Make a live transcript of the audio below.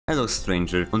Hello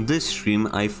stranger, on this stream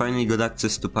I finally got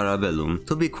access to Parabellum.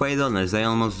 To be quite honest, I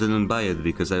almost didn't buy it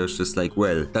because I was just like,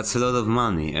 well, that's a lot of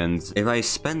money and if I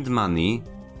spend money,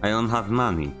 I don't have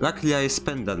money. Luckily I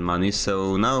spent that money,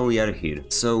 so now we are here.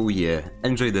 So yeah,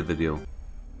 enjoy the video.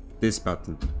 This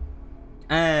button.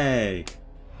 Hey!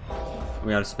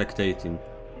 We are spectating.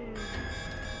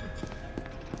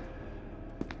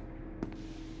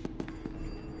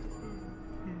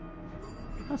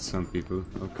 That's some people,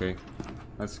 okay.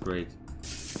 That's great.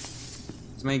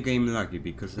 Is my game laggy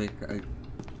because I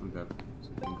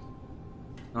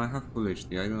have full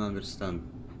HD, I don't understand.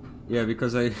 Yeah,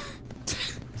 because I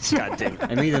God damn it.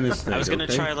 I made a mistake. I was gonna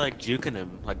okay? try like juking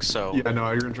him, like so. Yeah,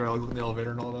 no, you're gonna try like in the elevator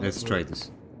and all that. Let's try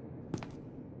this.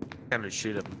 Kind of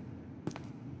shoot him.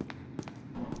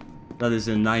 That is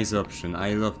a nice option.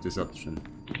 I love this option.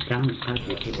 I'm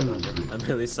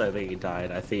really sorry that he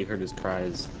died. I think he heard his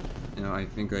cries. You know, I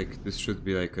think like this should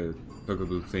be like a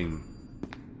toggleable thing.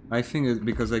 I think it's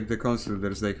because like the console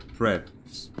there's like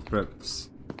prefs,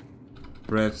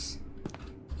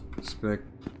 spectator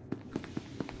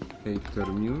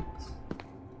mute.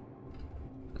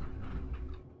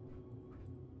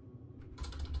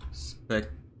 Okay,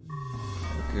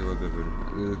 whatever.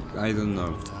 I don't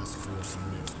know.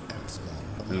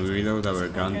 And we reload our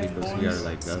gun because we are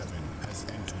like that.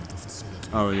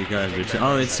 Holy garbage.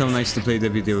 Oh, it's so nice to play the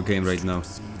video game right now.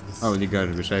 Holy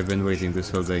garbage, I've been waiting this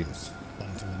whole day.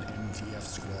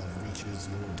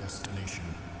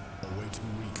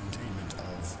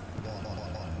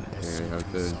 Okay, I have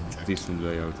the decent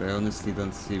layout. I honestly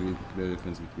don't see the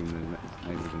difference between the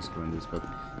night vision score and this, but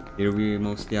here we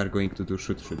mostly are going to do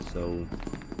shoot, so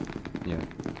yeah.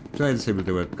 Should I disable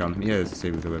the webcam? Yeah,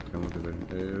 disable the webcam, whatever.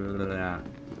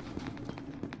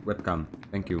 Webcam,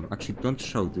 thank you. Actually, don't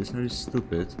show this, are you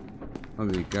stupid?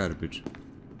 Holy garbage.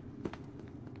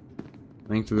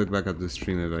 I need to look back at the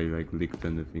stream if I like leaked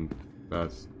anything,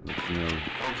 but you know.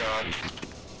 Oh god.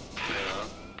 Yeah.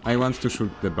 I want to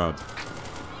shoot the bot.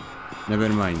 Never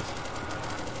mind.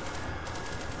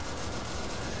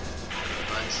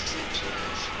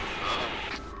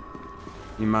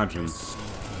 Imagine.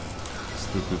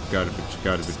 Stupid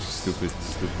garbage, stupid.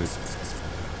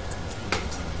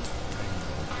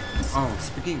 Oh,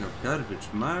 speaking of garbage,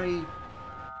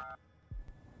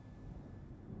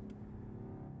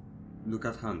 look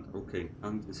at Hunt. Okay,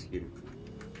 Hunt is here.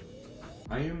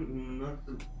 I am not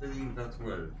feeling that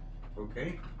well.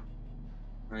 Okay?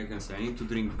 I can say I need to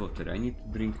drink water. I need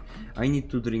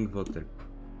to drink water.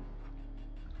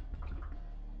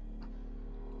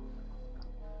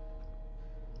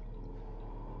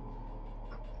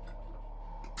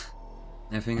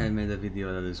 I think I made a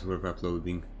video that is worth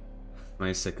uploading.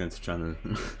 My second channel.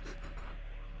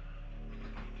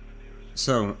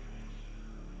 So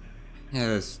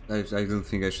yes, I don't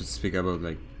think I should speak about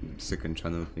like second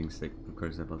channel things, like who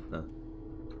cares about that.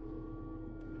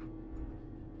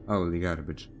 Holy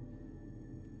garbage.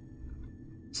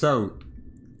 So,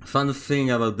 fun thing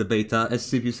about the beta,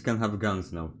 SCPs can have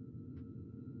guns now.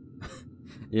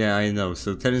 Yeah, I know.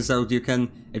 So turns out you can,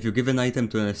 if you give an item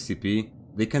to an SCP,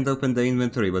 they can't open the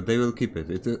inventory, but they will keep it.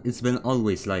 It's been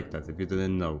always like that, if you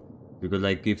didn't know. You could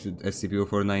like give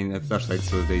SCP-049 a flashlight,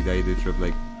 so they died with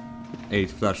like 8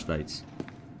 flashlights.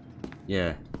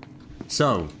 Yeah.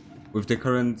 So, with the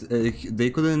current, they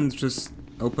couldn't just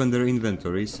open their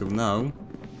inventory, so now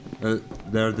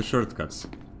there are the shortcuts.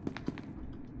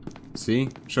 See?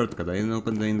 Shortcut, I didn't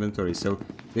open the inventory, so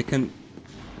they can...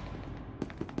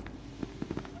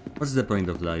 What's the point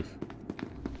of life?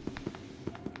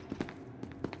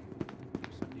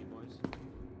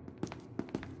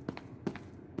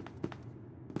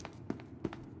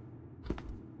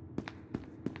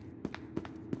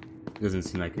 Doesn't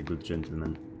seem like a good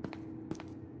gentleman.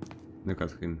 Look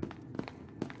at him.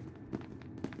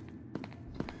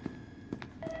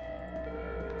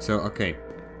 So, okay.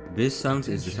 This sound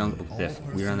is the sound of death.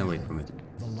 We ran away from it.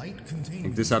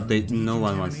 In this update, no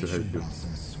one wants to help you.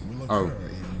 Oh.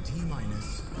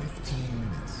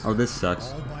 Oh, this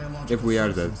sucks. If we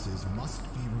are dead.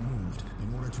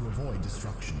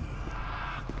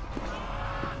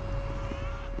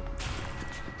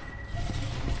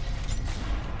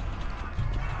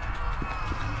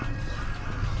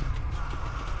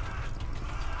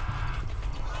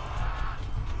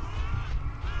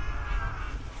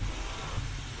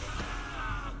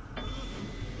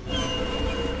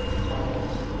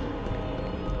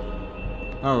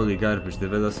 Holy garbage, the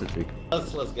velocity.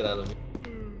 Let's get out of here.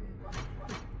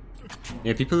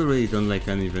 Yeah, people really don't like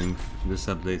anything this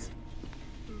update.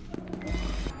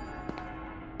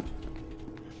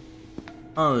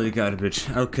 Holy garbage.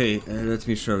 Okay, let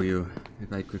me show you.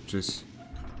 If I could just...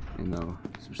 I know.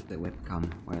 Switch the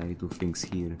webcam while I do things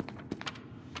here.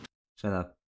 Shut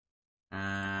up.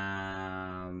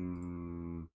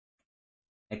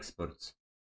 Exports.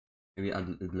 Maybe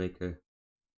add like a.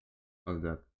 Hold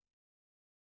up.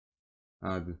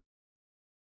 Add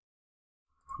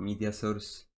media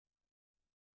source.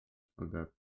 Hold up.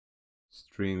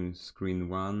 Stream screen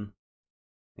 1.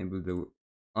 Enable the.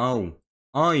 Oh!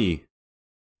 Oi!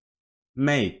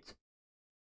 Mate!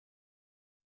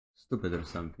 Stupid or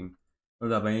something.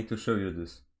 Hold up, I need to show you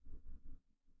this.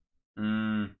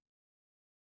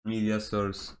 Media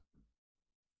source.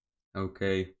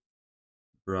 Okay.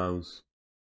 Browse.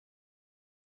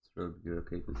 It's probably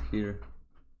located here.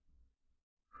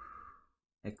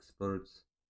 Exports.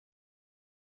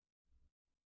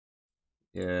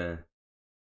 Yeah.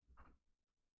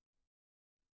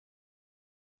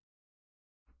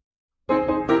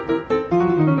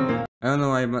 I don't know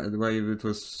why it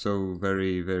was so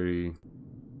very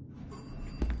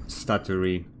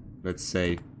stuttery, let's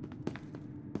say.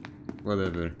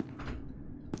 Whatever.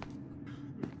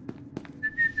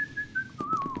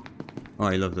 Oh,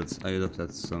 I love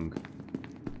that song.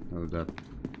 Hold up.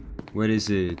 Where is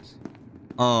it?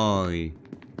 Oi!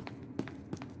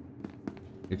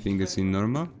 You think it's in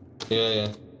normal? Yeah.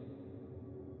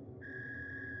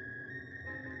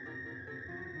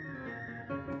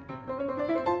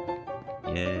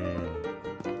 Yeah.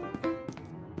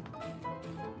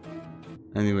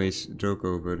 Anyways, joke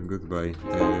over. Goodbye.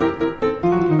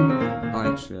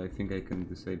 Actually, I think I can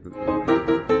disable.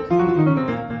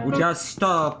 Just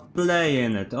stop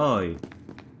playing it, oi!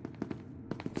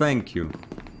 Thank you.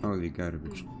 Holy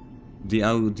garbage. The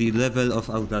level of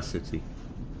audacity.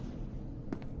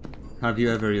 Have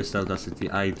you ever used Audacity?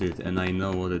 I did, and I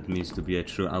know what it means to be a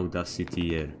true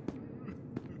Audacityer.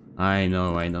 I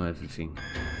know everything.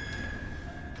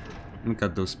 Look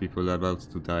at those people about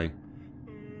to die.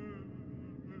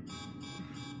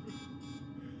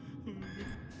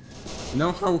 You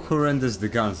know how horrendous the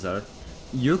guns are?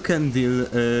 You can deal,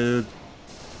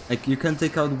 like you can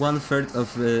take out 1/3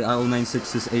 of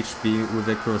AO96's HP with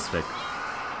a crossfire.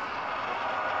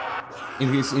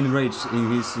 In his enraged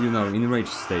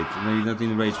state. Maybe not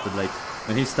enraged, but like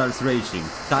when he starts raging,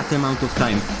 that amount of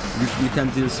time, you can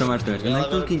deal so much damage. And I'm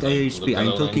talking AHP,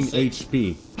 I'm talking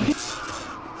HP.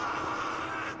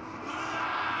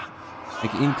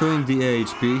 Like including the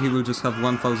AHP, he will just have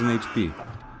 1000 HP.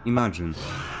 Imagine.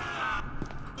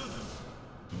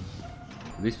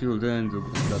 These people didn't do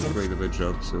that great of a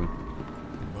job, so.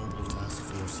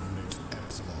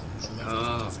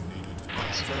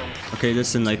 Okay,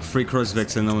 listen, like 3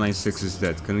 crossvex and 096 is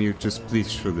dead. Can you just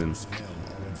please shoot him?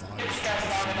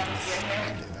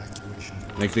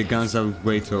 Like the guns are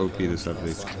way too OP this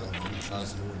update.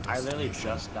 I literally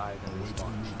just died in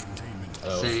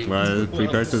respawn. Well,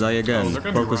 prepare to die again.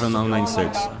 Focus on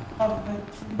 096.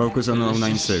 Focus on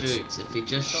 096. If you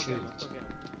just shoot.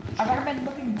 I've recommend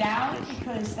looking down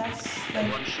because that's like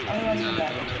otherwise you're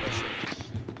dead.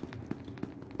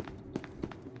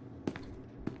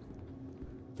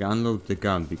 Unload the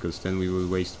gun because then we will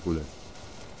waste bullet.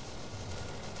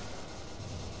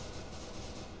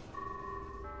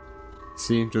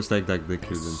 See, just like that they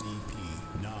killed him.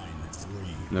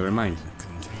 Never mind.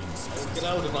 Get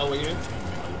out if I were you.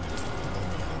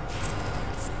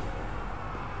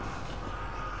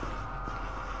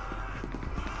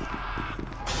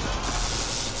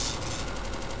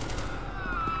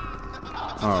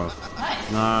 Oh,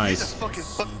 nice.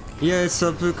 Yeah, it's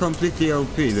completely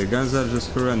OP. The guns are just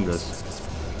horrendous.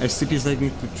 SCPs like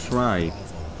need to try.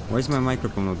 Why is my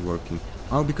microphone not working?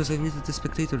 Oh, because I needed the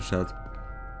spectator chat.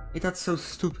 Hey, that's so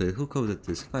stupid. Who coded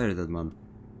this? Fire that man.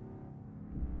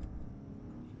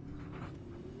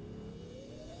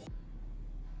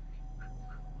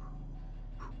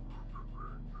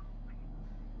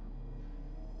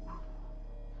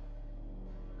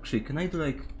 Actually, can I do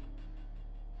like...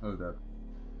 Hold up.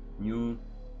 New...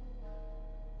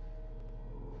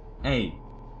 Hey!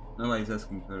 Nobody's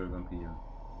asking for a vampire.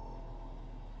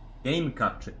 Game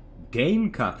capture.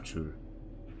 Game capture!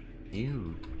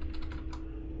 Ew.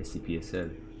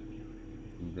 SCPSL.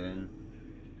 And then...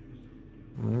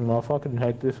 I'll fucking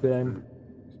hack this game.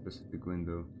 Specific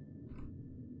window.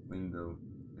 Window.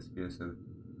 SPSL.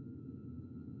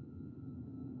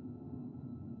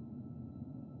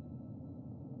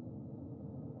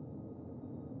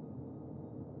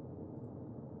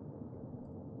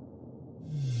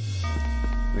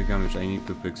 Wait, damage, I need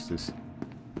to fix this.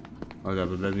 Hold on,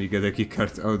 but let me get a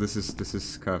keycard. Oh, this is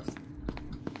scuffed.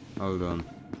 Hold on.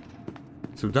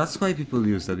 So that's why people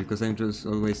use that, because I'm just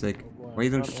always like, why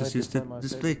don't you just use the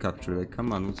display capture? Like,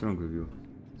 come on, what's wrong with you?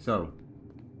 So.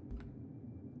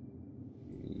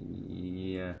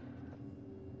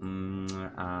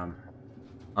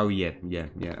 Oh yeah,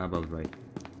 about right.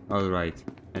 Alright.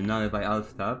 And now if I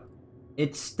alt tab,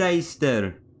 it stays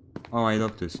there! Oh, I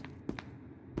love this.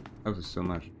 I love this so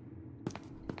much.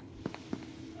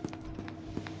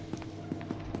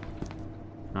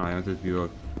 Oh, I wanted to be all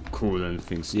cool and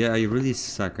things. Yeah, I really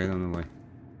suck, I don't know why.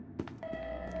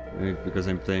 Maybe because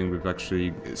I'm playing with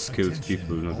actually skilled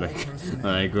people, not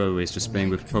like always, just playing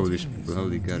with Polish people.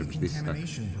 Holy garbage, this suck.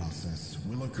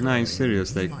 No, I'm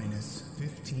serious, like,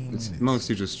 it's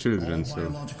mostly just children,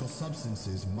 so...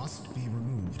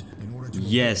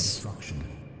 Yes!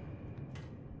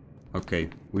 Okay,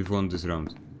 we've won this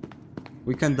round.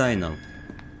 We can die now.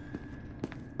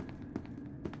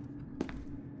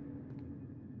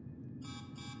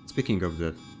 Speaking of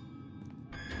death.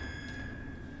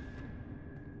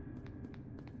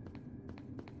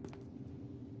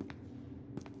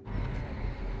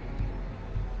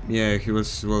 Yeah, he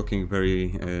was walking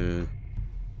very,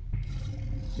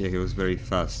 yeah, he was very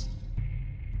fast.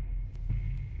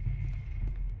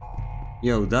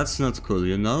 Yo, that's not cool,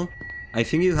 you know? I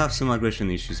think you have some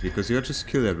aggression issues, because you just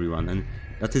kill everyone, and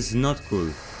that is not cool.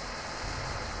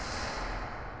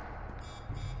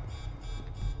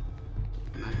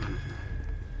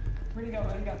 Where'd he go?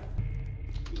 Where'd he go?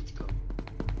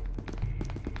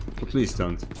 Oh, please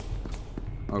don't.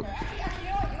 Oh. Actually, you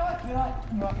know what?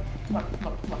 Come on. I'm not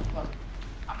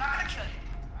gonna kill you.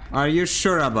 Are you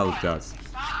sure about that?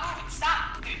 Stop moving,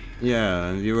 stop! Yeah,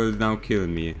 and you will now kill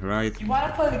me, right? You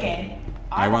wanna play the game?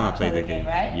 I wanna play the game,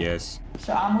 right? yes.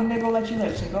 So I'm gonna go let you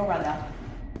live, so go run now.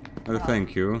 Well,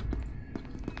 thank you.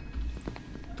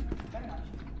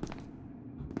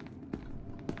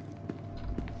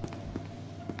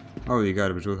 Holy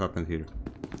garbage, what happened here?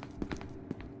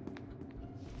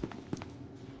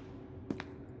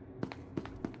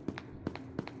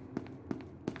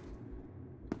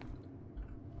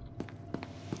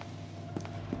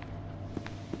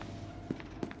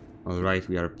 Alright,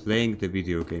 we are playing the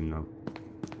video game now.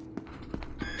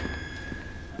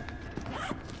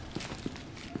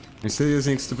 I'm still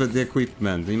using stupid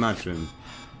equipment, imagine.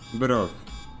 Bro.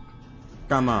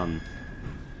 Come on.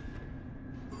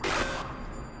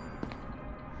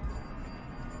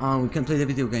 Oh, we can play the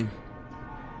video game.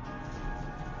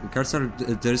 The guards are...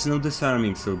 there's no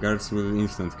disarming, so guards will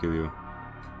instant kill you.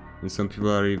 And some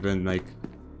people are even like...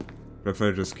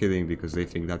 prefer just killing because they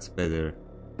think that's better.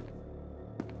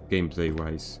 Gameplay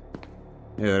wise.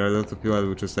 Yeah, there are a lot of people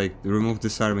who just like remove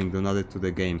disarming, don't add it to the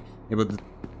game. Yeah, but...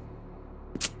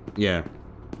 yeah.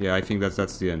 Yeah, I think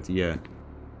that's the end, yeah.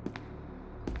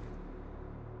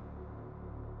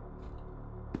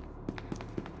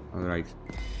 Alright.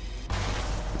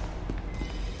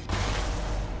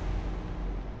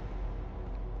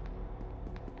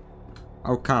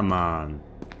 Oh, come on.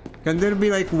 Can there be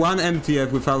like one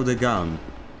MTF without a gun?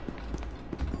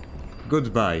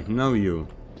 Goodbye, no you.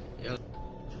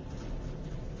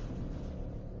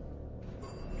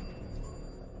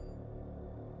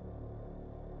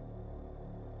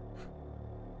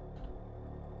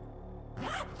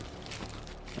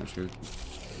 Actually,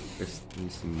 just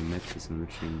missing matches and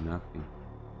literally nothing.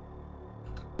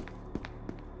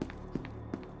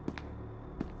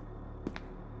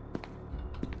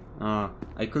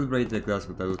 I could break the glass,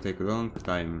 but that would take a long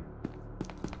time.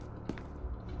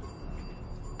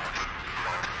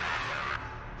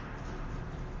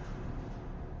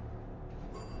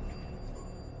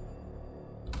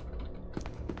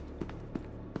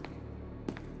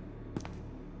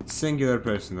 Singular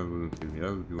person that wouldn't kill me,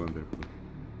 that would be wonderful.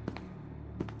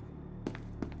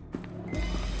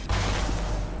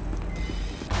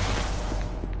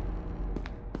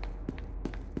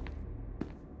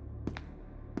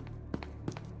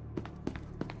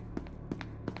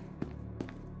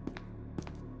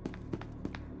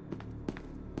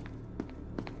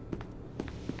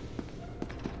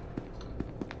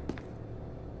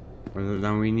 Well,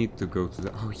 now we need to go to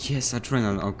the... oh yes,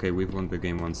 adrenaline! Okay, we've won the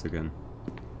game once again.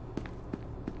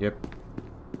 Yep.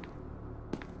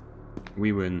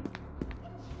 We win.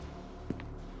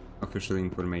 Official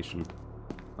information.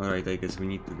 Alright, I guess we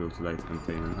need to go to light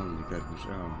containment. Holy garbage.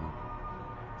 Oh no.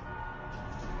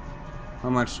 How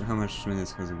much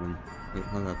minutes has it been? Wait,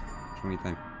 hold up. Show me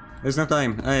time. There's no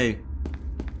time! Hey!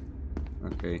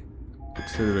 Okay.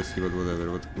 It's still risky, but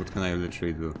whatever. What can I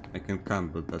literally do? I can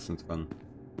camp, but that's not fun.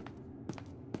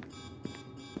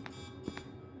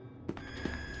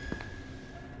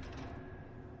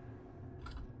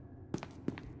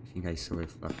 I think I saw a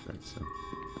flashlight, so...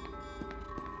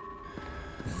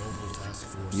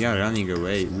 we are running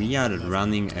away. We are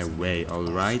running away,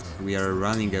 alright? We are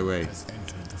running away.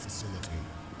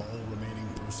 All remaining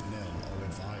personnel are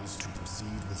advised to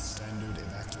proceed with standard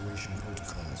evacuation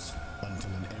protocol.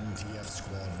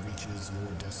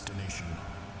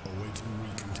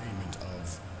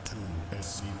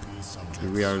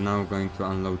 We are now going to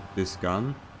unload this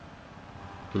gun.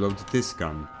 To load this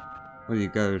gun. Oh, you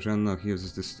garage, oh no, he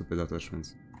uses the stupid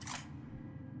attachments.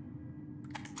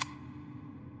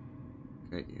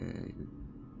 Okay,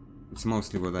 it's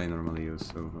mostly what I normally use,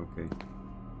 so okay.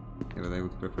 Yeah, but I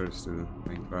would prefer to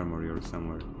make armory or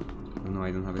somewhere. Oh no,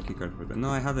 I don't have a keycard for that. No,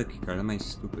 I have a keycard, am I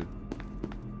stupid?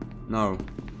 No.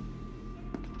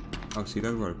 Oh, see,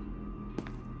 that worked.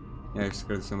 Yeah, I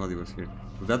scared somebody was here.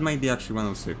 So that might be actually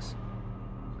 106.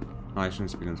 Oh, I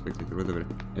shouldn't speak on spectator, whatever.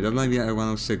 Yeah, that might be a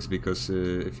 106 because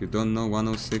if you don't know,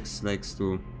 106 likes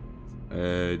to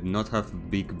not have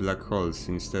big black holes.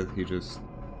 Instead, he just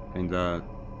kinda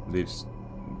leaves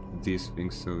these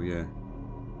things, so yeah.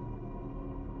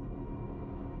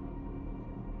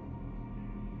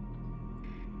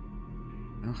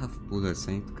 I don't have bullets,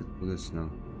 I need to get bullets now.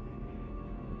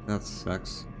 That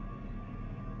sucks.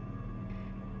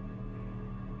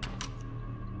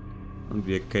 Don't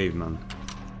be a caveman.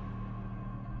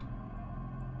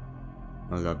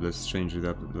 Hold up, let's change it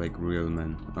up like real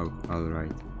men. Oh,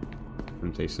 alright.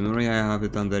 Okay, so normally I have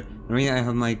it under... Normally I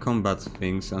have my combat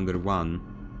things under 1.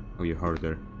 Oh, you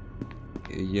hoarder.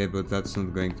 Yeah, but that's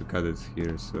not going to cut it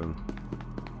here, so...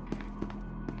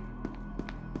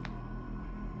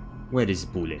 Where is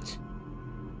bullet?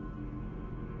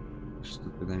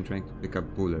 Stupid, I'm trying to pick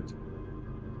up bullet.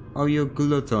 Oh, you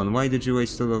glutton, why did you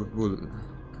waste all of bullet?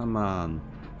 Come on.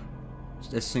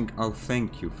 Just think, oh,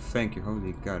 thank you,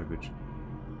 holy garbage.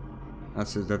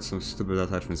 That's some stupid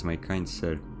attachments, my kind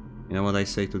sir. You know what I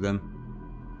say to them?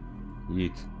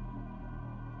 Yeet.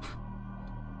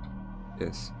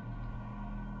 Yes.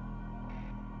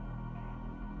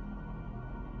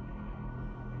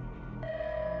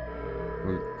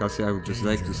 Well, Cassie, I would just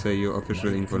like to say your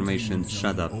official information.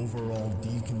 Shut up. Overall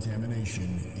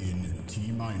decontamination in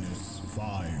T-minus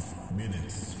 5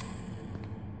 minutes.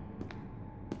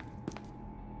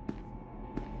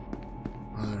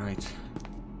 Alright.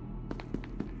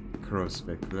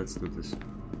 Crossback, let's do this.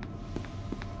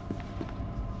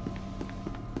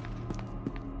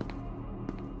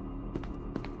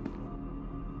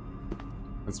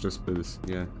 Let's just pills,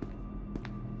 yeah.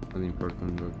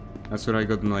 Unimportant, but... That's where I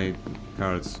got my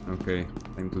cards. Okay,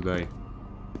 time to die.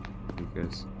 I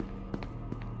guess.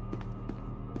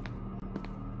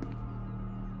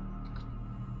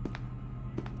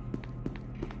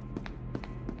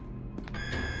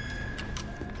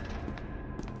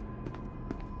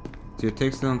 See, it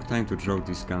takes a long time to draw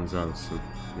these guns out, so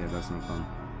yeah, that's not fun.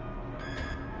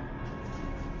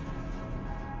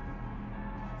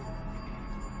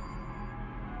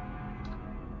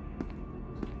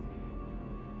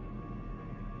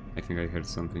 I think I heard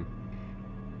something.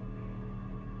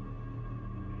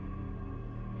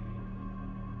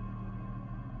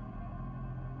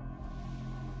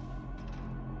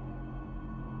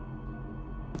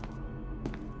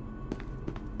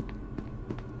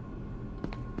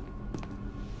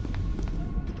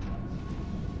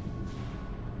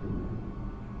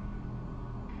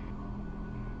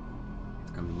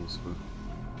 It's coming useful.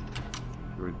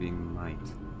 You're being might.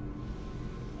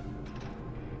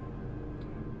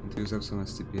 To use up some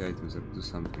STP items or do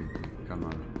something. Come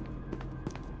on.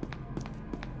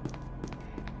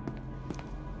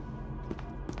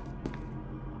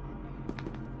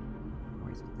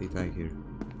 Why did they die here?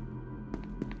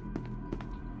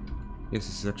 Yes,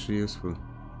 this is actually useful.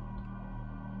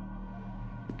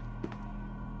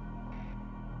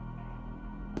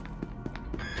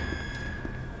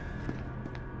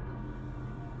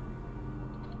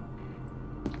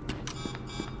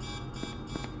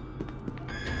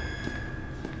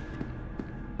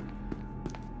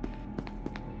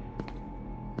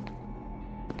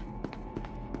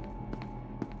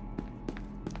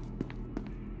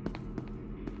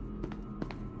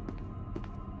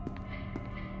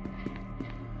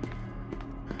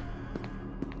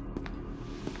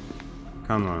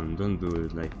 Come on, don't do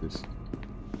it like this.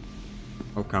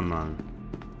 Oh, come on.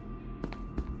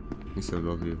 It's so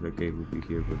lovely if the guy would be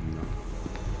here, but no.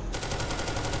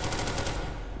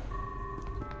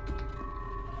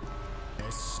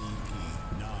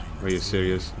 Are you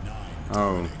serious?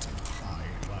 Oh.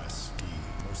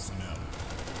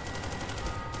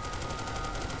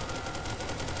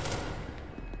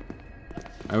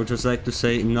 I would just like to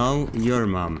say, no, your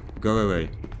mom. Go away.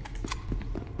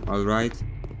 Alright?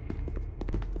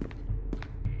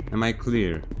 Am I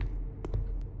clear?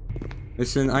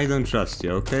 Listen, I don't trust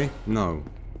you, okay? No.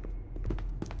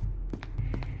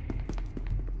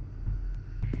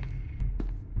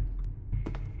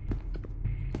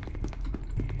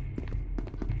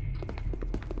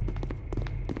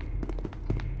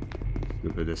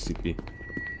 Stupid SCP.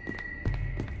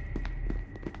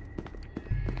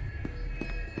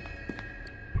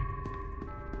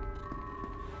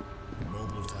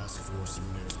 Force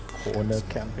Unit Corner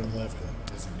camping 11,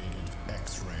 designated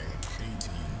X-Ray 18,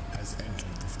 has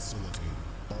entered the facility.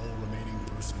 All remaining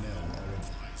personnel are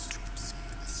advised to proceed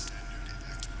with standard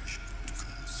evacuation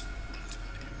protocols until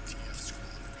an MTF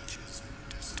squad reaches your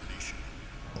destination.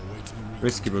 Awaiting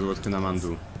Risky, but what can a man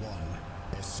do? one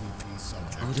SCP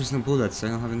subject. Oh, there's no bullets. I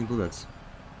don't have any bullets.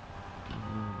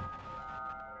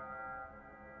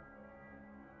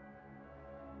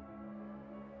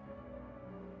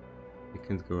 I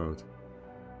can't go out.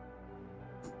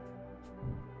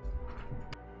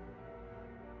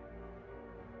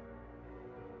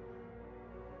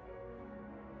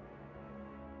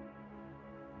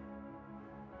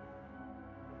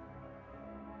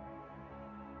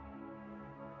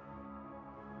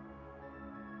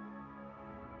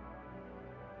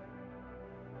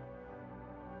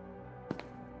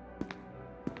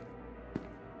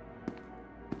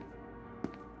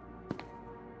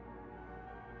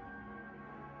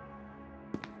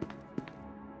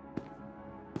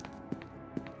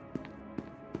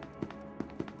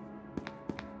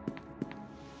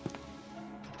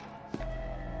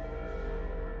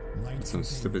 Some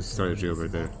stupid strategy over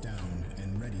there. Down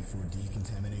and ready for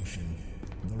decontamination.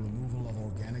 The removal of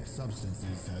organic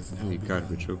substances has now Holy begun.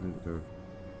 garbage, open the door.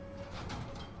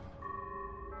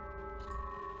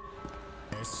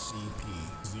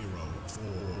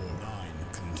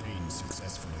 SCP-049 contained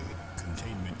successfully.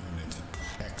 Containment Unit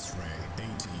X-Ray 18.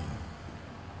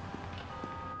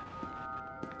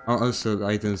 Oh, also,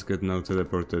 items get now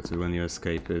teleported when you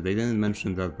escape. They didn't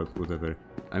mention that, but whatever.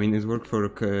 I mean, it worked for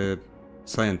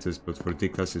scientists, but for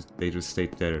D-classes, they just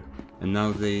stayed there. And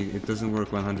now it doesn't work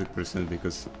 100%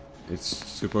 because it's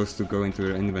supposed to go into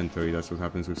your inventory. That's what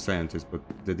happens with scientists, but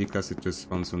the D-class, it just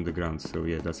spawns on the ground, so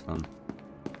yeah, that's fun.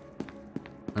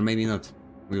 Or maybe not.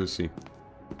 We'll see.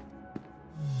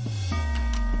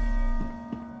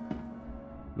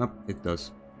 Nope, it does.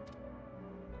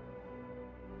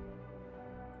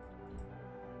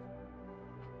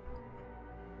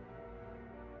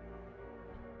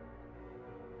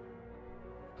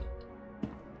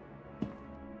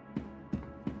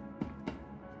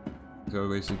 You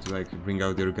always need to like bring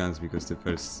out your guns because the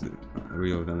first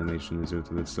reload animation is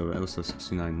related, so also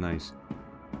 69, nice.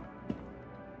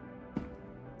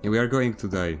 Yeah, we are going to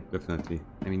die, definitely.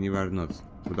 I mean, you are not,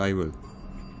 but I will.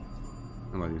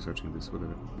 Nobody's watching this,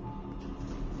 whatever.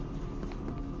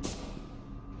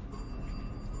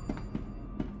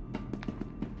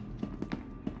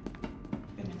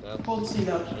 Pull the seat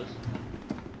up.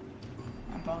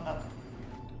 I'm going up.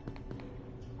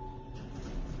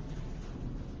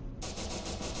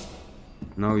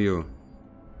 No, you.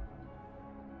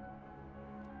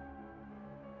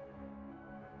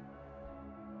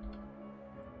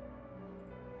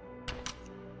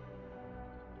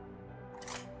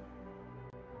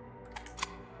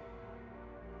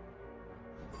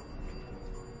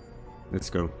 Let's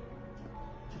go.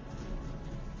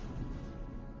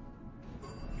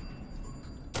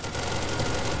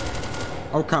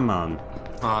 Oh, come on.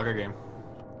 Ah, good game.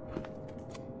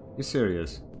 You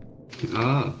serious?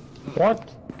 Ah.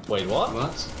 What? Wait, what?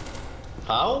 What?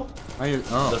 How?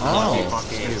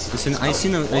 Listen, I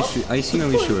see no issue. I see no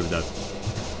issue with that.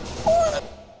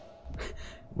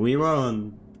 We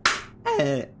won.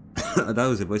 Hey. That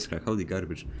was a voice crack. Holy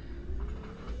garbage.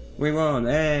 We won.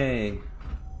 Hey.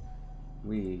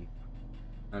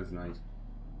 That's nice.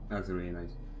 That's really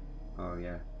nice. Oh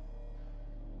yeah.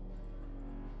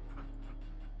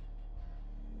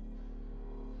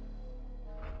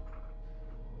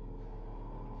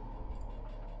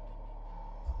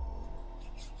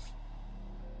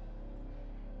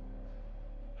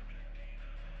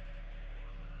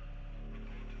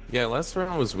 Yeah, last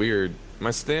round was weird.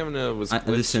 My stamina was glitched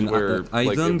Listen, where I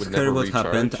like, don't it would care never what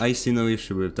happened. recharge. I see no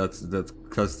issue with that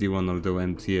class D1, although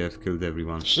MTF killed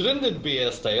everyone. Shouldn't it be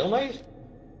a stalemate?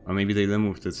 Or maybe they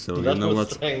removed it, so That you know was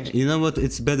what? strange. You know what?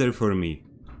 It's better for me.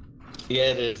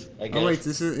 Yeah, it is. I guess. Oh wait,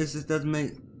 is it that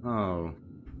may? Oh.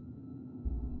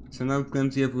 So now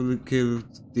MTF will kill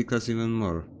D-class even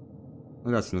more.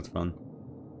 Oh, that's not fun.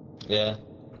 Yeah.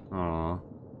 Aww.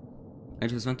 I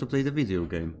just want to play the video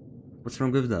game. What's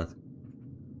wrong with that?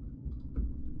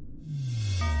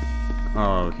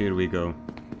 Oh, here we go.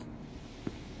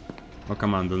 Oh,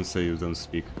 come on, don't say you don't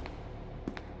speak.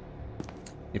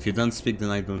 If you don't speak, then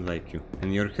I don't like you.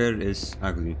 And your hair is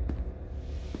ugly.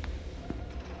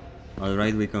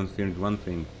 Alright, we confirmed one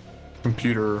thing.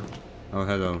 Computer. Oh,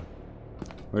 hello.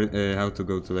 Where, how to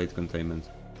go to light containment?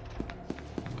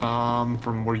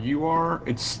 From where you are,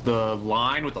 it's the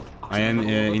line with the. I am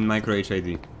in micro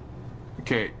HID.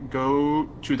 Okay, go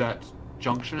to that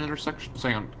junction intersection.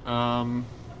 Hang on.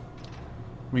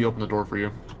 Let me open the door for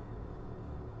you.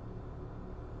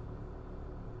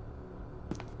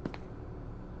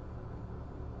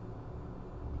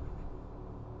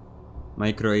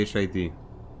 Micro HID.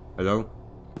 Hello?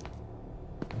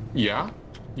 Yeah?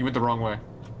 You went the wrong way.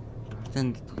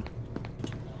 Then...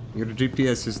 Your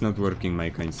GPS is not working,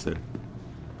 my kind sir.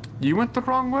 You went the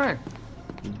wrong way.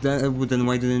 Then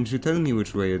why didn't you tell me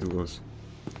which way it was?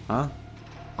 Huh?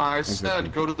 I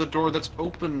said go to the door that's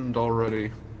opened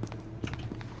already.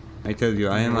 I tell you,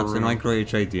 I am at the Micro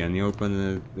HID and you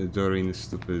open the door in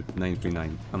stupid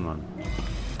 939. Come on.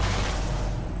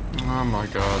 Oh my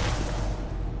god.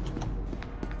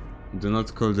 Do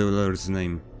not call the Lord's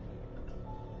name.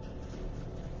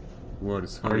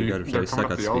 Words, Are holy you garbage, I they're coming suck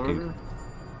up at the speaking. elevator?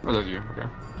 Oh, that's you, okay.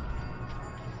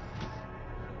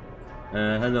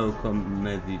 Hello,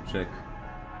 comedy check.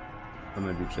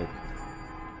 Comedy check.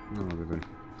 No, whatever.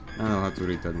 I don't know how to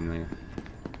read that anyway.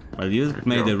 Well, you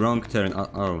made a wrong turn.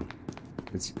 Oh,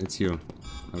 it's you.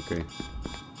 Okay.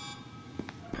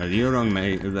 Well, you wrong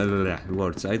made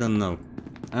words. I don't know.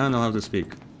 I don't know how to speak.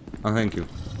 Oh, thank you.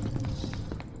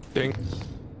 Ding.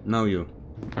 Now you.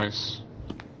 Nice.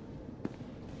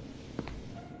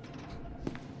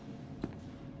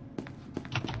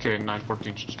 Okay,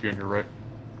 914 should just be on your right.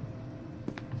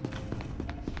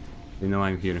 They know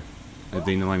I'm here.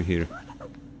 They know I'm here.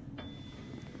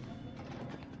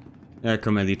 Yeah,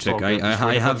 comedy check.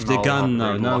 I have the gun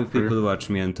now. Now people watch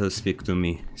me and speak to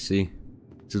me. See?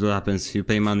 This is what happens. You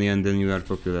pay money and then you are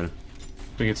popular.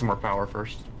 We get some more power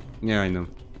first. Yeah, I know.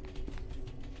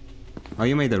 Oh,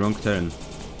 you made a wrong turn.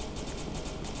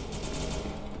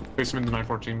 Place him in the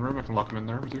 914 room. I can lock him in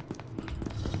there with you.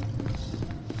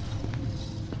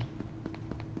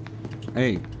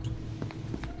 Hey.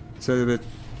 It's a little bit...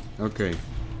 Okay.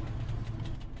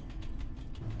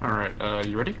 Alright,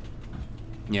 you ready?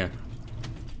 Yeah.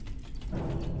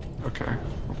 Okay.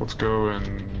 Let's go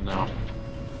in now.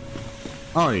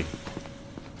 Oi!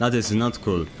 That is not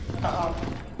cool. Uh-oh.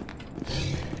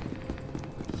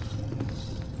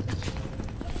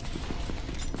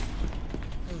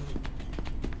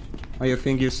 Oh, you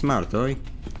think you're smart, oi?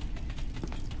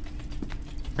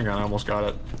 Hang on, I almost got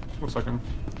it. 1 second.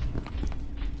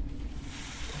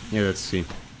 Yeah, let's see.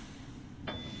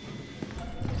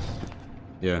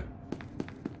 Yeah.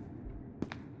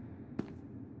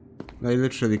 I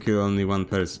literally kill only one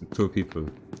person, 2 people.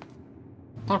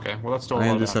 Okay, well that's still a I lot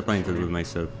am of disappointed damage. with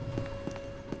myself.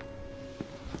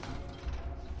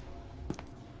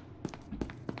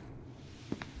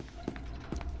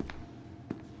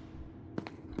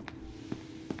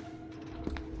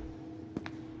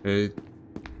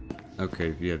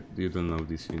 Okay, yeah, you don't know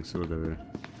these things, whatever.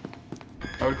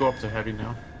 I would go up to heavy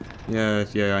now. Yeah,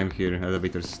 I'm here.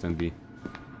 Elevator system B.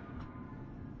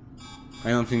 I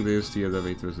don't think they used the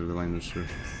elevators, although I'm not sure.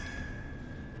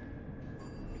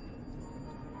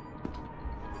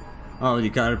 Oh, the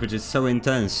garbage is so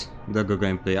intense, Doggo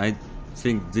gameplay. I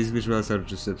think these visuals are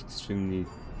just extremely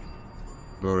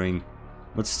boring.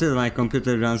 But still, my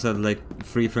computer runs at like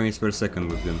 3 frames per second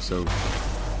with them, so...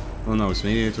 Who knows,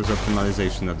 maybe it was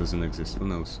optimization that doesn't exist. Who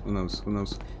knows, who knows, who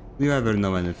knows. Do you ever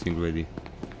know anything really?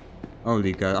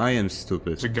 Holy god, I am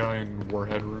stupid. There's a guy in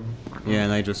Warhead room. Yeah,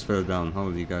 and I just fell down.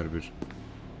 Holy garbage.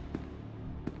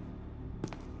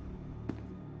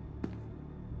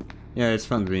 Yeah, it's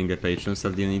fun being a patron, so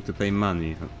you need to pay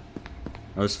money.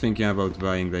 I was thinking about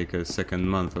buying like a second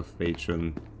month of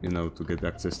Patreon, you know, to get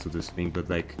access to this thing, but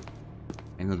like,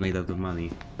 I'm not made out of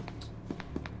money.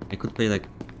 I could pay like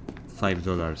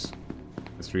 $5.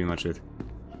 That's pretty much it.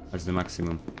 That's the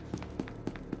maximum.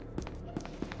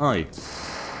 Oi!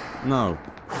 No.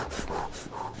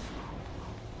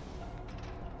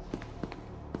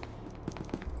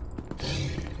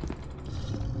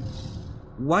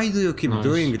 Why do you keep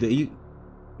doing the...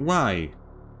 Why?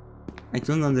 I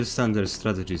don't understand their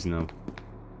strategies now.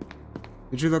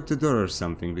 Did you lock the door or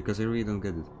something? Because I really don't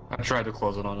get it. I tried to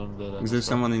close it on him, but... Is there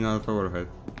someone in Alpha Warhead?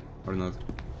 Or not?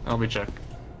 Let me check.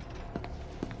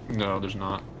 No, there's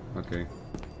not. Okay.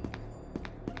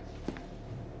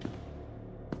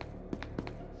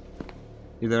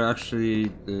 Either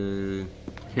actually... Here,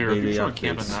 if daily you try to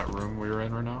camp in updates. that room we were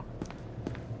in right now.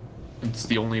 It's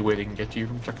the only way they can get to you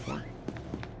from checkpoint.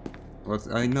 Well,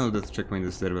 I know that checkpoint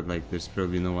is there, but like, there's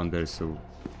probably no one there, so...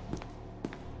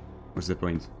 What's the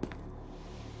point?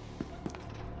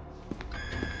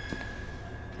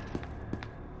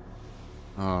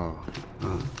 Oh.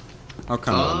 Oh,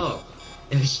 come on. Oh,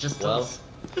 it was just us.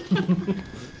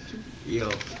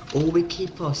 Yo. Oh, we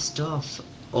keep our stuff.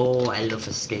 Oh, I love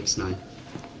escapes now.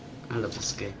 I love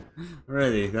escape.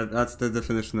 Really, that's the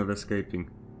definition of escaping.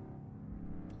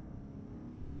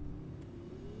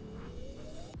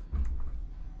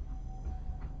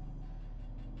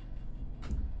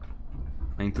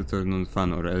 I need to turn on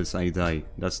fun or else I die.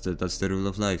 That's the rule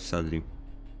of life, sadly.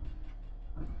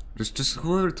 Just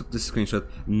whoever took this screenshot,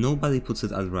 nobody puts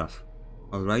it as rough.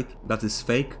 Alright? That is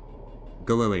fake.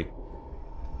 Go away.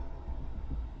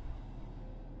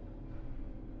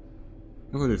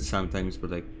 I would it sometimes,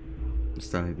 but like,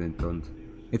 Stanley don't.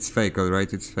 It's fake,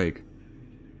 alright? It's fake.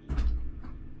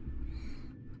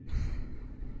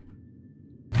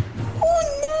 Oh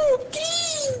no,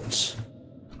 cringe!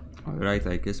 Alright,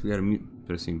 I guess we are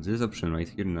pressing this option right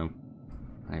here now.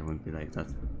 I won't be like that.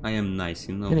 I am nice,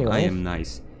 you know? Anyway. I am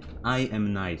nice. I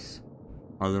am nice.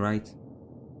 Alright?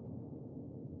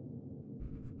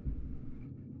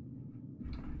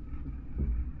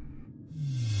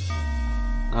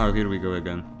 Oh, here we go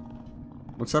again.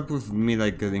 What's up with me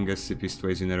like getting SCPs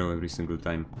twice in a row every single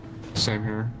time? Same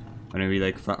here. And we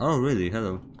like oh really?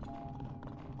 Hello.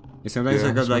 Yeah, sometimes Yeah,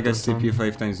 I got it's like my first SCP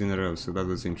time. 5 times in a row, so that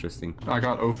was interesting. I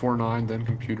got 049, then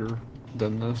computer,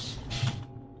 then this.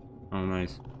 Oh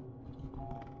nice.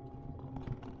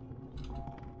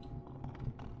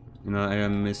 You know, I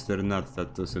am Mr. Nut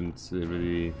that doesn't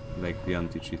really like the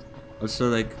anti-cheat. Also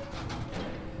like...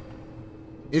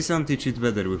 Is anti-cheat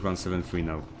better with 173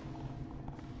 now?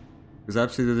 Because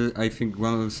absolutely, I think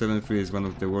 173 is one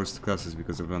of the worst classes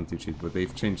because of anti-cheat, but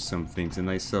they've changed some things and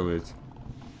I saw it.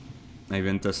 I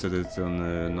even tested it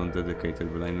on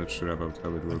non-dedicated, but I'm not sure about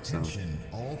how it works now. Attention,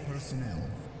 all personnel.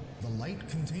 The light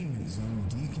containment zone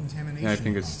decontamination Yeah, I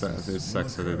think it process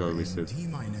sucks will that it occur always in did.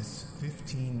 T-minus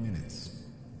 15 minutes.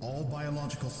 All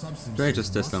biological substances Should I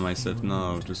just test on must be myself? No,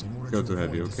 removed just in order go to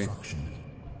heavy, avoid okay? destruction.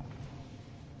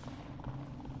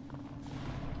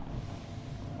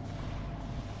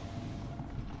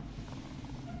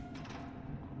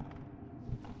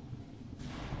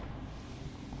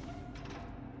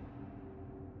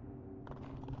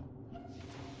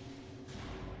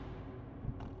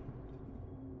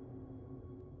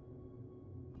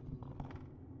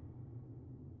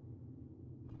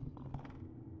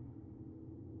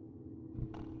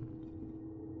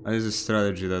 That is a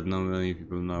strategy that not many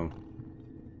people know.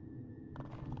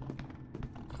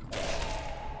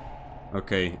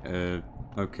 Okay,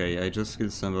 okay, I just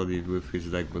killed somebody with his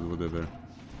leg, but whatever.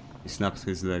 He snapped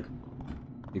his leg.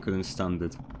 He couldn't stand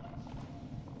it.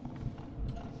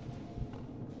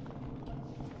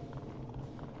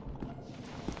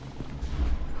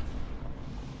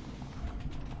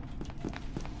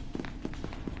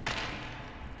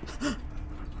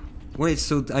 Wait,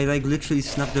 so I like literally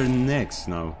snapped their necks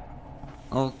now.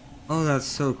 Oh, that's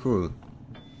so cool.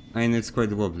 I mean, it's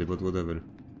quite wobbly, but whatever.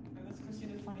 Let's go see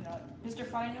the funny nut. Mr.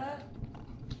 Funny Nut?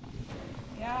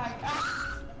 Yeah,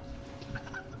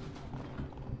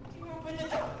 You open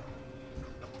it up!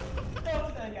 Don't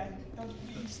do that again. Don't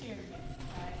be scared of me.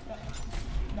 Alright,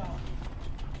 no.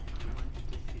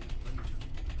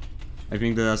 I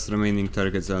think the last remaining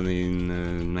targets are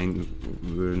in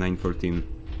 914.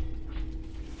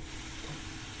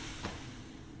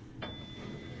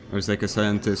 There's like a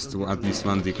scientist, at least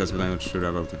one declass, but I'm not sure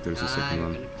about if there's a second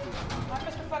one. Hi,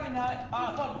 Mr. Funny Nut.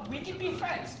 Look, we can be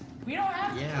friends. We don't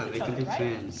have to Yeah, kill we each can other, be right?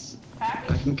 friends.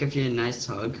 Happy? I can give you a nice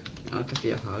hug. I'll give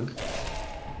you a hug.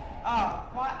 Oh,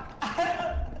 what?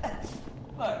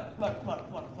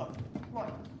 Look.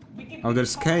 We can Oh, be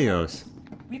there's friends. chaos!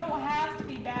 We don't have to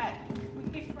be bad. We can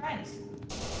be friends. We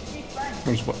can be friends.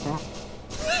 There's what?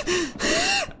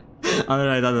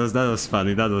 Alright, that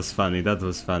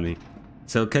was funny.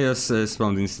 So Chaos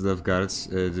spawned instead of guards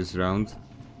this round.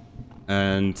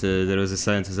 And there was a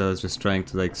scientist that was just trying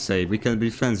to like say, we can be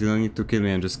friends, you don't need to kill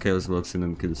me, and just Chaos walks in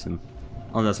and kills him.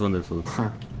 Oh, that's wonderful.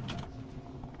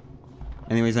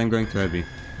 Anyways, I'm going to heavy.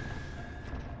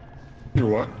 You're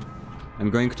what? I'm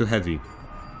going to heavy.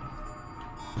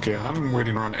 Okay, I'm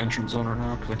waiting around entrance zone right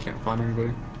now because I can't find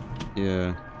anybody.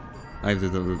 Yeah. I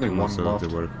did most one of the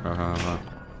left. work. Ha ha ha.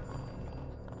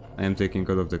 I am taking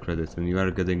all of the credit and you are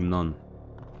getting none.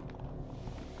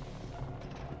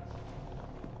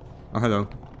 Oh, hello.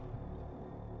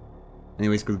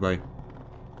 Anyways, goodbye.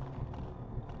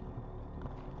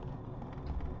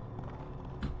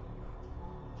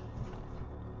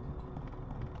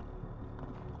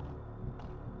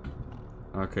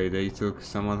 Okay, they took...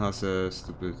 Someone has a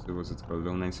stupid... What's it called?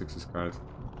 096's card.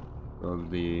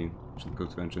 Probably should go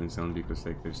to entrance zone because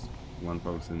like there's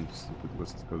 1000 stupid...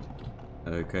 What's it called?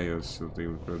 Chaos, so they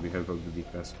will probably help out the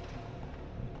D-class.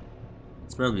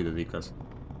 It's probably the D-class.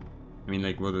 I mean,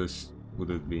 like, what else would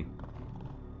it be?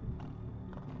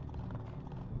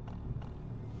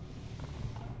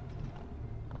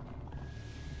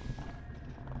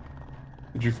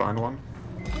 Did you find one?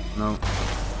 No.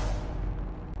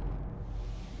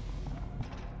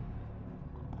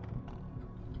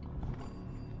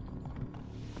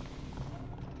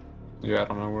 Yeah, I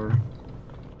don't know where.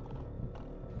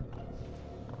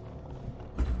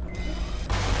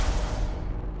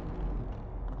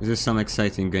 This is some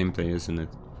exciting gameplay, isn't it?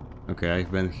 Okay,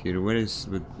 I've been here. Where is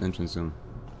the entrance zone?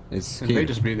 It's It here. may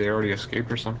just be they already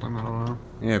escaped or something, I don't know.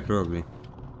 Yeah, probably.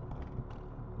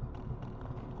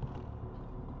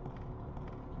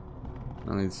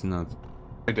 Well, it's not.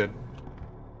 They did.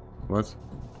 What?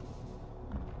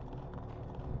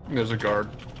 There's a guard.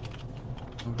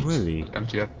 Oh, really?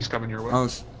 MTF, he's coming your way. Oh,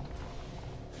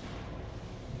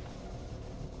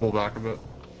 Pull back a bit.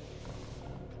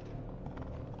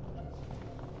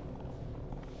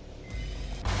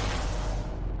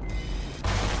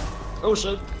 Oh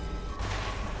shit.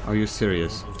 are you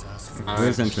serious?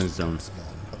 Where's entrance zone?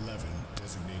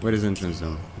 Where is entrance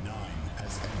zone?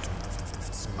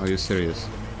 Are you serious?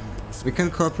 We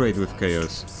can cooperate with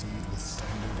Chaos.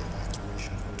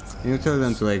 You tell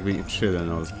them to like be chill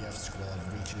and all.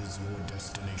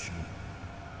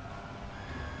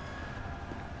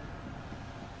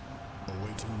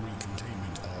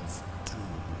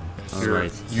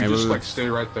 Alright. You just like stay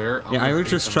right there. Yeah, I will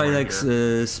take just them try right like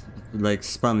here. like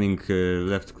spamming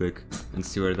left click and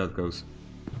see where that goes.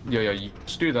 Yeah, you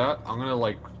just do that. I'm gonna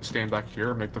like stand back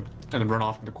here, make them, and then run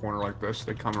off in the corner like this.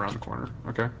 They come around the corner,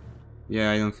 okay?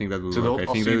 Yeah, I don't think that will So work. I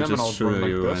I'll think see they will them and just I'll run shoot like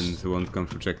you this. and won't come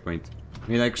for checkpoint. I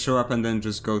mean, like show up and then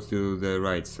just go to the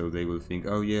right, so they will think,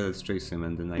 oh yeah, let's chase him,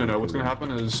 and then I. No, what's gonna happen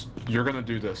is you're gonna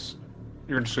do this.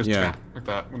 You're gonna just Yeah. tap like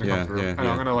that when they Yeah, come through. yeah, and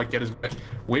yeah. I'm gonna like get his.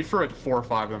 Wait for like 4 or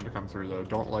 5 of them to come through though.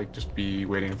 Don't like just be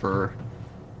waiting for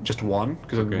just one,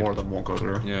 because then Okay. more of them won't go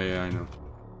through. Yeah, I know.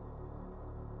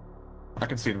 I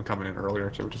can see them coming in earlier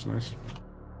too, which is nice.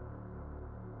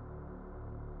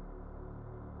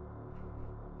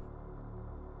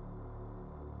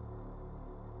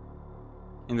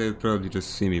 And they'll probably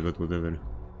just see me, but whatever.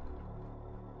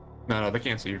 No, they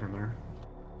can't see you from there.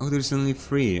 Oh, there's only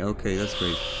 3. Okay, that's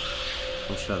great.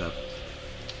 Oh, shut up.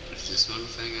 If there's one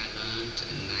thing I learned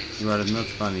in life, You are not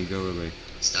funny. Go away.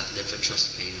 it's that liver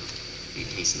trust Pino.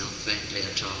 He's not friendly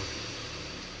at all.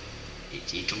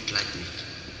 He don't like me.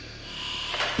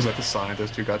 Is that the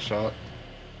scientist who got shot?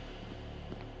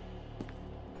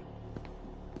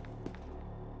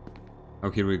 Oh,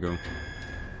 here we go.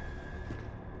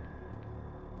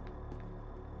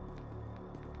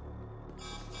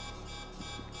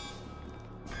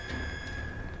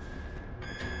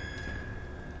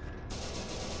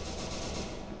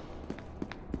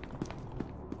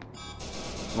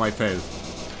 Oh, I failed.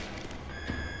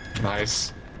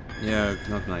 Nice. Yeah,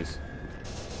 not nice.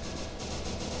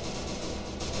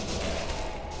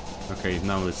 Okay,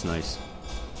 now it's nice.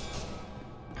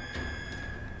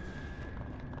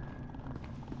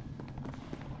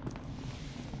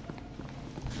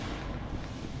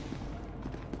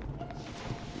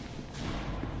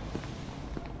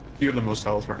 You have the most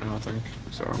health right now, I think.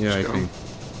 So Yeah, I just go. think.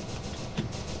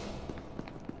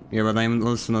 Yeah, but I'm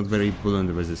also not very bullet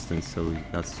resistant, so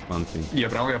that's one thing. Yeah,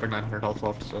 but I only have like 900 health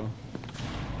left, so.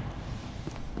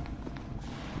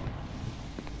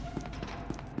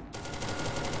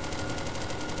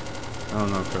 Oh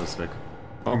no, crossback.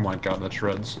 Oh my god, that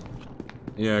shreds.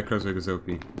 Yeah, crossback is OP.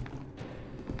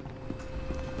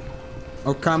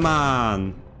 Oh, come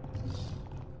on!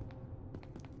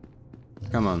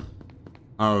 Come on.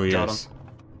 Oh, Got yes. him.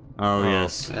 Oh,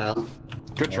 yes. Well,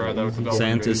 Good try though. With the double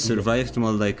Scientists engage. survived,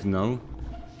 more like no.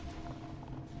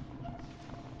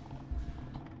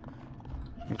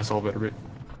 That's all better bit.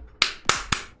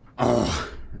 Oh,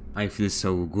 I feel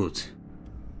so good.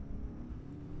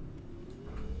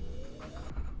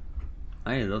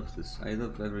 I love this. I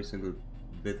love every single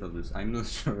bit of this. I'm not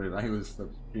sure if I will stop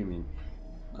streaming.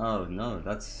 Oh no,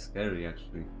 that's scary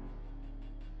actually.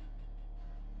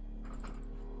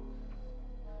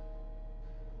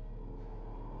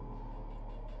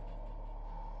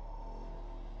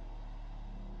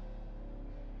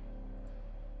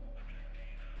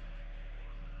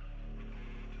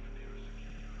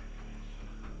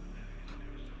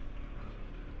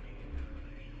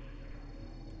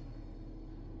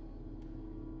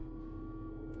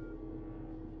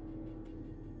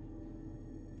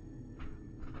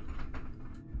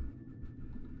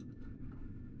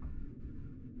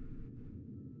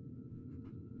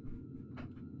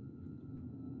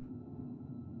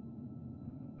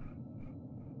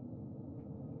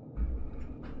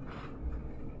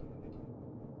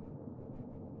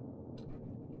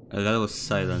 That was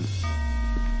silent.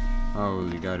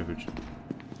 Holy garbage.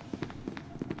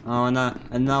 Oh,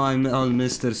 and now I'm all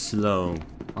Mr. Slow.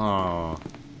 Oh.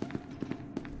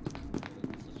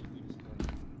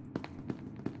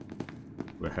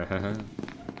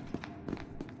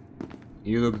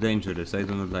 You look dangerous. I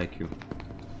do not like you.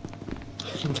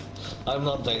 I'm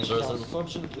not dangerous,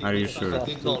 unfortunately. Are you sure? I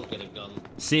did not get a gun.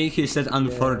 See, he said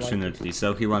unfortunately,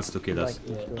 so he wants to kill us.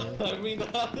 I mean,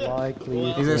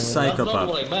 Likely. He's a that's not psychopath.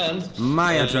 what I meant.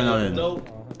 My adrenaline. Though,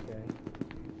 Oh, okay.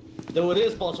 though it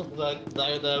is possible that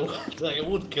I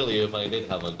would kill you if I did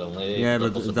have a gun. Yeah,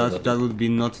 but that would be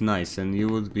not nice, and you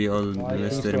would be all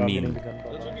Mr. Mean.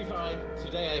 That would be fine.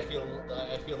 Today I feel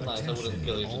nice. I wouldn't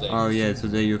kill you today. Oh yeah,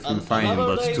 today you feel fine,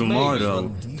 but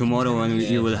tomorrow when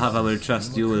you will have our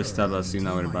trust, you will stab us in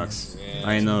our backs. Yeah,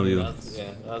 I know you.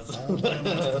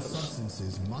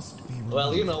 Substances must be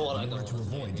Well, you know what I in order know. to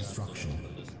avoid destruction.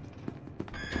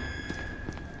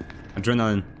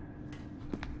 Adrenaline.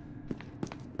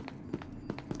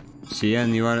 See,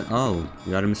 and you are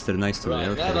Mr. Nice today. Right,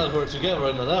 now Okay. that we're together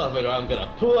in an elevator, I'm gonna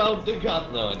pull out the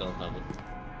gun. No, I don't have it.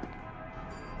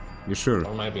 You sure?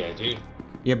 Or maybe I do.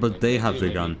 Yeah, but they have the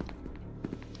maybe. gun.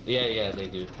 Yeah, they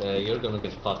do. You're gonna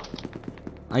get fucked.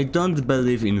 I don't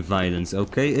believe in violence,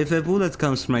 okay? If a bullet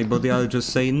comes to my body, I'll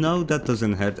just say, no, that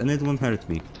doesn't hurt, and it won't hurt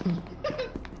me.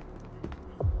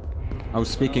 Oh,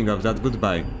 speaking of that,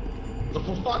 goodbye. For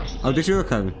fuck's Oh, did you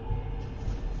okay?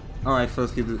 Oh, I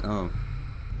thought he did. Oh.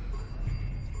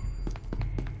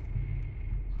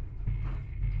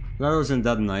 That wasn't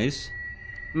that nice.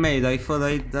 Mate, I thought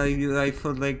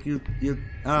like you...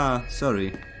 Ah,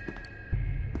 sorry.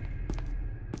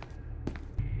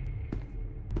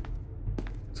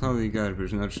 Totally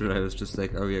garbage, not sure, I was just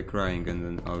like, oh yeah, crying,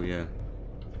 and then, oh yeah.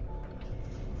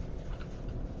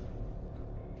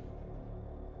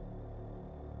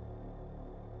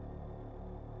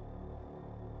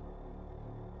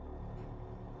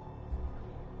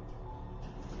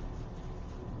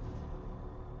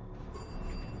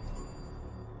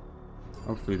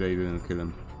 Hopefully they didn't kill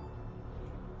him.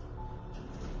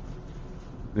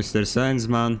 Mr. Science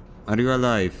Man, are you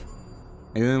alive?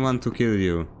 I didn't want to kill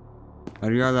you.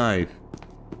 Are you alive?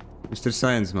 Mr.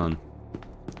 Science Man.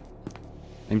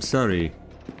 I'm sorry.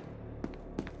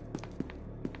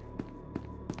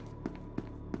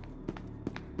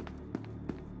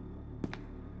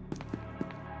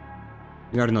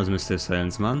 You are not Mr.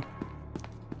 Science Man.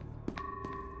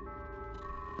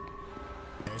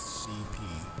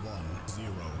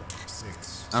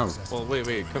 SCP-106. Oh. Well,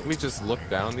 wait. Couldn't we just look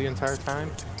down the entire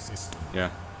time? Yeah.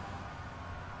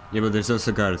 Yeah, but there's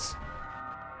also guards.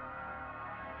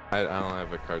 I don't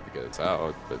have a card to get it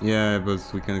out, but... Yeah, but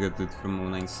we can get it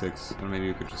from 096. Or maybe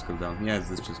we could just go down. Yeah,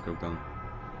 let's just go down.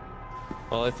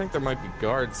 Well, I think there might be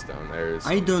guards down there.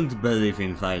 I don't believe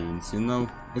in violence, you know?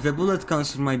 If a bullet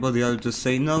comes through my body, I'll just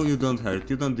say, no, you don't hurt,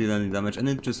 you don't deal any damage, and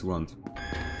it just won't.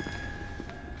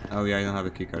 Oh yeah, I don't have a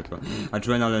keycard.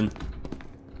 Adrenaline.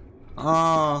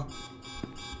 Oh!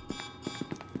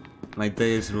 My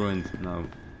day is ruined now.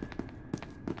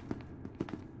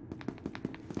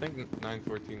 I think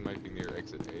 914 might be near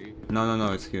exit A.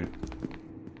 No, it's here.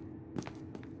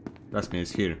 Trust me, it's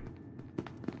here.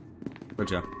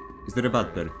 Gotcha. Is there a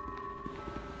bad bear?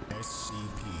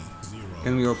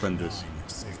 Can we open this?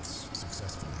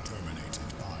 Successfully terminated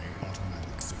by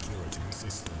automatic security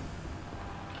system.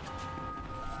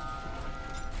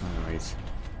 Alright.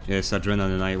 Yes,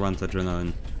 adrenaline, I want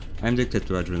adrenaline. I'm addicted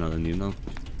to adrenaline, you know?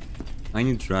 I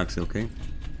need drugs, okay?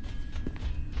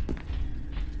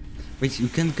 Wait, you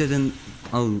can't get in...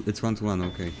 Oh, it's 1-to-1,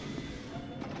 okay.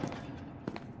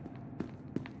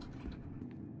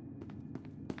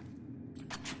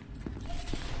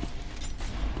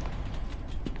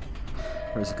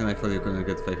 For a second I thought you couldn't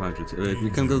get 500. We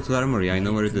can go to Armory, I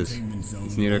know where it is.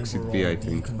 It's near exit B, I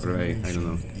think. Or A, I don't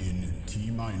know.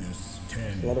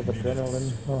 A lot of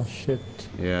adrenaline. Oh shit.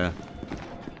 Yeah.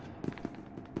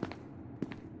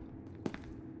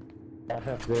 I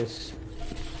have this.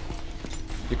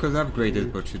 You could upgrade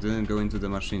it, but you didn't go into the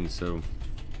machine, so...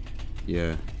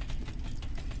 Yeah.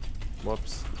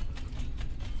 Whoops.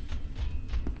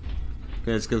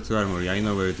 Okay, let's go to Armory, I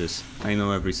know where it is. I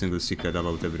know every single secret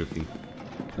about everything.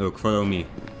 Look, follow me.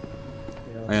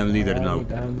 Yeah, I am leader now.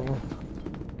 need ammo.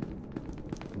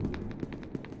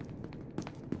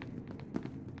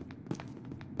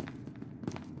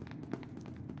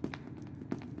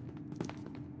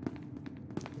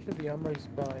 Should be armories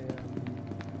by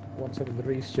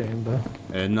 173's chamber.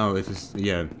 No, it is...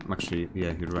 Yeah, actually,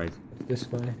 yeah, you're right. This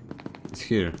way. It's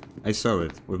here. I saw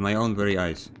it, with my own very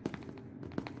eyes.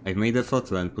 I've made a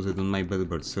photo and put it on my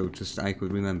billboard, so just I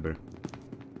could remember.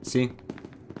 See?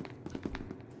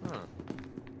 Huh.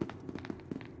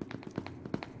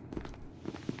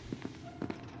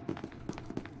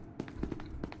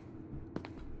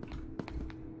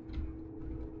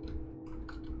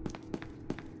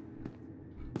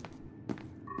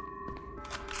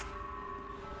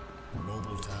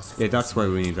 Yeah, that's why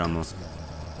we need ammo. 11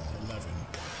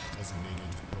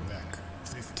 designated Quebec.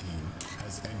 15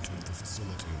 has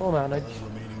Full manage. All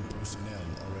remaining personnel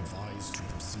are advised to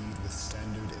proceed with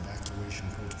standard evacuation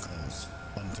protocols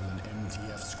until an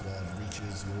MTF squad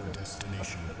reaches your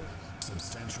destination.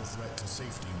 Substantial threat to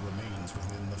safety remains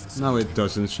within the facility. No, it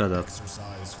doesn't. Shut up.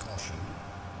 Exercise caution.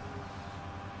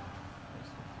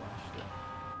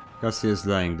 Cassie is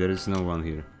lying. There is no one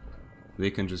here.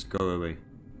 They can just go away.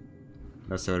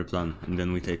 That's our plan, and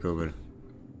then we take over.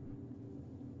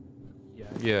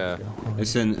 Yeah.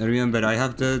 Listen, remember, I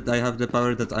have the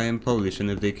power that I am Polish,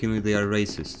 and if they kill me, they are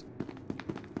racist.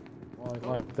 Well, I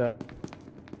like that.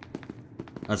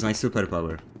 That's my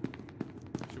superpower.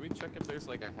 Should we check if there's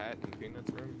like a hat in Peanut's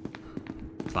room?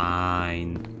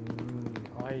 Fine.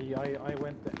 I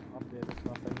went there. Up there, there's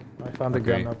nothing. I found a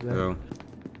Okay, gun up there. so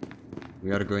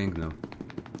we are going now.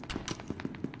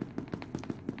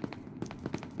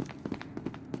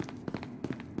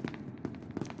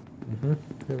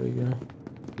 There we go.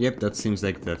 Yep, that seems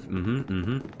like death. Boom,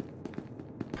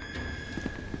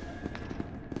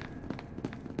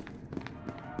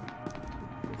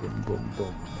 boom,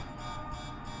 boom.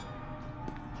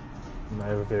 I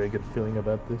have a very good feeling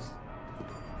about this.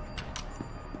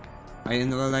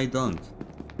 Well, I don't.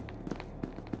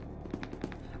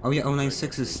 Oh yeah,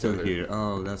 096 is still here.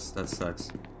 Oh, that sucks.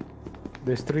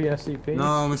 There's 3 SCPs.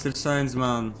 No, Mr. Science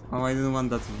Man. Oh, I didn't want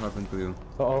that to happen to you.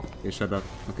 Uh-oh. Okay, shut up.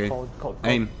 Okay. Call.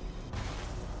 Aim.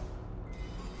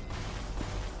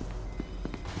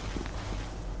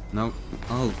 No.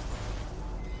 Oh.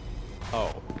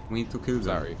 Oh. We need to kill them.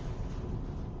 Sorry.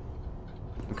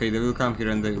 Okay, they will come here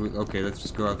and they will... Okay, let's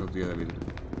just go out of the elevator.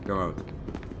 Go out.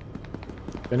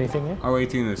 Anything here? Our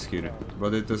 18 is here,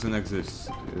 but it doesn't exist,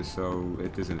 so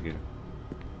it isn't here.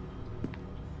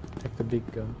 Take the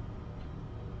big gun.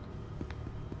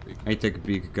 I take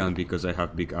big gun because I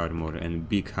have big armor and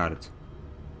big heart.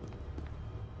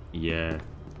 Yeah.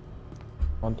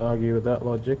 Won't argue with that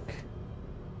logic.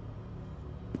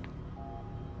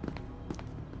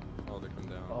 Oh, they come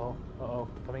down. Uh-oh,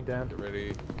 coming down. Get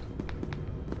ready.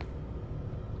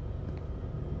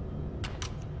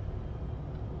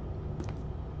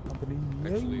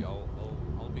 Actually,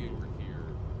 I'll be over here.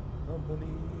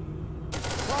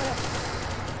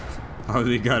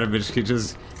 Holy garbage, he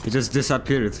just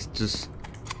disappeared. Just...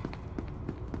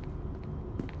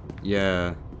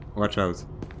 Yeah. Watch out.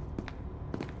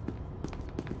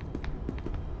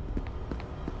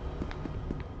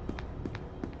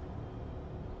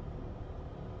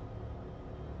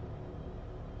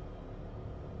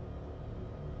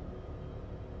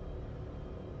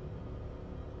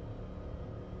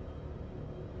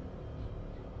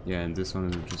 Yeah, and this one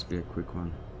will just be a quick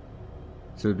one.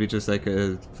 So it'll be just like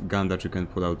a gun that you can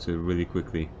pull out really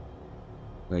quickly.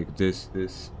 Like this. They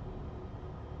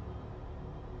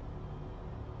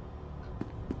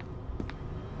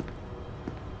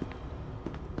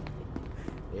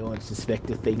won't suspect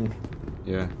a thing.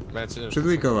 Yeah. Imagine if Should it's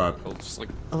we like go a up? vehicle, just like,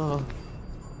 Oh.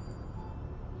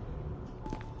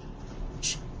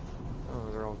 oh,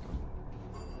 they're all gone.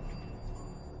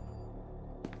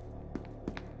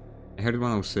 I heard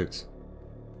 106.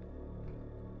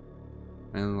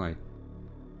 I don't know why.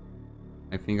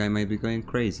 I think I might be going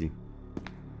crazy.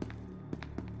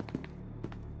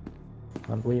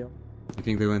 Aren't we? I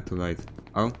think they went too light.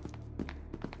 Oh?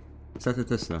 Is that a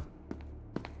Tesla?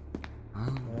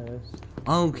 Oh. Yes.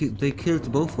 Oh, they killed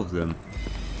both of them.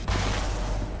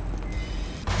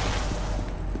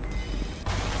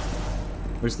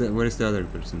 Where's the other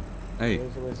person? Hey.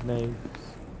 Where's his name?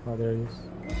 Oh, there he is.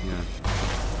 Yeah.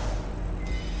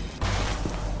 I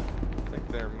think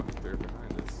they're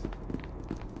behind us.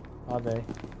 Are they?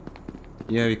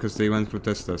 Yeah, because they went to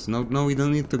test us. No, we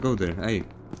don't need to go there. Hey,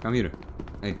 come here.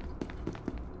 Hey.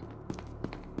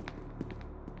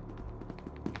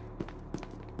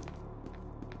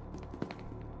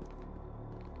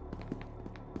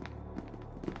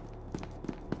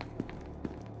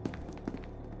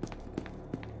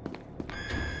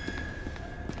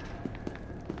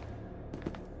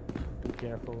 Be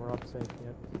careful, we're not safe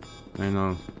yet. I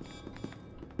know.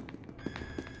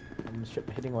 I'm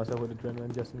hitting myself with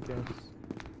adrenaline just in case.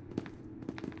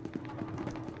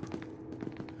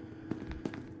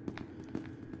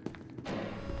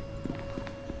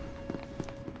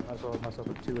 Might as well hit myself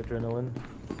with 2 adrenaline.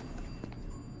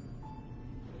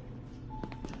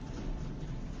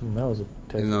 That was a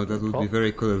You know, that would be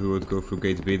very cool if we would go through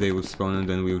gate B, they would spawn and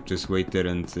then we would just wait there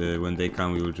and when they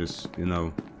come we would just, you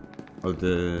know, hold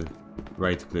the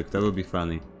right click. That would be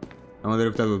funny. I wonder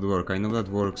if that would work. I know that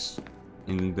works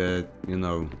in the, you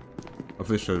know,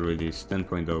 official release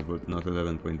 10.0 but not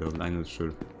 11.0. I'm not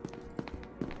sure.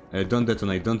 Don't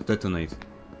detonate, don't detonate.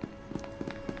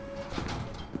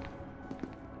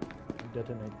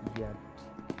 Detonate yet.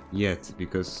 Yet,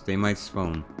 because they might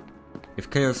spawn. If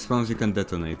chaos spawns, you can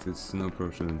detonate. It's no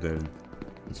problem there.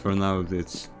 But for now,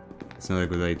 it's not a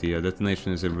good idea.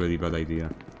 Detonation is a really bad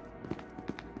idea.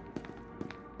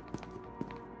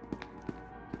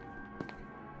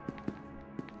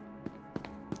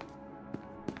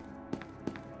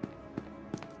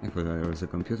 I thought I was a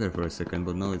computer for a second,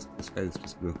 but no, the sky is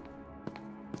just blue.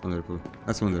 Wonderful.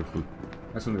 That's wonderful.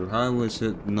 That's wonderful. How was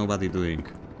nobody doing?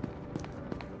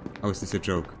 How is this a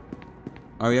joke?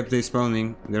 Oh, yep, they're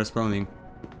spawning. They're spawning.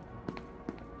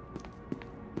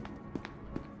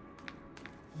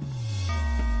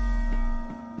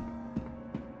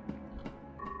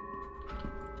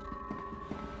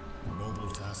 Mobile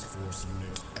Task Force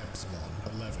Unit Epsilon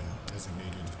 11,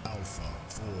 designated Alpha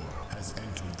 4, has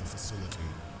entered the facility.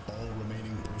 All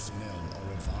remaining personnel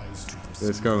are advised to proceed.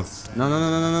 Let's go. No, no, no,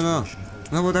 no, no, no, no.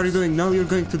 No, what are you doing? No, you're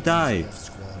going to die. F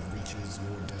squad reaches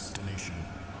your destination.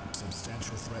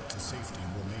 Substantial threat to safety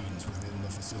remains within the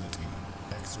facility.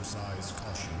 Exercise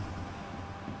caution.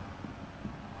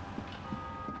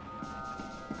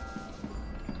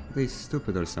 Are they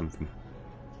stupid or something?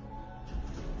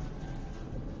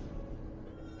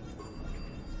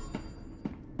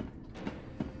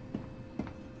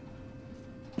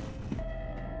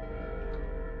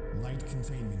 Light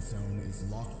containment zone is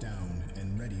locked down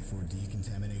and ready for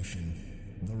decontamination.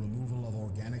 The removal of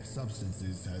organic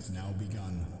substances has now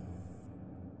begun.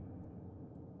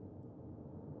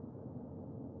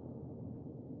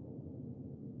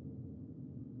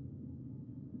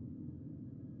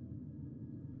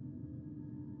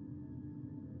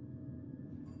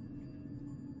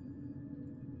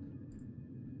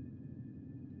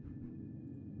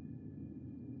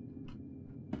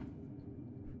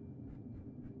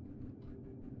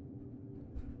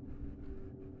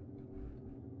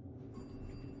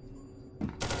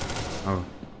 Oh.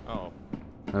 Oh.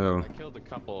 Hello. I killed a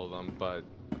couple of them, but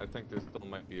I think there still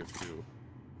might be a few.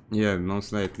 Yeah,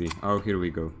 most likely. Oh, here we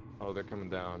go. Oh, they're coming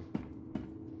down.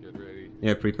 Get ready.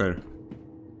 Yeah, prepare.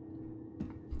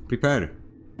 Prepare!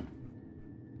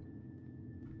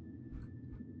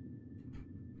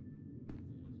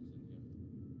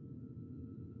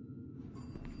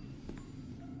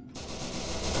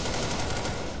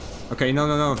 Okay, no,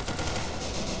 no, no.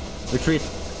 Retreat.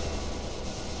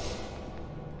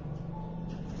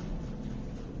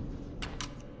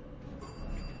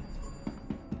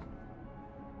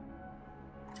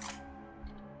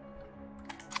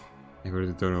 I heard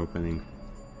the door opening.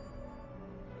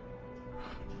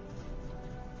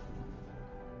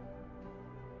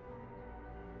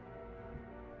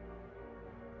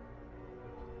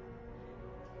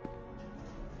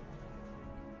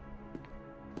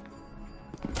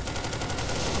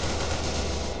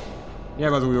 Yeah,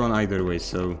 but we won either way,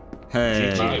 so...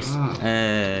 Hey!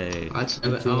 Hey!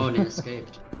 Oh, they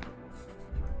escaped.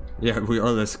 Yeah, we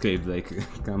all escaped, like,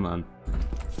 come on.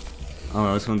 Oh,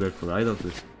 that was wonderful, I love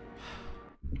this.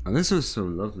 Oh, this was so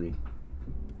lovely.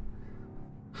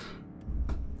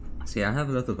 See, I have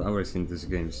a lot of hours in this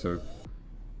game, so...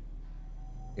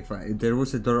 If there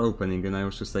was a door opening and I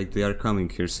was just like, they are coming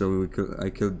here, so I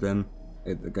killed them.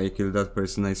 I killed that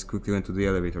person, I quickly went to the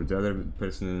elevator. The other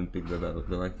person didn't pick that up,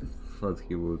 though I thought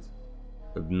he would.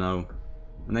 But no.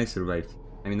 And I survived.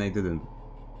 I mean, I didn't.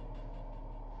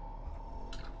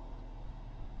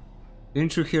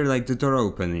 Didn't you hear, like, the door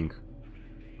opening?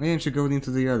 Why didn't you go into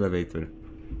the elevator?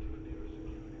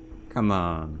 Come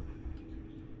on.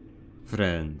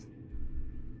 Friend.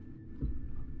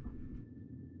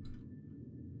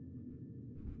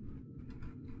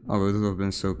 Oh, it would have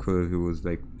been so cool if he would,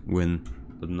 like, win.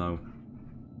 But no.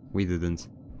 We didn't.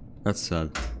 That's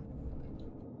sad.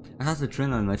 I had the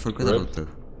trainer and I forgot about that.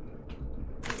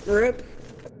 RIP.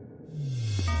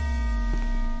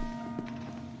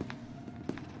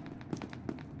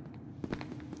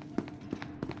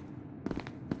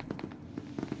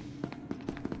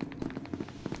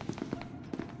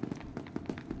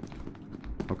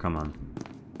 Oh, come on.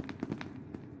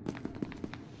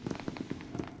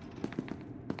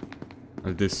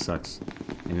 Well, this sucks.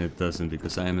 And it doesn't,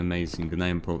 because I am amazing and I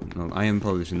am I am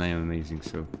Polish and I am amazing,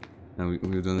 so... Now we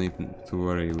don't need to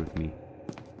worry with me.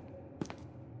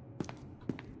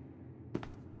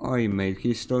 Oi, mate,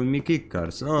 he stole me kick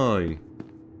cards, oi!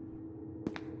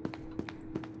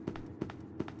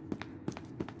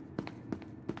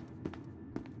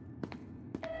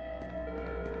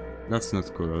 That's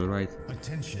not cool, alright?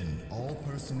 Attention, all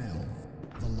personnel.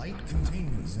 The light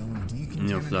containment zone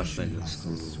decontamination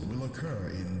process will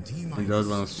occur in T-minus. And the other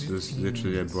one was just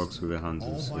literally a box with a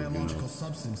handle, so you know.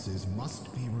 Substances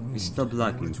must be removed. Stop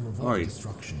lagging. Oi.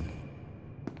 Destruction.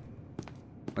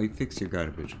 Oi, fix your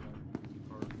garbage.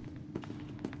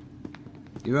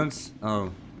 You don't...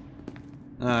 Oh.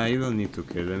 You don't need to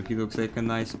kill him. He looks like a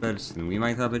nice person. We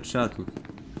might have a chat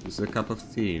with a cup of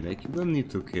tea. Like, you don't need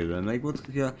to kill him. Like, what...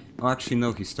 Yeah. Oh, actually,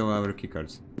 no. He stole our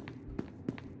keycards.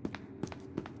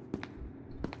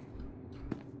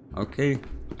 Okay.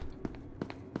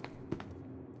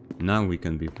 Now we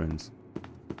can be friends.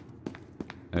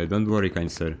 Don't worry,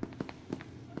 kind sir.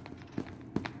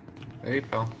 Hey,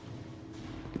 pal.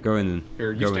 Go in.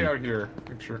 Here, you go stay in. out here.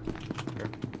 Make sure. Okay.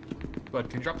 But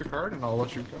can you drop the card and I'll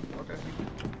let you go? Okay.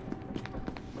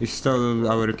 He stole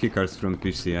our keycards from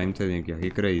PC, I'm telling you, he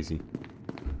crazy.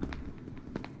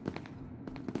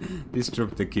 Just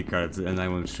drop the keycards and I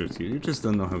won't shoot you. You just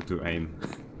don't know how to aim.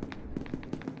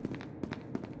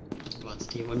 What's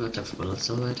die wohl noch davor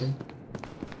so weiter?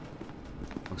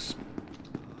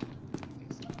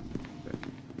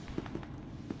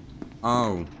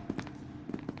 Oh.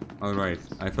 Alright,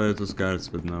 I thought it was guards,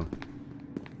 but no.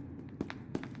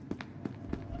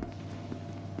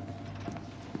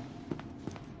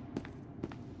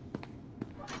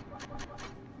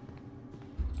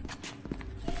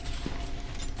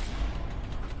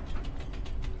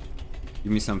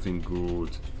 Give me something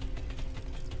good.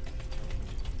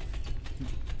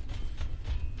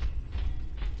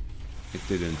 It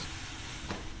didn't.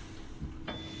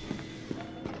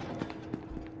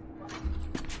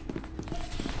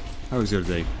 How was your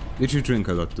day? Did you drink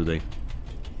a lot today?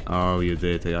 Oh, you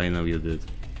did. I know you did.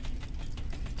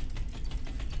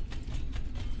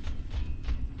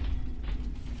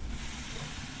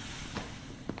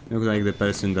 You look like the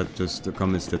person that just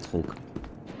commits the talk.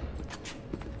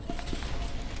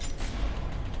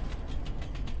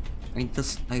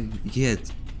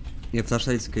 Yeah,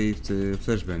 flashlights gave the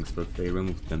flashbangs, but they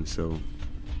removed them, so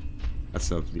that's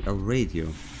lovely. Oh, radio.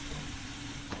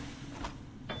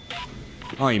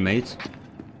 Oi, mate.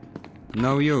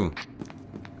 No, you.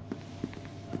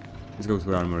 Let's go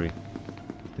to armory.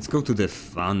 Let's go to the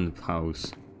fun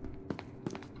house.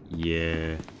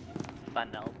 Yeah.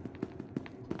 Funnel.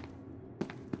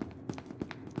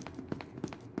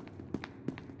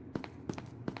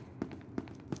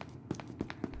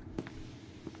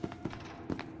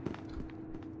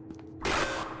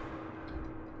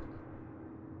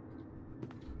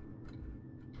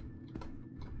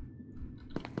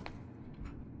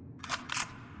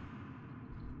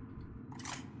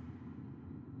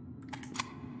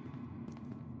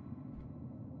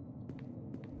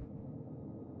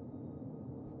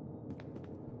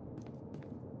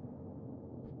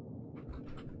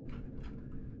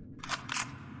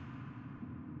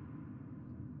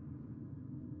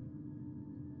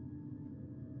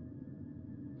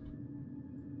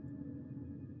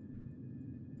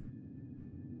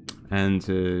 And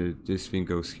this thing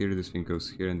goes here, this thing goes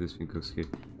here, and this thing goes here.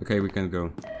 Okay, we can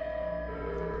go.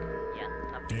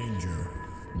 Danger.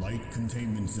 Light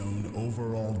containment zone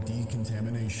overall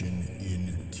decontamination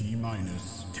in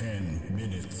T-minus 10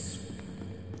 minutes.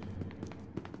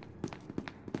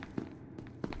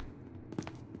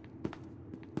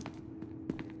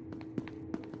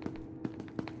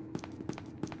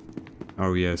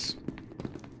 Oh yes.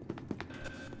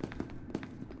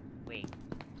 Wait.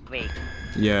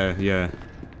 Yeah.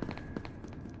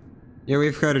 Yeah,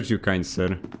 we've heard you, kind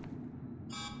sir.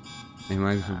 I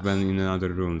might have been in another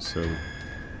room, so...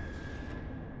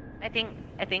 I think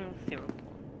zero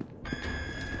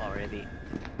already.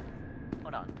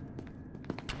 Hold on.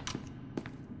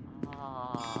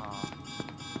 Oh.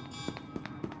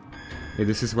 Hey,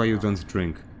 this is why you don't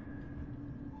drink.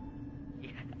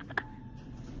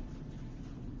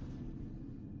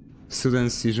 Sudden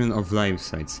seizure of life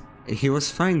sites. He was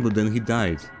fine, but then he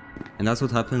died. And that's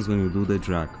what happens when you do the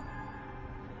drug.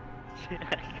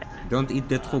 Don't eat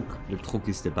the truk. The truk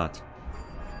is the bat.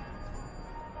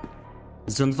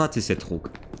 Zon what is a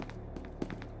truk?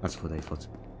 That's what I thought.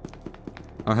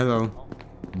 Oh, hello.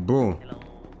 Boo.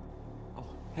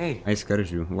 Hey. I scared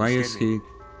you. Why is he...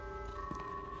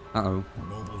 Uh-oh.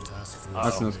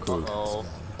 That's not cool.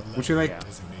 Would you like...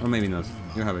 Or maybe not.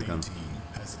 You have a gun.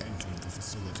 Has entered the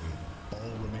facility.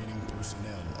 All remaining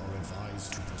personnel are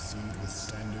advised to proceed with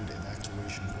standard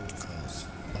evacuation protocols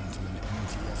until an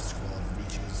MTF squad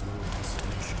reaches your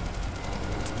destination.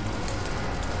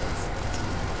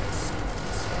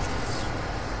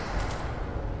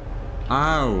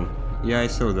 Ow! Yeah, I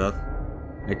saw that.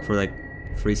 Like for like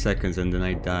 3 seconds and then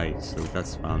I died, so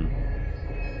that's fun.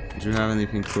 Did you have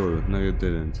anything cool? No, you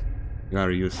didn't. You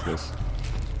are useless.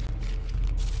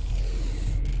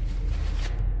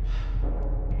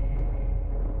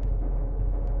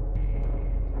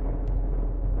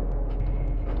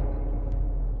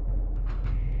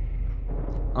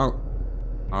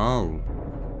 Oh.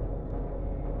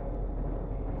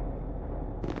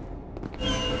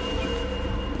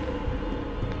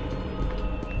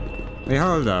 Hey,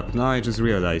 hold up. Now I just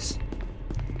realized.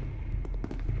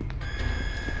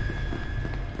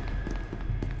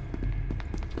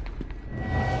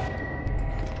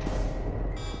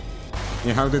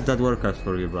 Yeah, how did that work out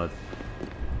for you, bud?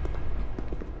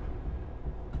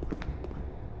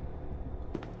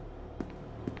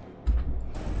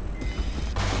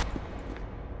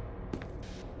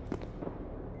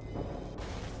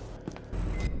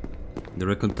 The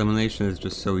recontamination is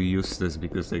just so useless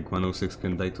because like 106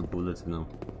 can die to bullets now.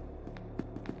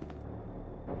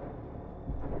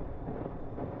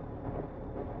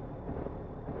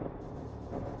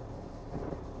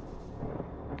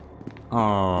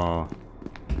 Oh,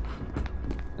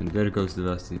 and there goes the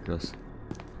Vasticos.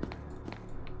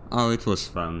 Oh, it was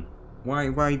fun. Why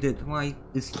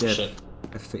is that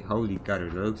a thing? Holy god,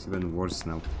 it looks even worse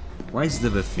now. Why is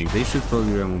that a thing? They should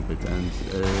probably remove it and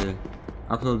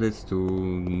upload it to...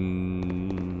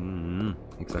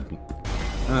 exactly.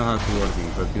 I don't know how it's working,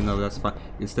 but you know, that's fine.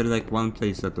 Is there like one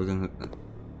place that doesn't...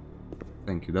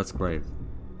 Thank you, that's quiet.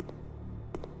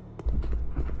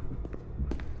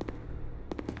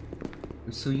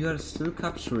 So you are still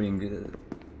capturing...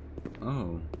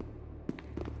 oh.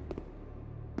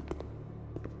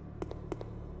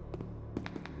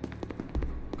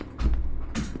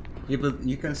 Yeah, but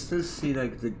you can still see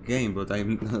like the game, but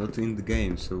I'm not in the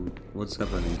game, so what's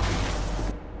happening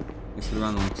here? It's the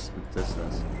run on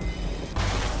Teslas.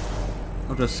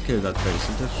 I'll just kill that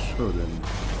person, just show them.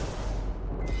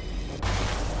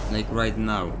 Like right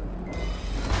now.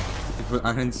 People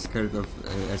aren't scared of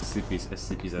SCPs,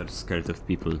 SCPs are scared of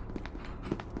people.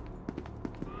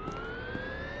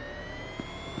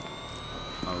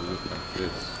 Oh, look at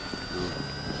this. Look.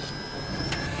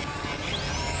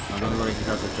 Oh, don't worry, he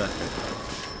has a jacket.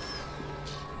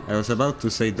 I was about to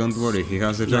say, don't worry, he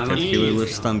has a jacket, he will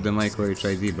withstand the micro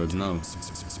HID, but no.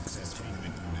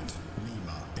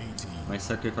 My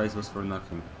sacrifice was for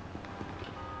nothing.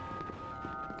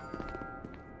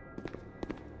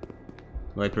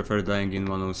 I prefer dying in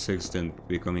 106 than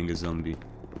becoming a zombie.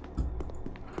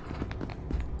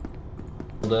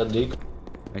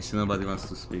 I see nobody wants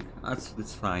to speak.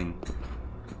 It's fine.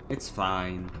 It's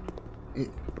fine.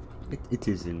 It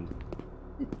isn't.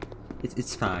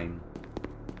 It's fine.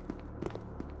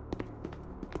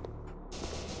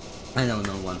 I don't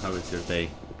know, one. How is your day?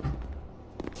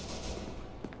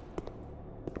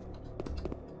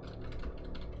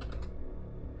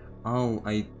 Oh,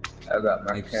 I got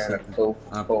my set it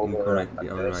up incorrectly.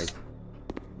 Alright.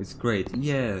 It's great.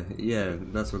 Yeah,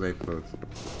 that's what I thought.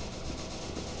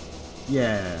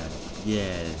 Yeah.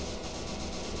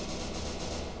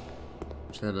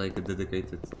 Should have like a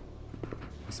dedicated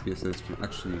SPSS stream.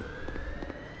 Actually,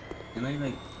 can I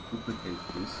like duplicate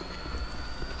this?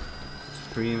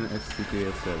 Stream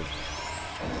STPSL.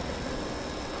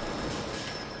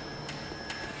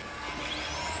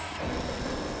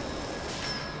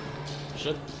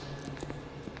 Shit.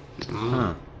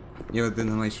 Huh. Yeah, but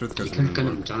then my shortcut You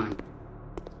can work. Time.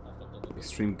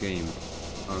 Extreme game.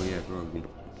 Oh yeah, probably.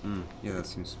 Yeah, that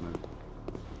seems smart.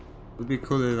 Would be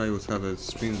cool if I would have a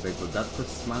stream deck, but that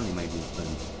costs money, my good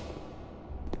friend.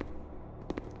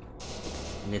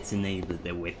 Let's enable the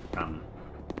webcam.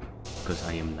 Because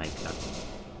I am like that.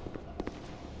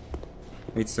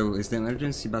 Wait, so is the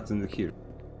emergency button here?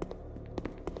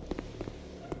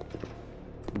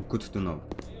 Good to know.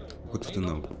 Good to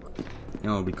know.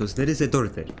 No, because there is a door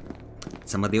there.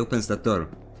 Somebody opens that door,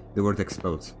 the world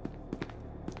explodes.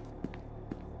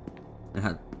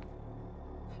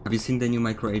 Have you seen the new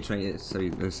micro HI? Sorry,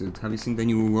 have you seen the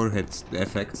new warheads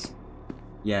effects?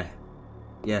 Yeah.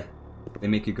 They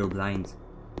make you go blind.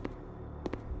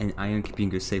 And I am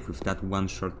keeping you safe with that one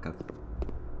shortcut.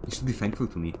 You should be thankful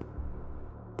to me.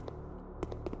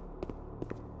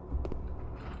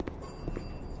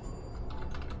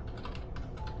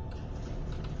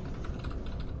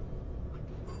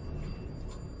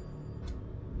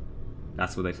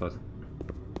 That's what I thought.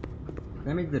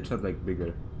 Can I make the chat like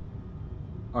bigger?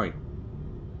 Oi.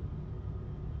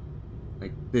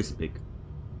 Like this big.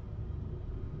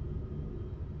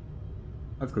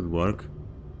 That could work.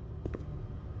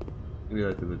 Maybe a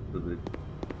little bit too big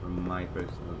for my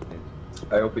personal taste.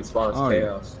 I hope it spawns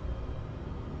chaos.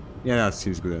 Yeah, that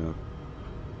seems good enough.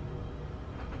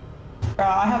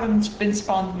 I haven't been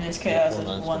spawned in this chaos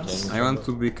once. I want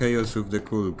to be chaos with the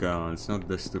cool guns, not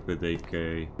the stupid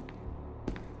AK.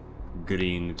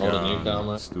 Green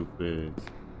gun, stupid.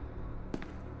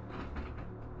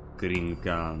 Green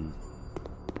gun.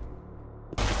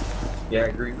 Yeah,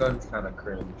 green gun's kinda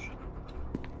cringe.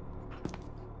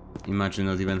 Imagine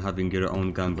not even having your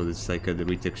own gun, but it's like a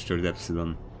retextured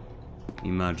Epsilon.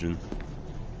 Imagine.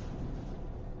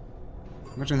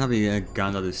 Imagine having a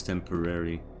gun that is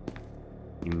temporary.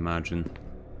 Imagine.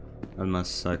 That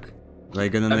must suck.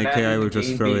 Like an AK, I will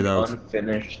just throw it out.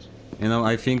 Unfinished. You know,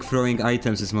 I think throwing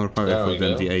items is more powerful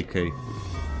than the AK.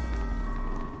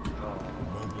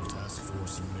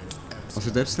 Also,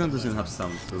 the Epsilon doesn't have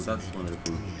sound, so that's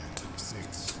wonderful.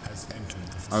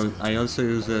 I also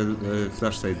use a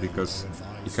flashlight because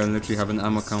you can literally have an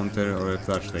ammo counter or a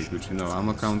flashlight, which you know,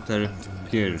 ammo counter,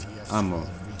 here, ammo.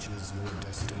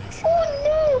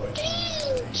 Oh no,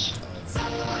 change!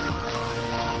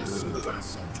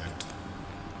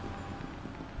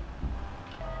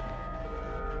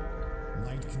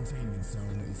 Light containment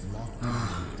zone is locked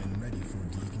down and ready for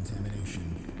decontamination.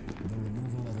 The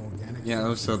removal of organic. Yeah,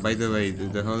 also, by the way,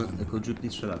 the whole... Could you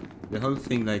please shut up? The whole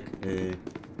thing, like, you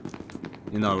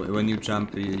know, when you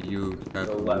jump, you have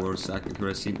worse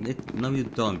accuracy. No, you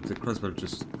don't. The crossbow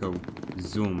just go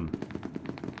zoom.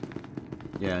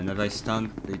 Yeah, and if I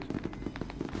stand,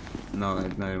 no,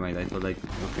 never mind. I thought, like,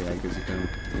 okay, I guess you can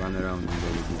run around and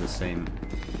they will be the same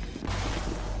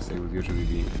as they would usually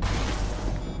be.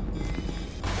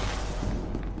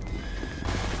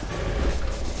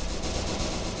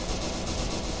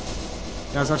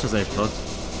 Yeah, as much as I thought.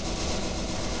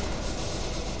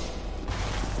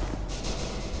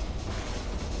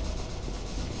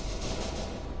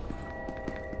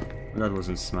 That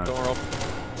wasn't smart.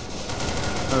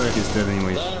 Oh, he's dead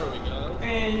anyways. There we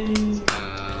go.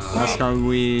 That's how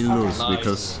we lose,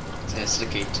 because That's the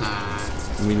game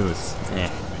time. we lose. Yeah.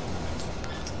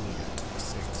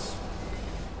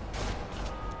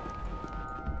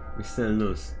 We still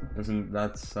lose. Doesn't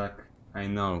that suck? I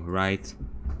know, right?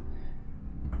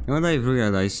 You know what I've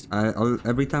realized?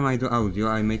 Every time I do audio,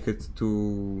 I make it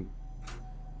too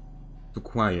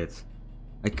quiet.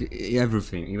 Like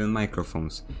everything, even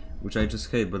microphones, which I just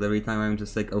hate. But every time I'm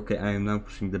just like, okay, I am now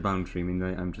pushing the boundary. I mean,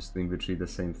 I'm just doing literally the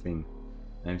same thing.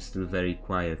 I'm still very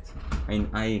quiet.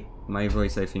 My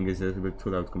voice, I think, is a little bit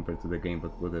too loud compared to the game,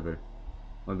 but whatever.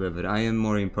 Whatever. I am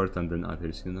more important than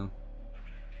others, you know.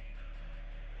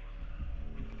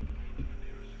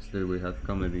 Still, we have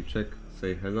comedy check,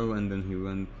 say hello, and then he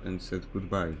went and said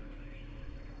goodbye.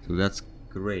 So that's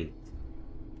great.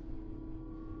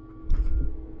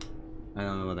 I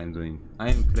don't know what I'm doing. I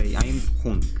am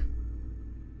drunk.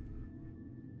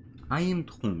 I am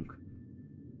drunk.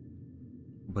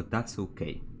 But that's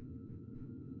okay.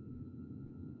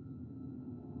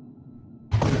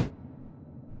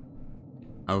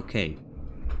 Okay.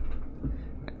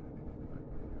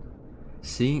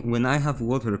 See, when I have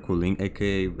water cooling,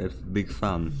 aka a big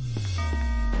fan,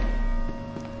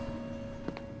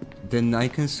 then I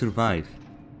can survive.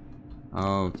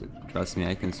 Oh, trust me,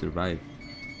 I can survive.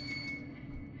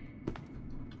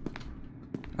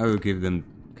 I will give them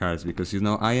cards because, you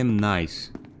know, I am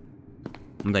nice.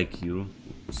 Like you.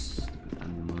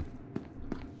 Animal.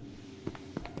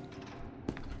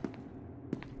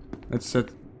 Let's set...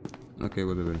 Okay,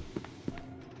 whatever.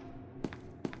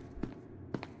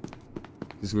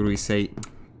 This is where we say...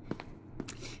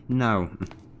 No.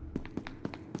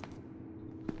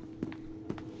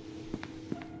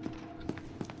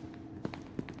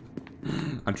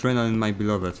 Adrenaline, my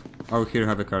beloved. Oh, here,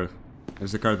 have a card.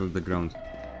 There's a card on the ground.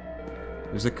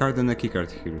 There's a card and a keycard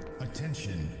here.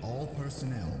 Attention, all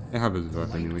personnel. I have it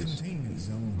that anyways.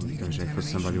 Gosh, I thought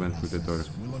somebody went through the door.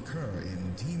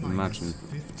 Imagine.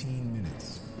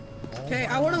 Okay,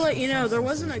 I want to let you know there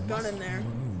wasn't a gun in there.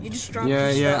 You just dropped.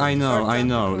 Yeah, I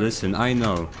know. Listen, I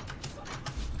know.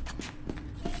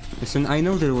 Listen, I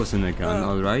know there wasn't a gun,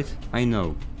 alright? I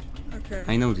know. Okay.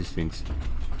 I know these things.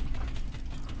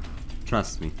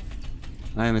 Trust me.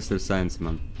 I am Mr. Science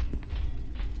Man.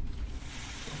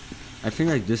 I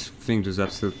think like this thing just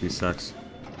absolutely sucks.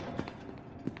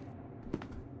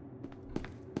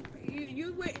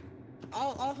 You wait.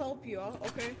 I'll help you.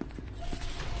 Okay.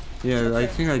 Yeah, Okay. I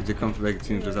think like the conflict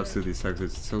thing just absolutely sucks.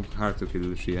 It's so hard to kill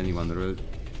literally anyone, really.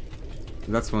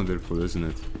 That's wonderful, isn't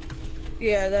it?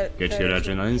 Yeah, that. Get that your is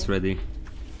adrenalines ready.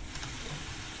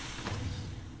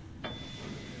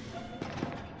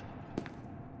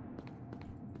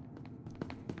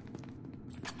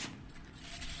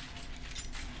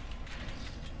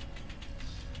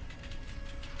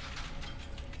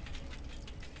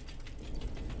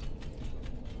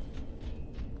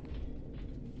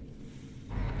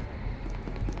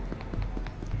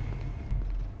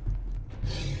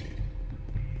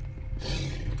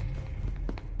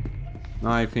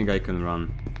 I think I can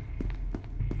run.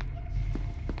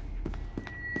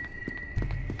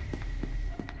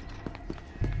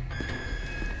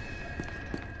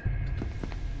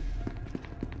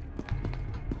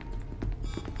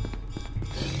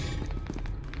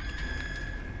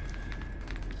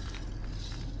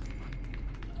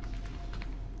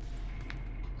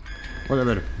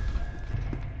 Whatever.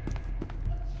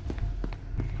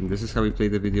 And this is how we play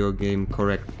the video game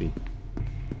correctly.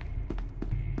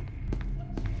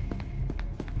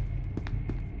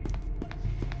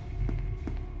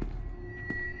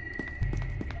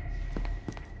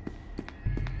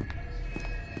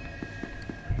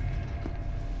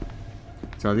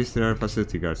 So at least there are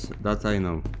facility guards, that I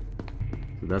know.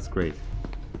 So that's great.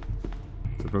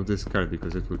 So from this card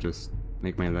because it will just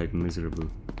make my life miserable.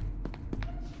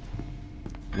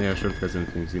 Yeah, shortcuts and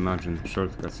things, imagine.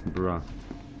 Shortcuts, bruh.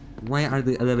 Why are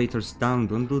the elevators down?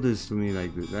 Don't do this to me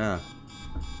like this. Yeah.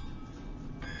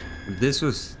 This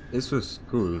was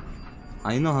cool.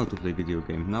 I know how to play video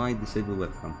game. Now I disable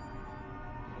webcam.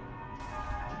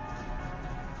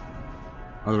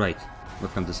 Alright,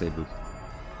 webcam disabled.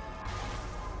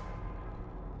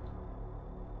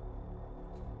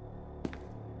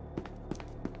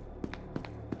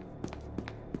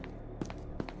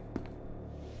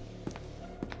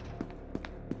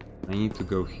 I need to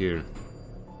go here.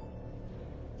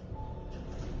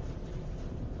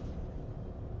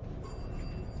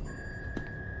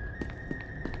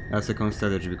 That's a con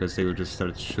strategy because they will just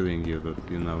start shooting you, but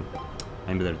you know,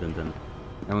 I'm better than them.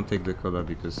 I won't take the cola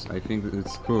because I think that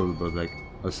it's cool, but like,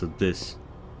 also this.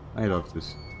 I love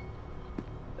this.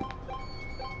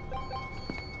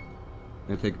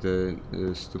 I take the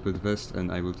stupid vest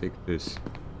and I will take this.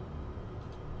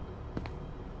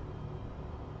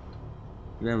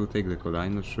 Maybe I will take the cola,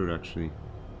 I'm not sure actually.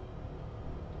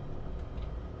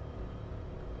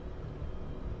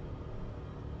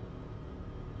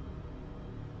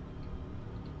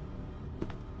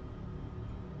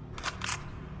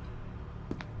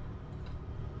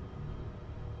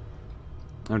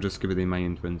 I'll just keep it in my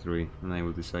inventory and I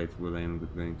will decide what I am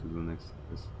going to do next.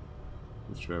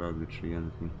 Let's try out the tree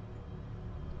anything.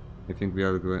 I think we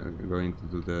are going to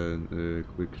do the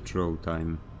quick draw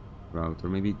time route, or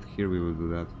maybe here we will do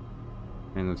that.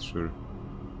 I'm not sure.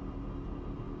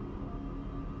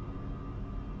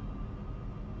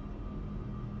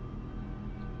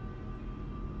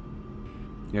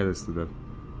 Yeah, let's do that.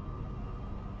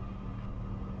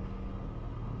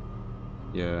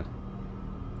 Yeah.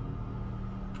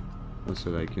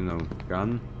 Also, like, you know,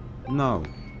 gun? No!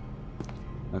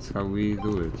 That's how we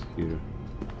do it here.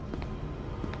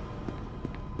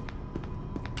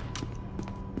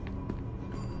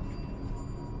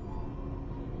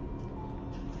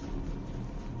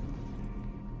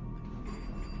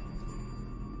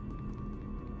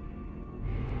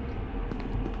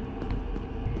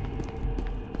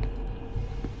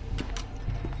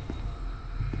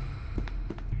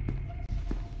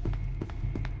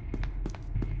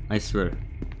 I swear,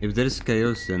 if there is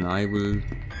chaos then I will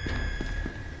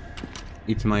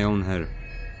eat my own hair,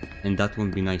 and that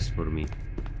won't be nice for me,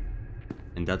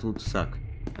 and that would suck,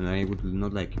 and I would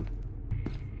not like you.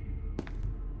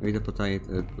 Wait a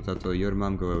potato, your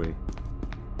mom, go away.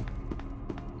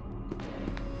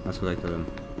 That's what I tell them.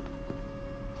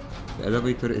 The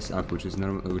elevator is up, which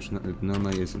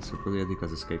normally isn't, so probably Eddie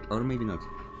has escaped, or maybe not.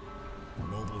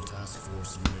 Mobile Task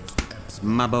Force Unit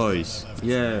Epsilon My boys, 11,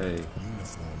 yay!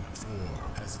 Uniform 4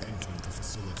 has entered the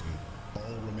facility.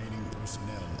 All remaining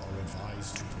personnel are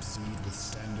advised to proceed with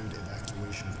standard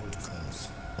evacuation protocols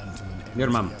until an Your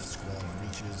mom. MTF squad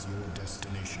reaches your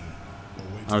destination.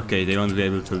 Okay, they won't be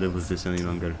able to live with this any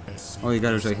longer. Oh my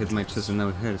gosh, I hit my chest and now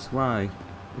it hurts. Why?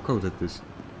 Who coded this?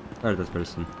 Fire that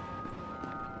person.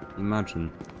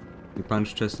 Imagine. You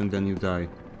punch chest and then you die.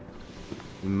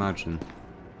 Imagine.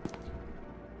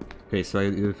 Okay, so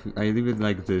if I leave it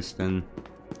like this, then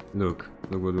look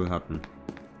what will happen.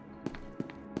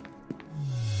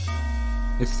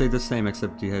 It stayed the same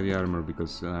except the heavy armor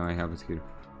because I have it here.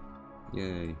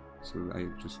 Yay. So I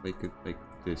just like it like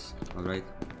this, alright?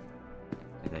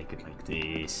 I like it like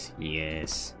this,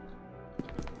 yes.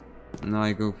 Now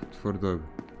I go for dog.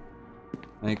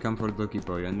 I come for doggy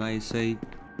boy and I say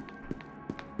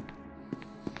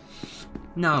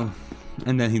no,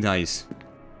 and then he dies.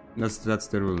 That's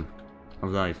the rule of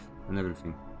life and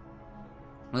everything.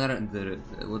 What are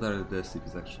the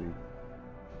SCPs actually?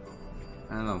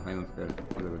 I don't know, I don't care.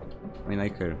 Whatever. I mean I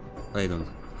care, but I don't.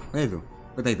 I do,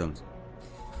 but I don't.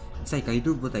 It's like I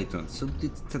do, but I don't. So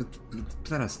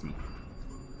trust me.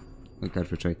 Oh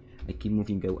gosh, I keep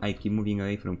moving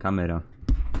away from camera.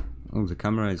 Oh, the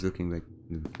camera is looking like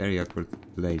in a very awkward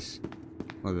place.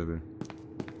 Whatever.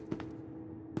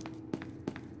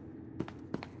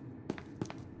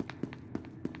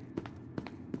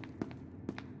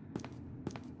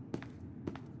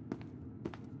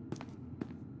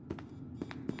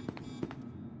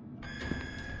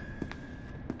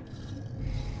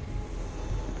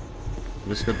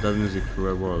 Just got that music through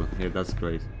a wall. Yeah, that's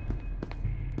great.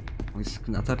 These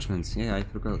attachments, yeah, I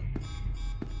forgot.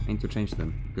 I need to change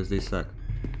them, because they suck.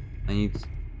 I need...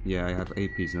 Yeah, I have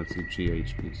APs, not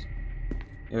GHPs.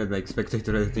 Yeah, like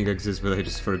spectator editing exists, but I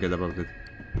just forget about it.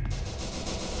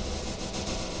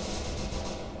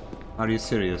 Are you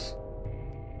serious?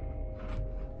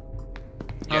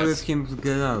 How did him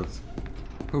get out?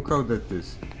 Who coded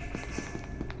this?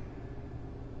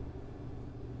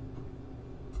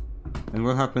 And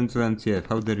what happened to MTF?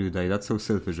 How dare you die? That's so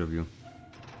selfish of you.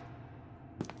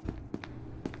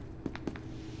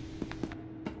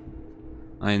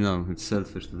 I know, it's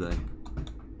selfish to die.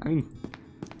 I mean,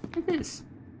 it is.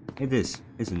 It is,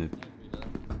 isn't it?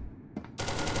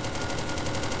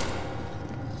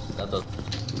 Well,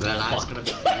 I was gonna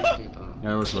find people.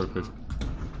 Yeah, it was worth it.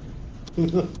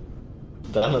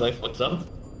 Damn it, I fucked up.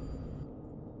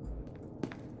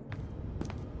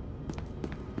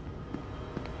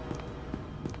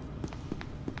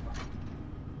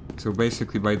 So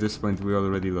basically by this point we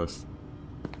already lost.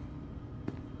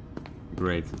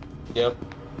 Great. Yep.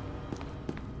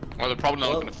 Well, they're probably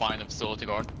not going to find a facility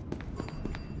guard.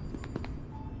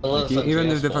 Like, even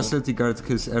if the facility guard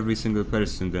kills every single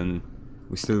person, then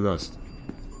we still lost.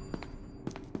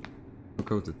 Who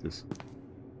coded this?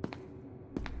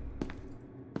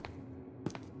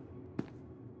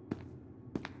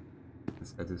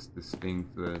 Let's add this thing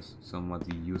to a somewhat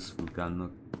useful gun,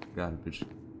 not garbage.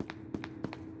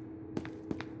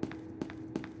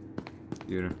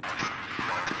 Here.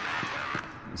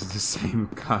 It's the same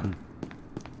gun.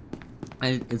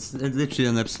 It's literally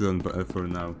an epsilon for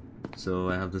now, so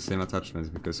I have the same attachments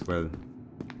because, well,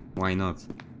 why not?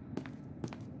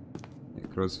 Yeah,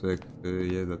 crossback,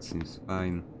 yeah, that seems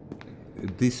fine.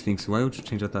 These things, why would you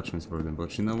change attachments for them?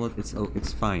 But you know what? It's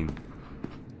fine.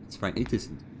 It's fine. It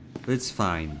isn't, but it's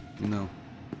fine. You know.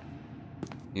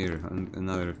 Here,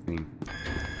 another thing.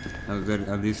 Now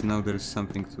at least now there's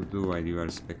something to do while you are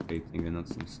spectating and not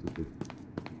some stupid.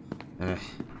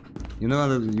 You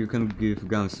know you can give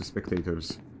guns to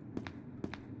spectators.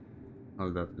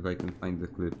 Hold up, if I can find the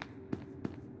clip.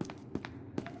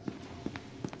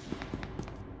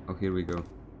 Oh, here we go.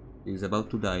 He's about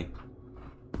to die.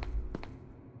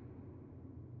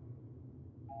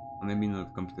 Or maybe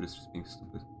not, computer is just being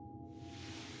stupid.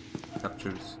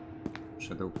 Captures,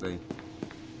 shadow play.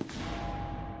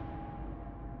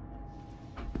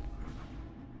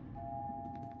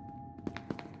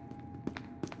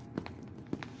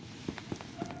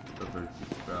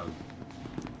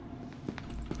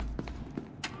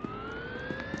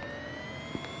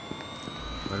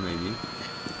 Or maybe.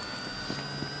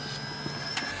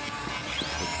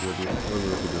 What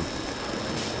will he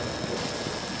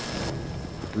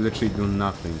do? Literally do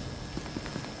nothing.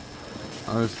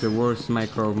 Oh, it's the worst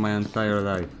micro of my entire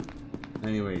life.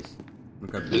 Anyways,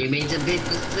 look at this. You made a big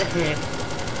mistake.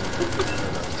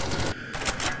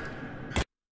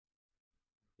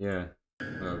 Yeah.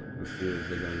 Well, let's do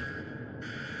this again.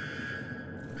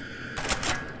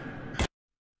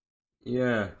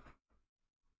 Yeah.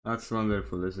 That's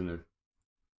wonderful, isn't it?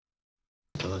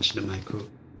 Dodge the micro.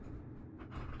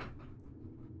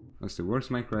 That's the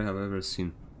worst micro I have ever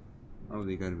seen.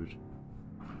 Holy garbage.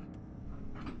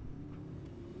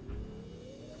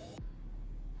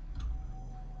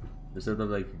 There's sort of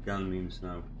like gun memes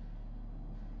now.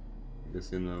 I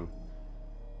guess you know.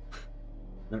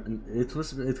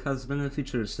 It has been a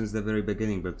feature since the very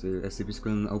beginning, but SCPs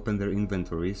couldn't open their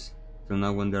inventories. So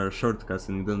now when there are shortcuts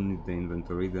and you don't need the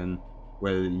inventory, then,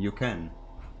 well, you can.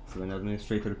 So an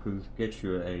administrator could get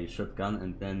you a shotgun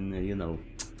and then, you know,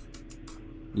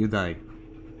 you die.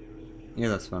 Yeah,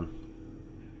 that's fun.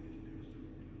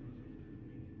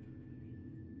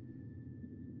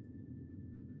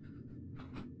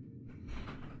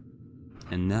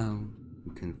 And now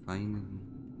we can finally...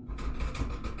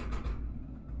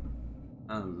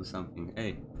 I'll do something.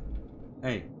 Hey!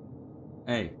 Hey!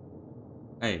 Hey!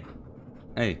 Hey!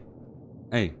 Hey!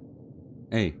 Hey!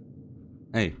 Hey!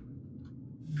 Hey!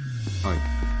 Oi.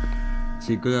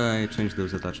 See, could I change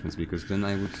those attachments, because then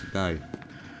I would die.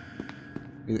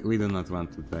 We do not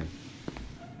want to die.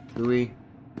 Do we?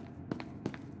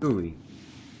 Do we?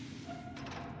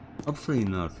 Hopefully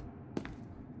not.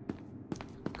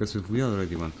 Because if we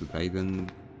already want to die, then...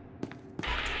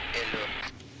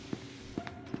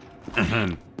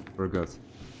 Forgot.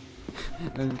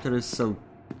 And it is so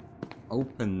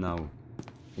open now.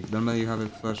 Like normally you have a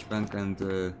flashbang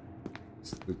and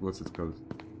what's it called?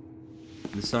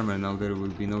 Disarmer. Now there will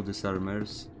be no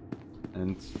disarmers,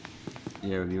 and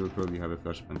yeah, you will probably have a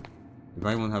flashbang. If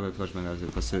I won't have a flashbang as a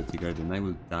facility guard, then I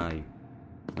will die.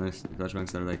 Honestly,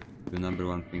 flashbangs are like the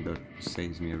 #1 thing that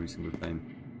saves me every single time.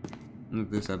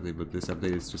 Not this update, but this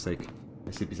update is just like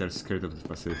SCPs are scared of the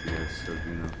facility, yes, so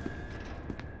you know.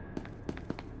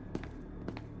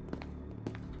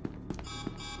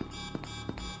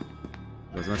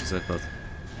 As much as I thought.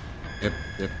 Yep,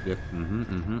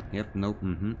 yep, no,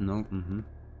 no,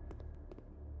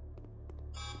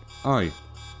 Oi!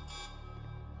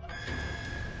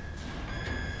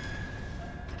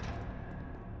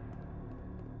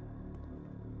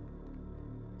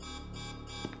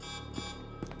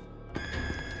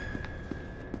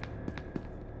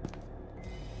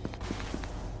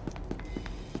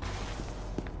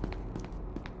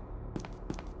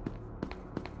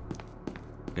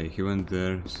 Okay, he went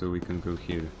there, so we can go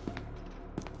here.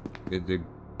 Get the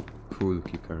cool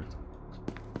keycard.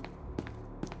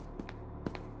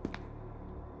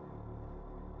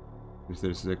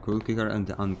 There's the cool keycard and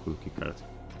the uncool keycard.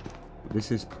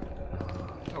 This is...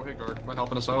 Oh, hey guard, mind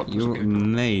helping us out? You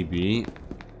maybe...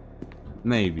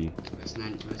 Maybe.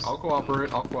 I'll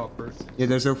cooperate, I'll cooperate. Yeah,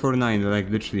 there's 049, like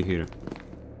literally here.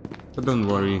 But don't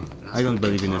worry, I don't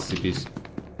believe in SCPs.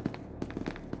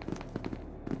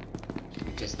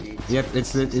 Yep,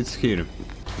 it's here.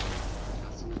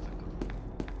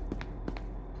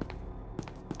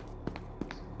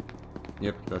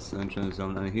 Yep, that's the entrance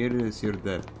zone, and here is your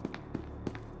death.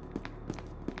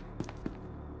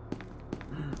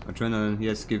 Adrenaline,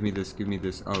 yes, give me this,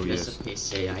 oh yes.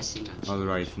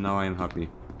 Alright, now I am happy.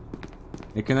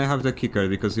 Hey, can I have the keycard,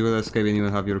 because you will escape and you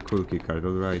will have your cool keycard,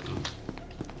 alright.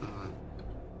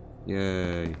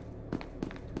 Yay.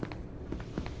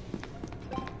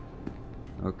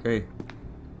 Okay.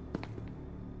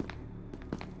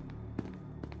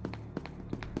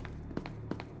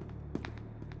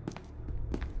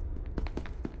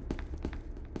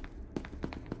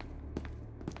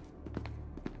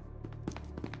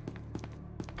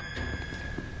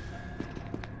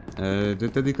 The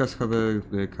Dedicas have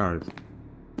a card?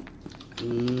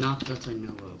 Not that I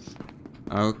know of.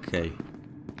 Okay.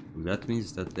 That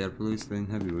means that they are probably still in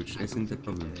heavy, which isn't a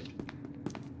problem.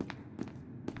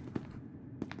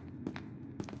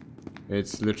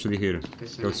 It's literally here.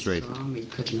 Go straight.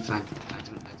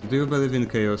 Do you believe in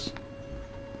chaos?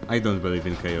 I don't believe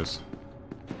in chaos.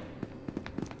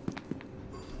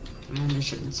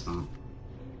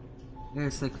 Yeah,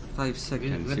 it's like 5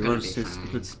 seconds. You are a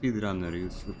stupid speedrunner, you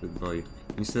stupid boy.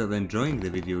 Instead of enjoying the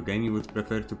video game, you would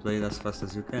prefer to play it as fast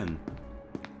as you can.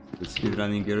 With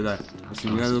speedrunning your life.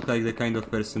 You look like the kind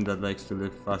of person that likes to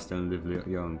live fast and live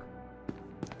young.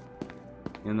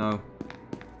 You know?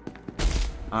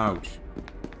 Ouch.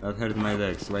 That hurt my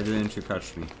legs. Why didn't you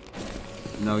catch me?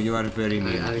 No, you are very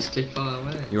mean. I was too far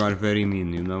away. You are very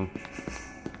mean, you know?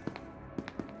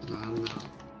 No, I'm not.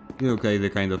 You look like the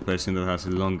kind of person that has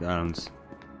long arms.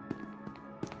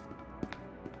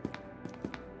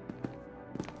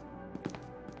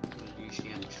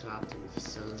 Usually I'm trapped in the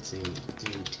facility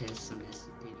doing tests on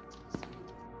SCP.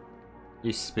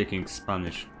 He's speaking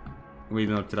Spanish. We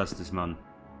do not trust this man.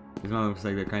 This man looks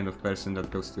like the kind of person that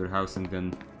goes to your house and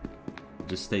then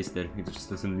just stays there. He just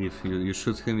doesn't leave. You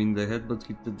shoot him in the head, but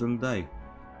he don't die.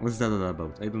 What's that all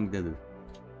about? I don't get it.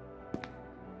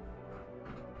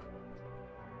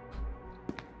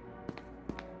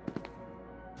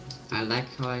 I like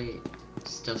how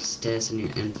stuff stays in your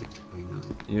inventory now.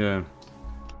 Yeah.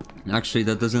 Actually,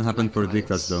 that doesn't happen for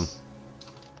Dicas though.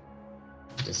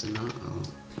 Does it not? Oh.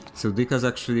 So Dicas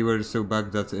actually were so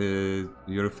bad that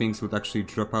your things would actually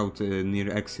drop out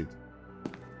near exit.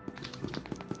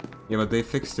 Yeah, but they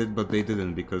fixed it, but they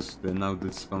didn't, because now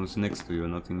it spawns next to you,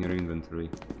 not in your inventory.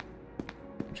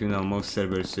 But you know, most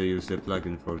servers use the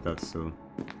plugin for that, so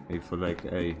if for like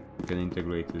you can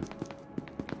integrate it.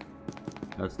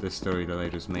 That's the story that I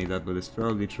just made up, but it's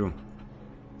probably true.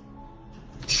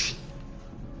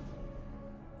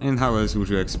 And how else would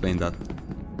you explain that?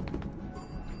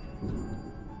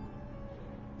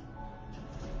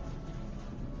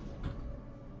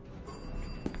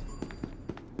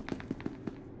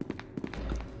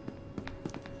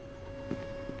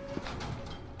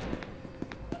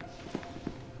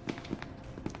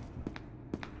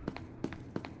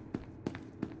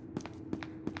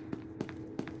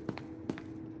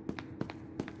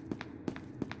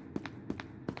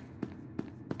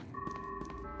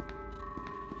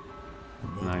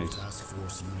 Nice. Task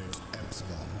Force Unit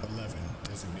Epsilon 11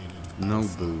 designated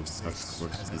Noble Task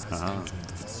Force. Haha.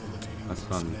 That's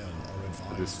fun.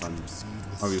 That is fun.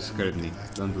 Oh, you scared me.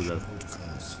 Don't do that.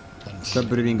 Stop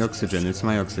breathing oxygen. It's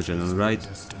my oxygen, alright?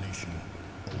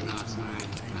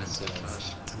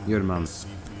 Your mom. I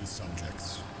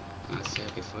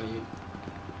said before you.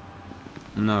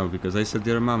 No, because I said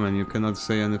your mom and you cannot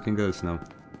say anything else now.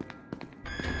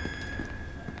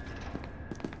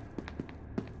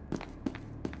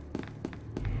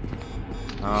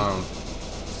 Oh.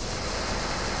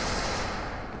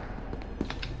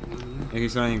 Yeah,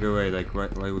 he's running away, like,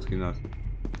 why would he not?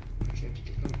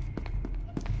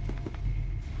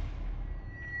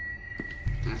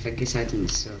 I think he's hiding in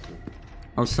the circle.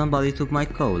 Oh, somebody took my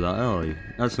cola. Oh,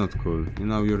 that's not cool. You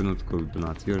know, you're not cool,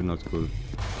 Donut. You're not cool.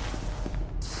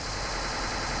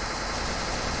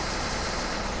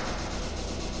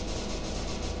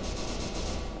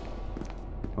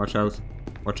 Watch out.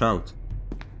 Watch out.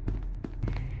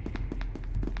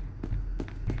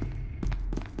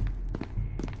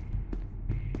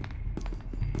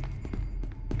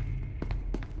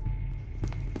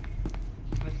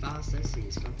 How fast is he?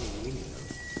 He's got to be really low.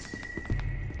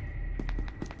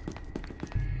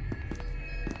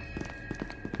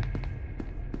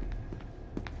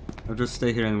 I'll just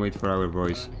stay here and wait for our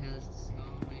boys.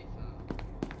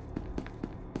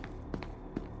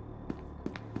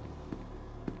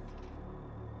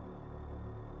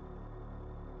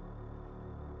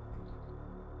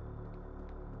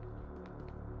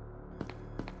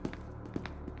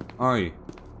 Oi.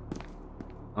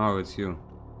 Oh, it's you.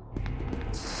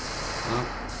 Oh.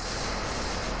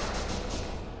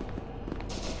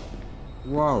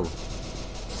 Whoa.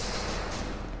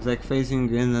 It's like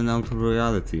phasing in and out of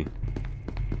reality.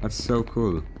 That's so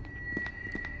cool.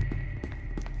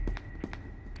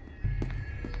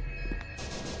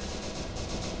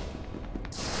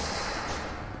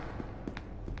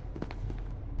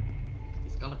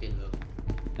 He's gotta be low.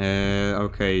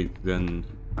 Okay, then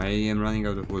I am running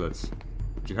out of bullets.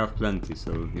 But you have plenty,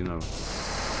 so you know.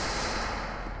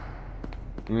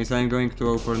 Anyways, I'm going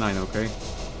to 049, okay?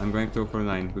 I'm going to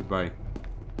 049, goodbye.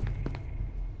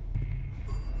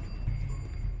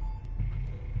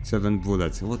 7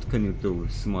 bullets. What can you do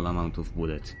with small amount of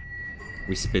bullet?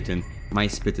 We spit in. My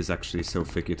spit is actually so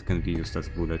thick it can be used as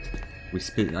bullet.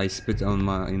 I spit on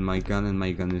in my gun and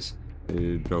my gun is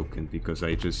broken because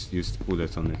I just used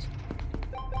bullet on it.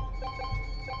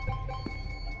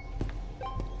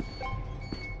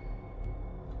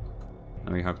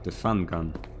 Now we have the fun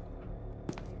gun.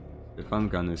 The fun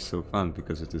gun is so fun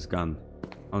because it is gun.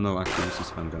 Oh no, actually this is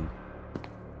fun gun.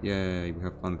 Yay, we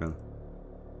have fun gun.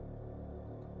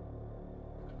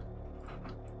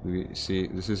 We see,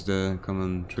 this is the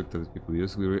common trick that people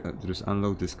use. We just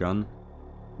unload this gun,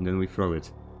 and then we throw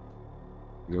it.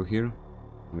 We go here,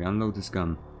 we unload this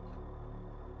gun.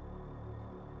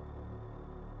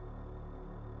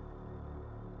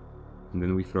 And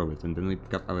then we throw it, and then we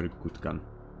pick up our good gun.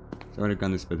 So our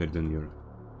gun is better than your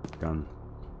gun.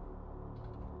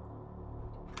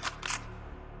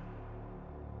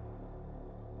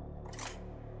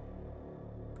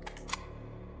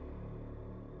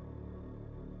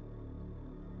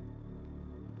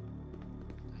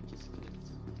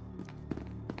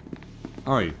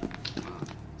 Oi!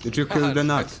 Did you kill the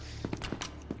nut?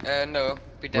 No.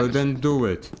 Well then do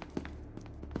it.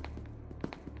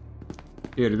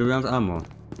 Here, do you want ammo?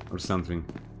 Or something?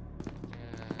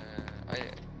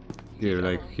 Here,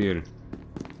 like here.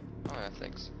 Oh yeah,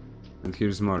 thanks. And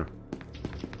here's more.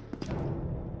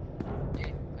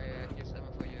 Yeah, here's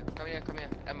ammo for you. Come here,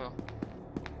 ammo.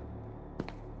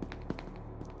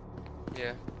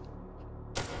 Yeah.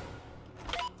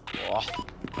 Oh.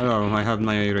 Oh, I have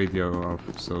my radio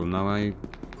off, so now I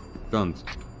don't.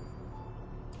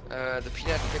 The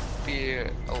peanut could be...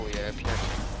 Oh yeah, peanut.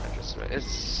 I just read.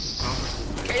 It's...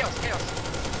 Chaos!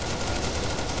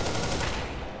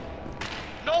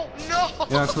 No! Yeah,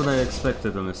 that's what I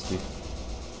expected, honestly.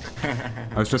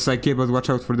 I was just like, yeah, but watch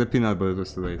out for the peanut, but it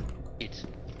was too late. Eat.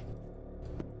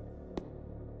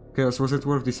 Chaos, was it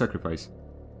worth the sacrifice?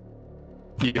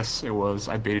 Yes, it was.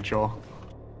 I baited y'all.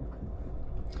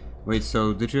 Wait,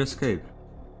 so did you escape?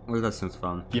 Well, that sounds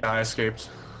fun. Yeah, I escaped.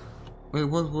 Wait,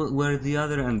 what were the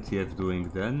other MTF doing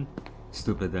then?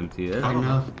 Stupid MTF. I don't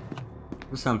know.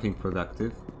 Do something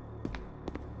productive.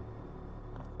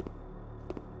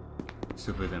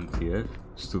 Stupid MTF.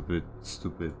 Stupid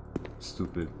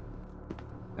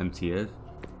MTF.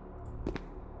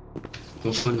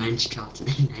 Go for 9 shots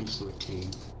and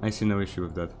 14. I see no issue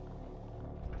with that.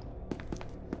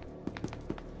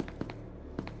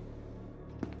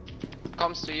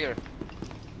 Comes to here.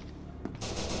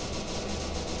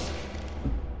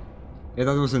 Yeah,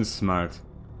 that wasn't smart.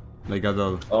 Like at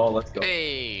all. Oh, let's go.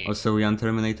 Hey! Also, we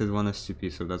unterminated 1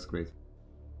 SCP, so that's great.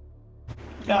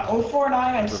 Yeah,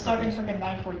 049, I'm stuck in freaking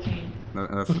 914. That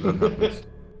happens.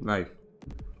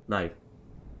 Life.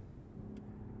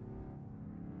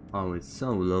 Oh, it's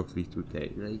so lovely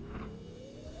today, like...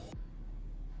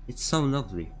 It's so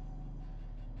lovely.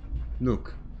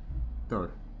 Look.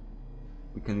 Door.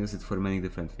 We can use it for many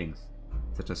different things.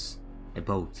 Such as a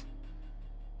boat.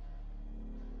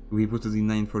 we put it in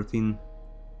 914,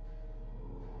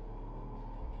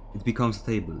 it becomes a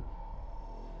table.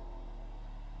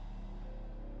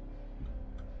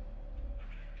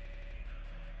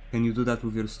 Can you do that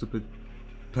with your stupid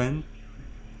pen?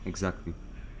 Exactly.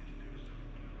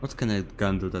 What can a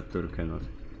gun do that door cannot?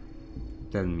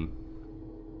 Tell me.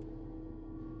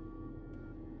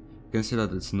 You can see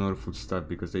that it's Norfoot stuff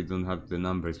because they don't have the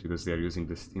numbers because they are using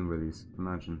the Steam release.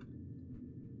 Imagine.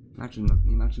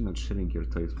 Imagine not sharing your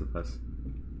toys with us.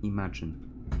 Imagine.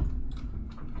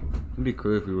 It'd be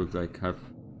cool if we would like have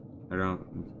around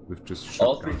with just shotguns.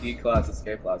 All 3 D-class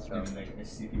escape last round. And like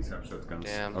SCPs have shotguns.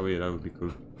 Damn. Oh yeah, that would be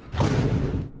cool.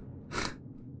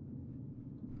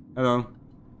 Hello.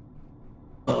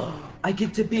 I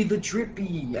get to be the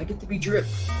drippy. I get to be drip.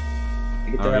 I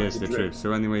get to Oh have yes, the trip.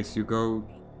 So anyways, you go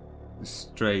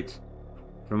straight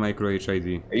from micro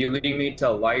HID. Are you leading me to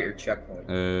light or checkpoint?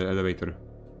 Elevator.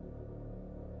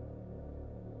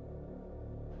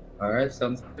 Alright,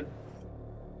 sounds good.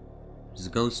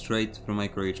 Just go straight from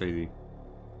micro HID.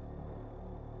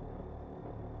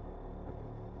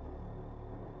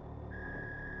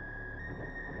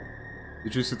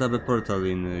 Did you set up a portal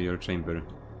in your chamber?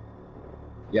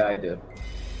 Yeah, I did.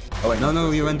 Oh, wait, No,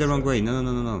 you went the wrong way.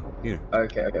 No. Here.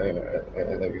 Okay, there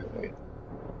you go.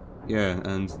 Yeah,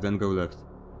 and then go left.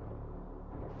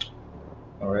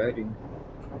 Alrighty.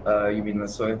 You mean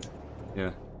this way?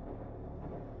 Yeah.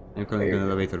 I'm calling an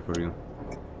elevator for you.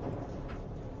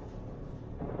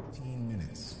 15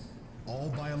 minutes. All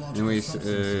biological Anyways,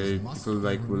 substances must people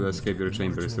like will escape your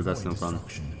chamber, so that's no fun.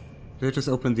 So I just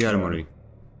opened the armory.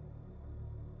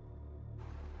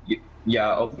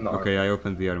 Yeah, open the Okay, I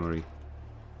opened the armory.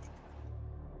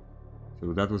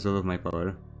 So that was all of my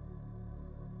power.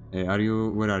 Where are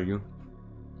you?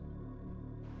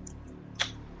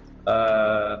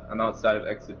 I'm outside of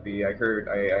exit B. I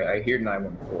hear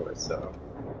 914, so.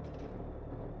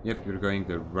 Yep, you're going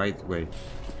the right way.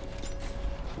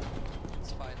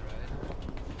 It's fine, right?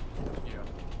 Yeah.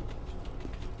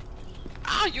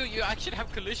 Ah, you actually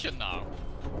have collision now.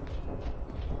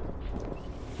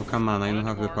 Oh come on, I don't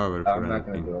have the power for I'm not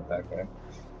gonna anything. do it that way.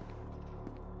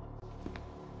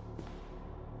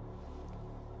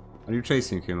 Are you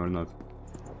chasing him or not?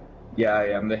 Yeah, I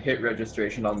am. The hit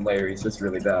registration on Larry's just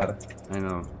really bad. I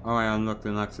know. Oh, I unlocked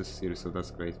an access here, so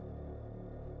that's great.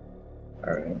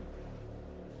 Alright.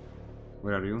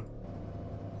 Where are you?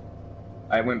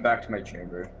 I went back to my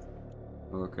chamber.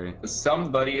 Okay.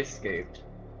 Somebody escaped.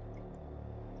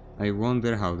 I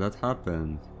wonder how that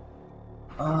happened.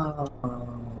 I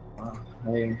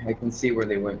can see where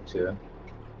they went to.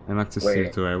 I'm access tier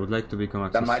 2. I would like to become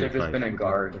access That might tier have just 5. been a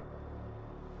guard.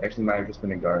 Actually, might have just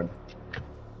been a guard.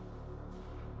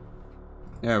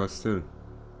 Yeah, but still.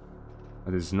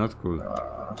 That is not cool.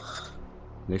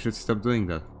 They should stop doing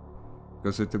that.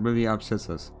 Because it really upsets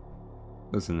us.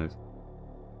 Doesn't it?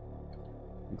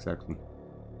 Exactly.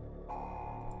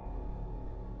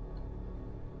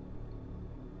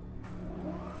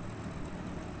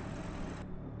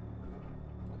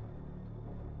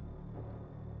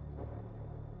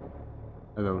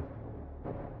 Hello.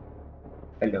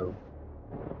 Hello.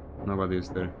 Nobody is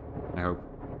there, I hope.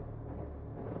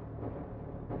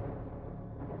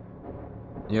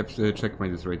 Yep,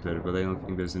 checkmate is right there, but I don't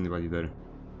think there's anybody there.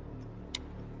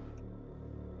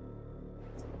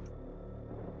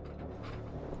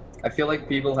 I feel like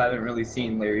people haven't really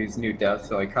seen Larry's new death,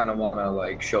 so I kind of want to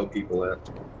like show people it.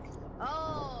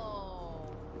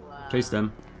 Chase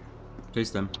them. Chase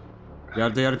them. Yeah,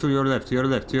 they are to your left, to your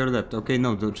left, to your left. Okay,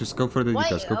 no, just go for the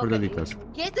details, go for the details.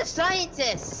 Get the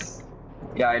scientists!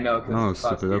 Yeah, I know. No,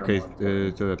 stupid. Okay,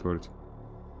 teleport.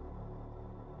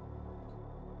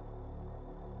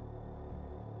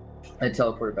 I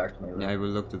teleport back to my room. Yeah, I will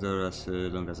lock the door as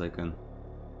long as I can.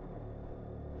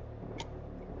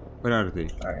 Where are they?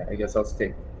 Alright, I guess I'll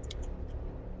stay.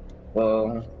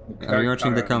 Well, Are you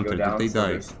watching the counter? Did they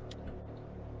die?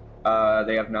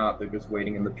 They have not. They're just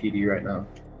waiting in the PD right now.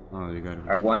 Oh, you got it.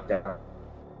 Alright, one down.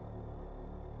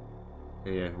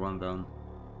 Okay, yeah, one down.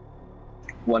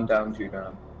 One down, two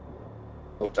down.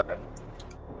 Both died.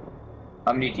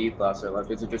 How many D class are left?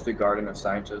 Is it just a guard and a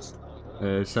scientist?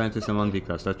 Scientist and 1D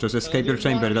class. That just escape your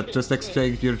chamber. That just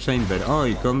escape your chamber.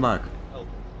 Oi, come back. Oh,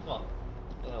 fuck.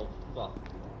 Oh, fuck.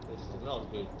 This is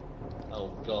not good. Oh,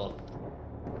 God.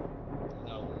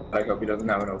 No. I hope he doesn't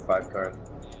have an 05 card.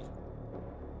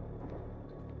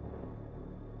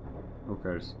 Who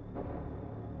cares?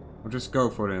 Or just go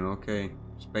for him, okay?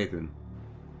 Spade him.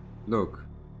 Look,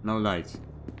 no lights.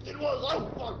 It was, oh,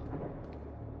 fuck.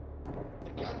 I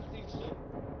can't see shit.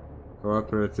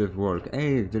 Cooperative work.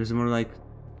 Hey, there's more like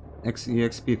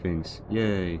EXP things.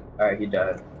 Yay. Alright, he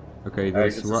died. Okay,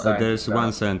 Alright, there's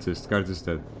one scientist. Guard is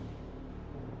dead.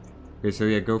 Okay, so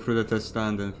yeah, go through the test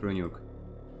stand and through nuke.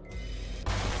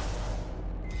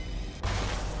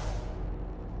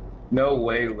 No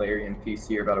way Larry and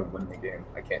PC are about to win the game.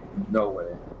 I can't. No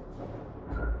way.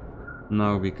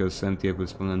 No, because MTF will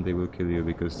spawn and they will kill you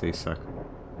because they suck.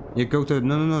 Yeah, go to...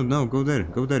 No, go there.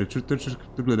 Go there.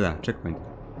 Checkpoint.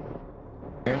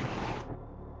 Okay.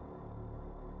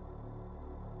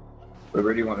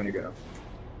 Where do you want me to go?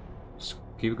 Just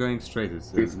keep going straight.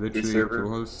 It's literally 2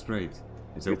 holes straight.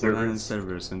 It's open line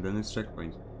servers and then it's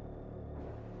checkpoint.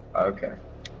 Okay.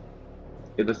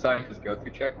 Did the scientists go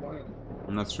through checkpoint?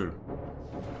 I'm not sure.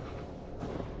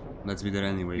 Let's be there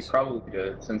anyways. You probably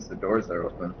did, since the doors are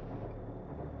open.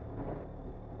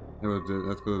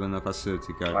 That could have been a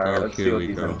facility card. Alright, Oh, let's see here what we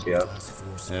these go.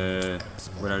 MTF.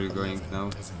 Where are you going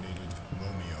now?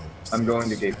 I'm going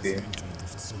to gate B.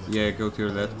 Yeah, go to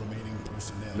your left.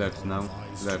 Left now.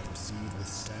 Left.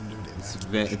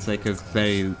 It's like a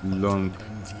very long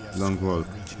wall.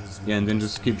 Yeah, and then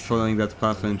just keep following that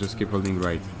path and just keep holding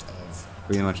right.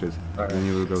 Pretty much it. Alright. Then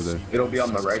you will go there. It'll be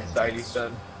on the right side, you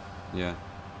said? Yeah.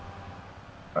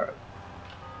 Alright.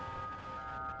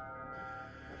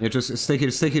 Yeah, just stay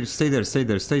here, stay there.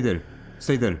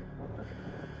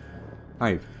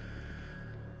 Hide.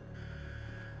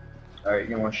 Alright,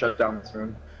 you want to shut down this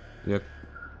room? Yep.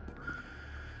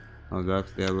 On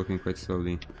left, they are looking quite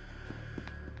slowly.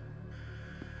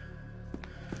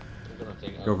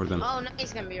 Go for them. Oh,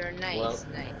 nice, gonna be your nice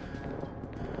night.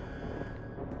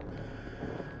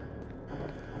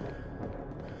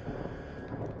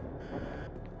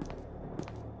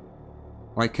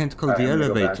 Oh, I can't call the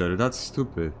elevator, that's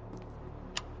stupid.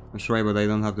 I'm sure, but I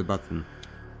don't have the button.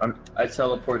 I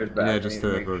teleported back. Yeah, just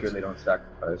teleport. Make sure they don't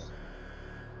sacrifice.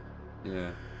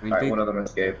 Yeah. I mean, Alright, one of them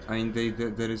escaped. I mean,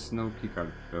 there is no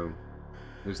keycard, though.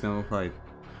 There's no 5.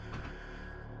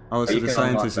 Oh, so the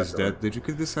scientist is dead. Did you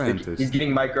kill the scientist? He's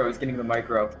getting micro, he's getting the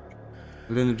micro.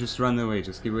 Then just run away,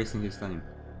 just keep wasting his time.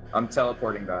 I'm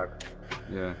teleporting back.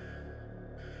 Yeah.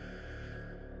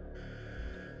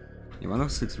 Yeah,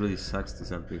 106 really sucks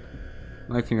this epic.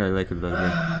 I think I like it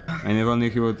better. And if only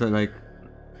he would like...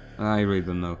 I really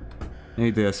don't know. Maybe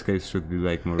the escapes should be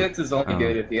like more... 6 is only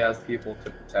good if he has people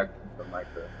to protect him from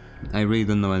micro. I really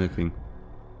don't know anything.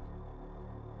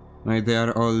 Like, they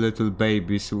are all little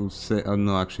babies who say... Oh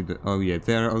no, actually... Oh yeah,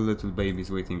 they are all little babies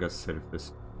waiting at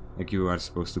surface. Like you are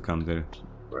supposed to come there.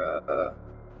 Bruh.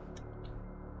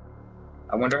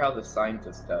 I wonder how the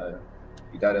scientist died.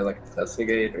 He died at like a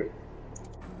investigate or...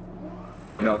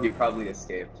 No, he probably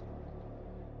escaped.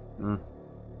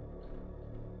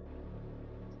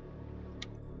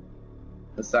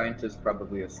 The scientist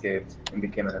probably escaped and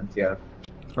became an MTF.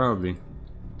 Probably.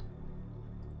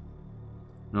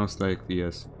 Most likely,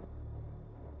 yes.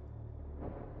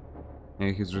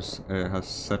 Yeah, he just has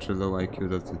such a low IQ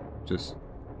that it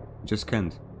just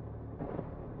can't.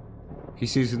 He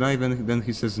sees live and then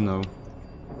he says no.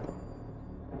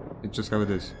 It's just how it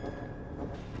is.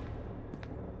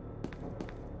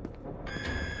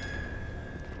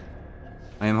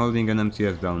 I am holding an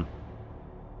MTF down.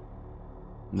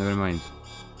 Never mind.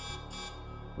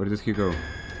 Where did he go?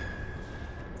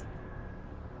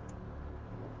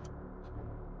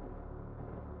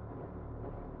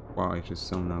 Wow, I just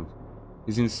zoned out.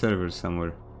 He's in server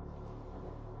somewhere.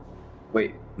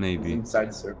 Wait. Maybe.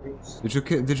 Inside servers?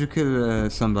 Did you kill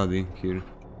somebody here?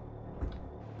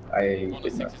 I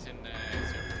did not.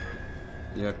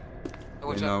 Yeah.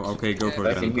 Okay, now, okay, go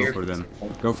for them, go for them.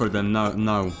 Go for them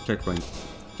now, checkpoint.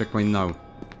 Checkpoint now.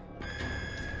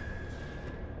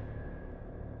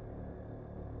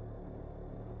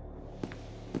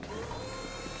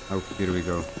 Oh, here we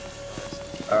go.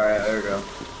 Alright, there we go.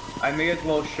 I may as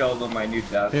well show them my new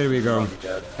death. Here we go.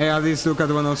 Hey, at least look at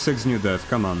 106 new death,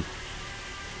 come on.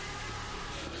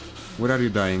 Where are you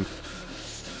dying?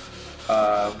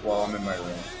 Well, I'm in my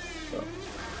room. So.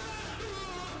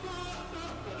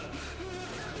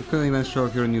 You couldn't even show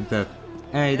your new death.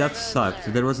 Hey, that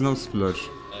sucked. There was no splurge.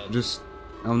 Just...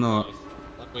 Oh no.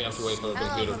 We have to wait for the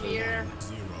computer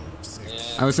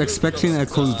to... I was expecting a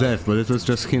cool death, but it was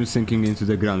just him sinking into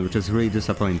the ground, which is really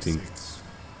disappointing.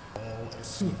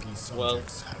 Well...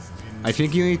 I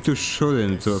think you need to shoot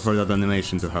him for that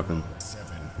animation to happen.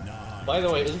 By the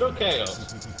way, is there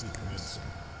chaos?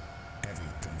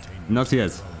 Not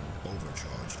yet.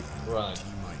 Right.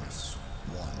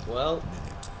 Well,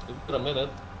 give it a minute.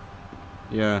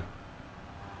 Yeah.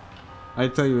 I'll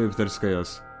tell you if there's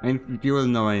chaos. And you will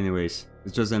know anyways.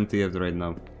 It's just MTF right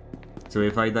now. So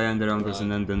if I die and the round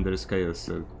doesn't end, then there's chaos,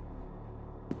 so...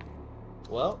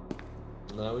 Well,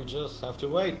 now we just have to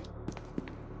wait.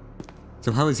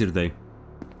 So how is your day?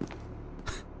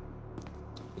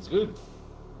 good.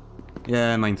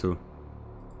 Yeah, mine too.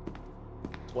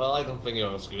 Well, I don't think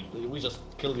yours good. We just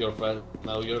killed your friend.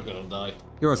 Now you're gonna die.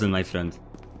 He wasn't my friend.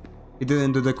 He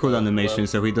didn't do the cool animation,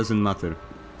 so he doesn't matter.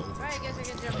 Right, I guess I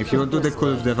can jump If he would do the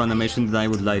cool death animation, then I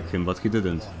would like him, but he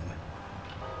didn't.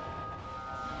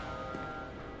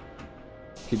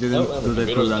 He didn't do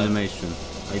the cool animation.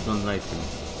 I don't like him.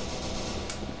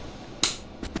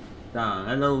 Ah,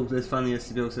 hello, this funny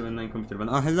SCP-079 computer ban.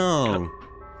 Oh, hello!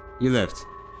 You left.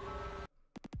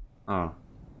 Oh.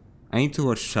 I need to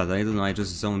watch chat, I don't know, I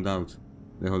just zoned out.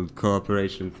 The whole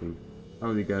cooperation thing.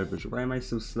 Holy garbage, why am I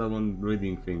so slow on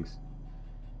reading things?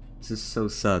 This is so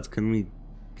sad, can we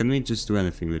just do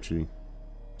anything, literally?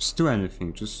 Just do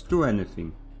anything, just do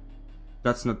anything.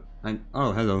 That's not...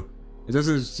 oh, hello. It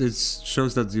doesn't... it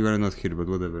shows that you are not here, but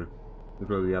whatever. They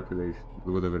probably update,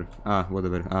 whatever. Ah,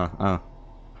 whatever,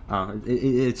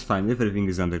 it's fine, everything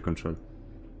is under control.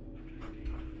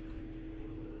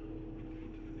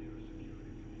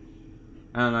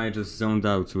 And I just zoned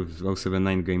out with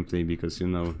 079 gameplay because, you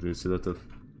know, there's a lot of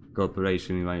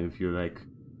cooperation. If you like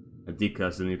a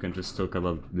D-class, then you can just talk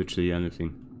about literally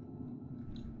anything.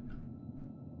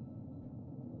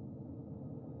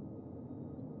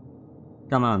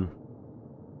 Come on.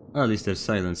 Oh, at least there's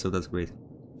silence, so that's great.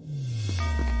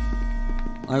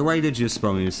 Why did you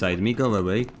spawn inside me? Go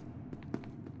away.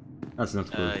 That's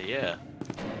not cool. Yeah.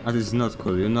 That is not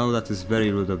cool, you know, that is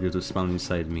very rude of you to spawn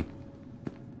inside me.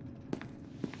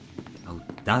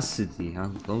 Audacity, huh?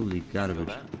 Holy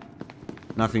garbage.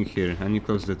 Nothing here, and you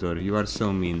close the door. You are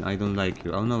so mean, I don't like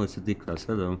you. Oh no, it's a D-class,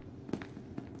 hello.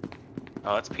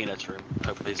 Oh, that's Peanut's room.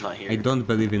 Hopefully he's not here. I don't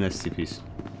believe in SCPs.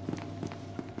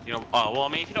 You know, oh, well, I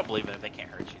mean, if you don't believe in it, they can't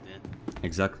hurt you then.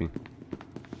 Exactly.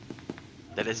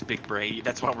 That is big brain,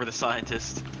 that's why we're the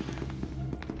scientists.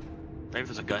 Maybe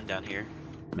there's a gun down here.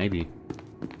 Maybe.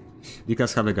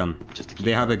 D-class have a gun.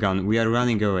 They have a gun, we are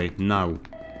running away, now.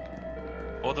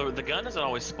 Well, the gun doesn't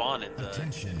always spawn in the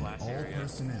glass area.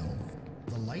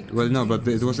 Well, no, but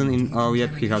it wasn't in... oh,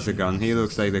 yep, he has a gun. He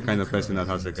looks like the kind of person that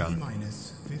has a gun.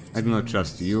 I do not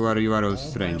trust you. You are all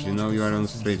strange. You know, you are all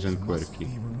strange and quirky.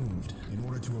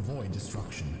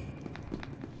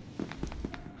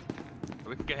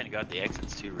 We can go ahead and go out the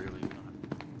exits too, really.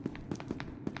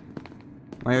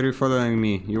 Why are you following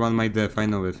me? You want my death, I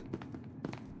know it.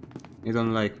 You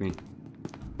don't like me.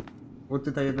 What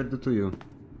did I ever do to you?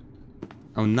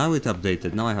 Oh, now it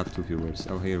updated. Now I have 2 viewers.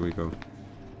 Oh, here we go.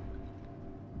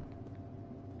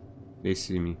 They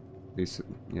see me.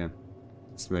 Yeah.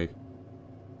 Let's wait.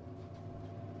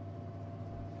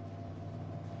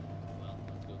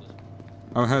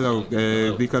 Oh, hello.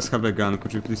 Because have a gun.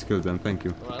 Could you please kill them? Thank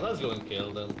you. Alright, let's go and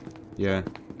kill them. Yeah.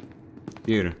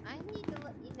 Here. I need to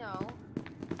let you know.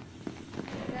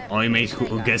 Oh, mate,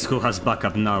 guess who has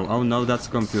backup now? Oh no, that's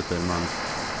computer, man.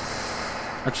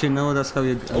 Actually, no, that's how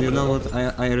you know what?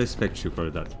 I respect you for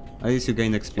that. At least you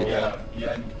gain XP. Yeah.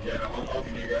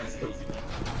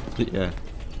 Yeah.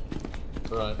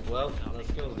 Right, well,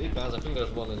 let's kill the guys. I think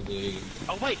there's one in the...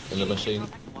 oh, wait! In the machine.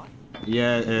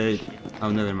 Yeah, oh,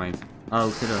 never mind. Oh,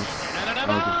 hello.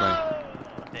 Oh, goodbye.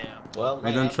 Well,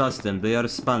 I don't trust them. They are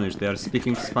Spanish. They are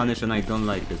speaking Spanish and I don't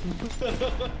like it.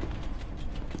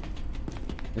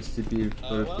 SCP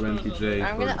for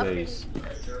 20J for days.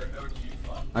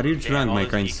 Are you drunk, my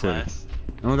kind sir?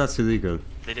 No, that's illegal.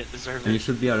 They didn't deserve And you it.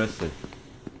 should be arrested.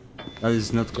 That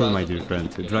is not cool, my dear friend.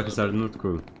 Drugs are not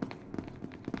cool.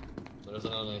 There's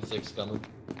an 96 coming.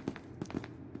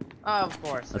 Oh, of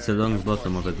course. That's a long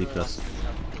bottom of a D-class.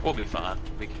 We'll be fine.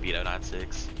 We can beat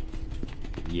 096.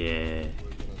 Yeah.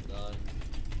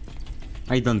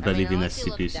 I don't believe in unless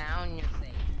you look SCPs. down, you're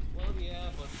safe. Well,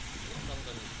 yeah, but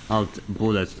something... Out,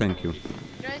 bullets, thank you.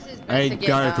 Tries his best Hey, to get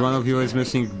guard, down. one of you is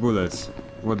missing bullets.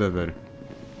 Whatever. Down.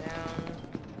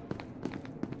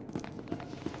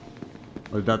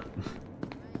 Well, that...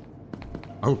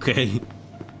 okay.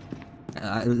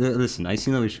 Listen, I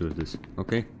see no issue with this,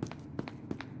 okay?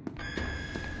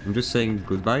 I'm just saying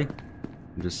goodbye.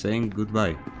 I'm just saying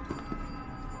goodbye.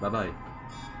 Bye-bye.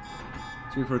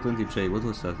 3 for 20J, what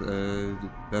was that?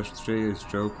 Dash 3 is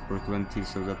joke for 20,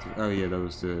 so that... oh yeah, that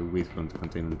was the weed from the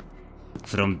containment.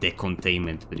 From the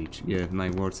containment breach. Yeah,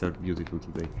 my words are beautiful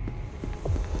today.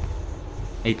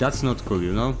 Hey, that's not cool,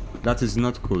 you know? That is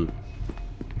not cool.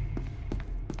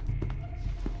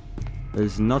 That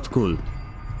is not cool.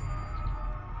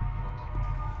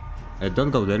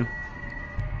 Don't go there.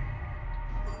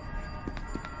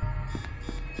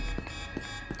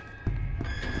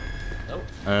 No.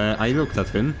 I looked at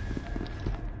him.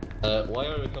 Why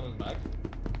are we coming back?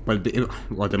 Well,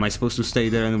 what, am I supposed to stay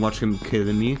there and watch him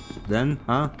kill me then,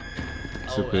 huh?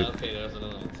 Oh, Stupid. okay, there's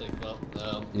another one.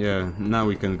 Well, Yeah, now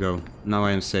we can go. Now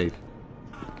I am safe.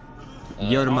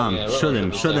 Your mom, yeah, shoot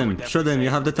him, shoot him, shoot him, you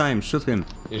have the time, shoot him.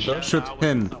 You sure? Shoot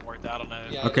him.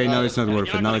 Okay, now it's not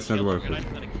worth it, now it's not worth it.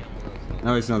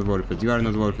 Now it's not worth it, you are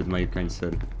not worth it, my kind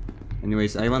sir.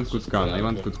 Anyways, I want good gun, I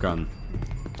want good gun.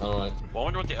 Alright. Well, I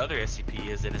wonder what the other SCP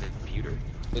is in a computer.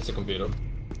 It's a computer.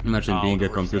 Imagine Oh, being a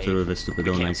we're computer safe. with a stupid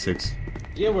 096.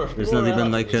 Yeah, There's not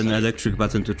even like an electric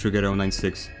button to trigger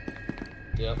 096.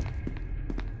 Yep.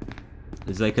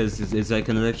 It's like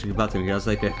an electric button. He has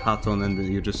like a hat on, and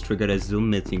you just trigger a Zoom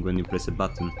meeting when you press a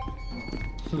button.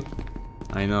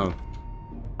 I know.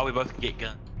 Oh, we both can get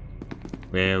gun.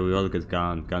 Yeah, we all get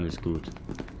gun. Gun is good.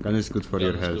 Gun is good for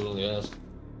your health. Cool, yes.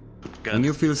 When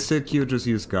you feel sick, you just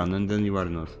use gun, and then you are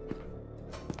not.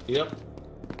 Yep.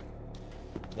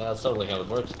 Yeah, that's totally how it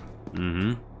works.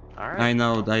 Mm-hmm. Alright. I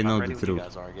know I'm the ready when you truth.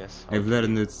 guys are, I guess. I've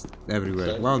learned it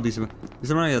everywhere. Same. Wow, these are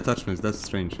my attachments. That's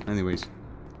strange. Anyways,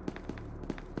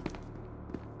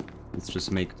 let's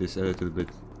just make this a little bit.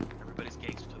 Everybody's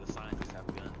gangster to the scientists have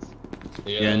guns.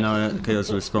 Yeah, now Chaos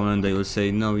will spawn and they will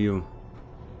say, no, you.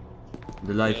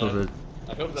 The life of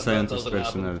I hope a that scientist doesn't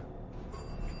personnel. happen.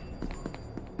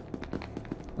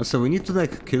 Also, we need to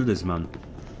like kill this man.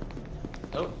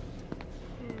 Oh.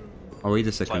 Oh, wait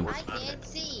a second. I can't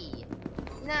see.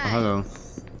 Oh, Nice. hello.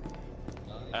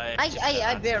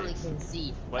 I barely can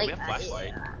see. Well, Like, we have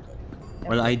flashlight.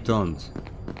 Well, I don't.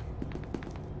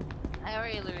 I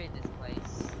already looted this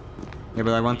place. Yeah,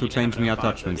 but I want to You change didn't my have an O5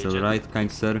 attachments, though, did you? alright,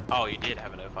 kind sir? Oh, you did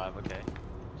have an O5, okay.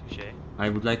 Touche. I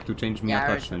would like to change my Yeah, I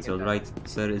already attachments, figured that. alright?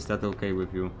 Sir, is that okay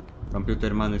with you?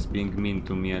 Computer man is being mean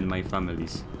to me and my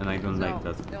families, and I don't like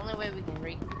that. The only way we can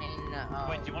regain.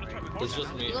 Wait, do you want to try recording? It's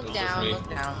just me. Look it's down, just me. look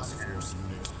down.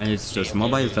 And it's just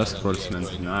mobile task force, man.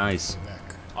 Nice.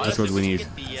 That's what we need.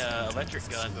 Get the electric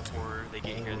gun before they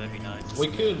get here, that'd be nice. We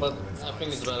could, but I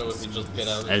think it's better if we just get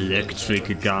out.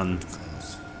 Electric gun.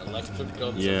 Electric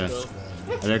gun. Yeah.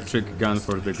 Electric gun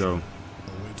for the go.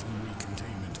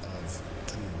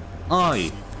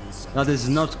 Oi! That is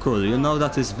not cool. You know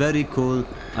that is very cool.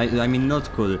 I mean not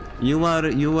cool. You are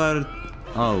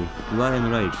oh, you are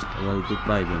enraged. Well,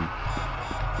 goodbye then.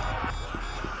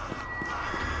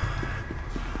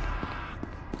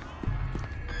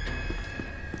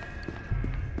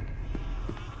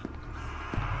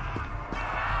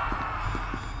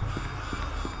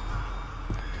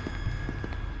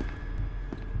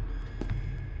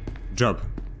 Job.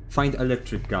 Find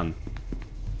electric gun.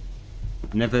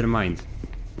 Never mind.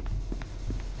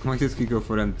 Why did he go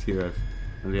for MTF?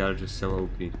 And they are just so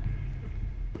OP.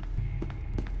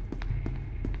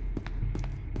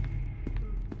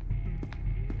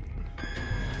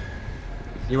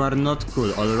 You are not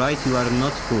cool, alright? You are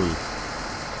not cool.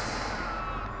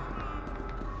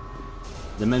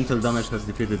 The mental damage has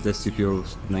defeated the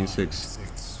SCP-096.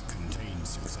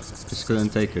 Just couldn't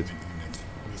take it.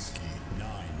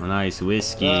 Oh, nice,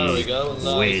 whiskey. There we go,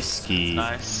 nice. Whiskey.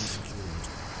 Nice.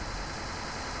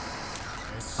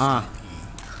 Ah.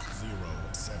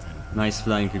 Nice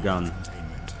flying gun.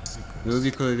 It would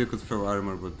be cool if you could throw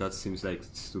armor, but that seems like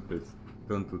stupid.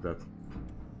 Don't do that.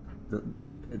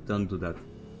 Don't do that.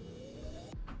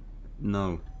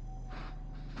 No.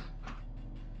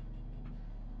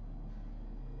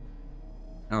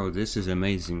 Oh, this is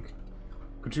amazing.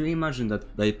 Could you imagine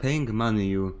that by paying money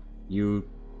you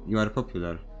are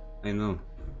popular? I know.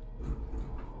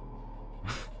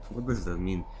 What does that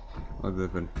mean?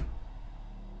 Whatever.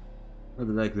 But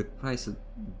like the price of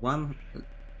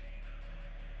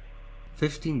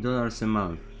 $15 a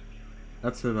month.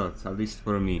 That's a lot, at least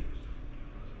for me.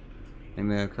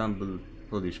 I'm a humble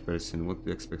Polish person. What do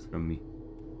you expect from me?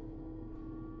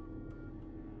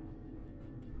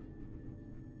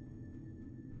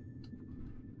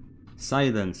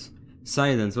 Silence!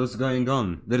 Silence! What's going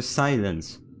on? There's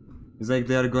silence! It's like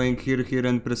they are going here, here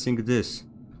and pressing this.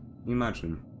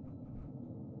 Imagine.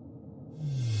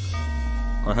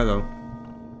 Oh, hello.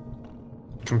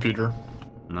 Computer.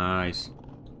 Nice.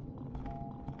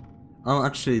 Oh,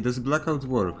 actually, does blackout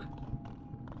work?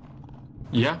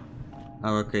 Yeah.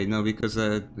 Oh, okay, no, because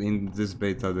in this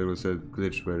beta there was a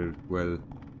glitch where, well,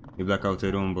 you black out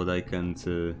a room, but I can't,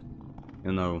 you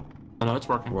know... Oh, no, it's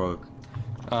working. Walk.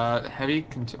 Heavy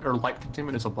or light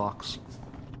containment is a box.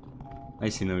 I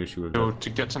see no issue with So that. to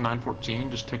get to 914,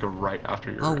 just take a right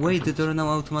after your. Oh wait, the door now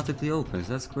automatically opens.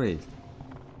 That's great.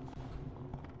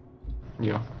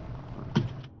 Yeah.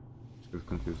 Just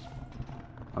confused.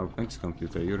 Oh, thanks,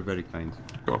 computer. You're very kind.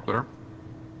 Go up there.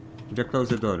 Just close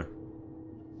the door.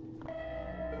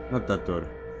 Not that door.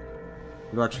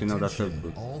 You actually know that's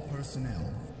helpful. All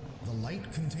personnel. The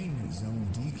light containment zone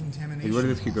decontamination Hey, where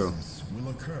did he go? process will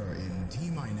occur in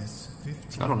T-minus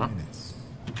 15 I don't know. minutes.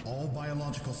 All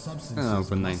biological substances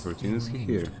open must 914. be Is he removed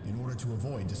here? in order to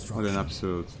avoid What destruction. an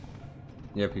absolute.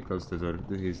 Yep, he closed the door.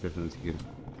 He's definitely here.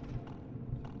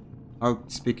 Oh,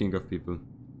 speaking of people.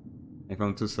 I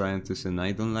found 2 scientists and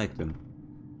I don't like them.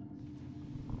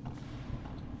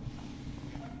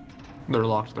 They're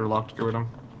locked. They're locked. Go with them.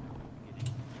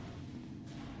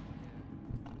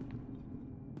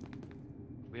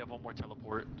 We have one more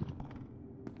teleport.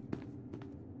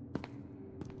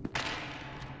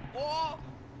 Oh!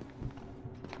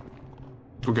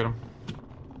 Go get him.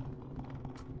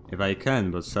 If I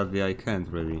can, but sadly I can't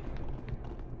really.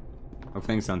 Oh,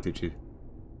 thanks, anti-cheat.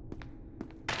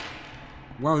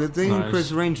 Wow, did they Nice.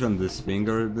 increase range on this thing,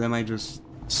 or am I just...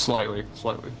 Slightly,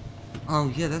 slightly.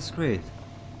 Oh, yeah, that's great.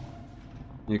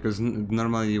 Because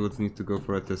normally you would need to go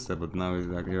for a tester, but now it's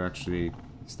like you actually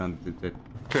stand it.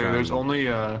 Okay, there's only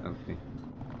Okay.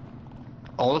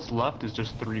 all that's left is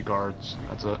just 3 guards.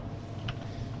 That's it.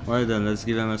 Well then, let's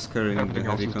give him a scare in the Everything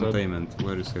else heavy is dead. containment.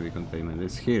 Where is heavy containment?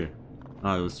 It's here.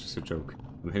 Oh, it was just a joke.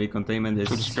 The heavy containment is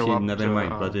So just go here, up never to,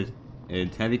 mind. But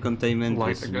heavy containment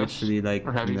light, is I guess? literally like,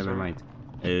 Or heavy, never sorry. mind.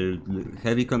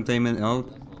 Heavy containment, oh,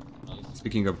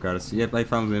 speaking of guards, yep, I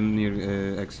found them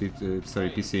near exit,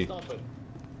 sorry, PC. Stop it.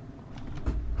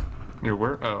 Near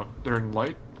where? Oh, they're in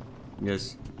light?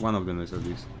 Yes, one of them is at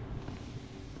least.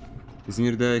 He's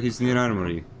near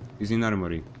armory. He's in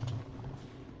armory.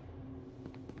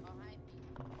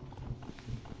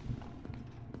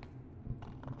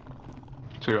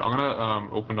 So I'm gonna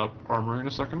open up armory in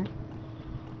a second.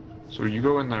 So you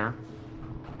go in there.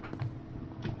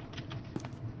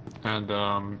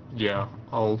 And yeah,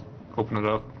 I'll open it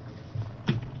up.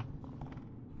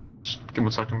 Just give me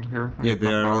a second here. I Yeah, need they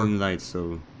enough are all power. in light,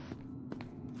 so...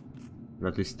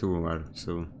 At least 2 are,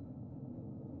 so...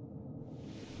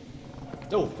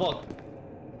 Oh fuck.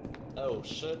 Oh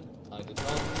shit. I did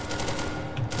not.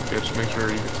 Okay, just make sure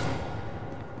you get...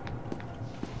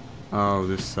 Oh,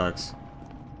 this sucks.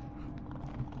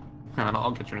 And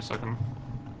I'll get you in a second.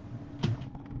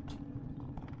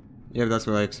 Yeah, that's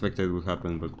what I expected would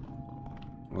happen, but...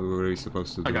 What were we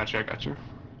supposed to do? I got you, I got you.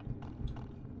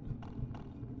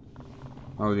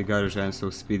 Oh, the garage, I'm so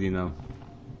speedy now.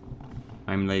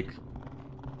 I'm like...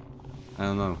 I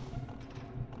don't know.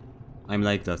 I'm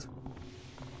like that.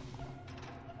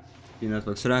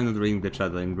 Peanut, sorry I'm not reading the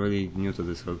chat, I'm really new to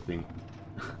this whole thing.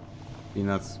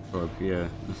 Peanuts, pork, yeah.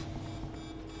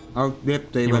 Oh,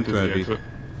 yep, they You went went to to the heavy. exit.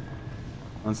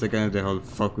 Once again, the whole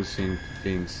focusing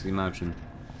things, imagine.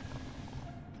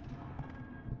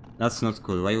 That's not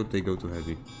cool, why would they go to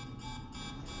heavy?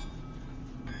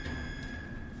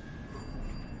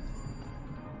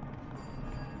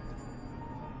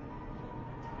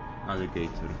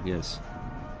 Alligator, yes.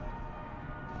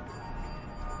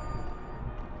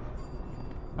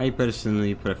 I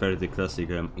personally prefer the classic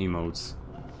emotes,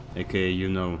 aka, you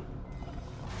know,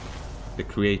 the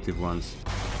creative ones.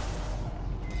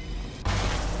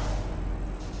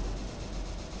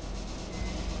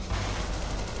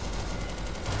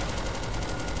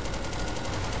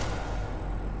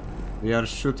 They are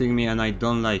shooting me and I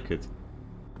don't like it.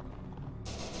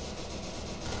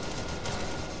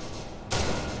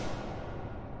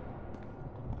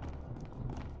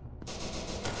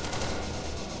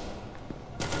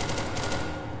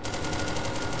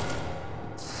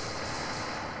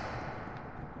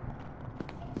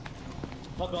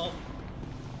 Fuck off.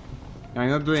 I'm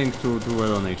not doing too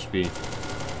well on HP.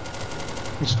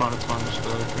 It's fine, just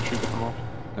make sure you get them all.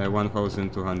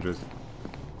 1200.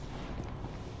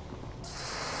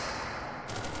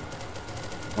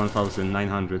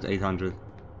 1900, 800.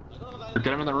 Get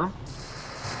him in the room.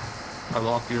 I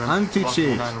locked you in. Anti-cheat. Locked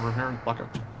the guy in the room here and block it.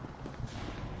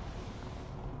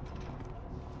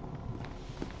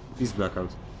 He's blackout.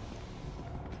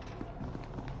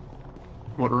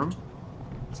 What room?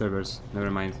 Servers,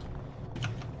 never mind.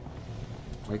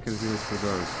 Why can't you use the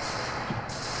doors?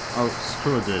 Oh,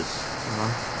 screw this.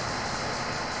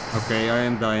 Okay, I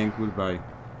am dying, goodbye.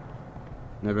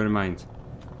 Never mind.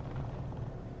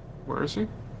 Where is he?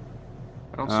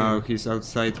 I don't see Oh, him. he's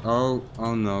outside. Oh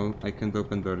no, I can't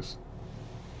open doors.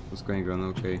 What's going on?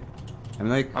 Okay. I'm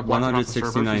like I blocked him off the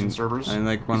servers. He's 169. in servers. I'm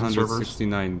like He's in servers.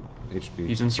 169 HP.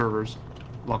 He's in servers.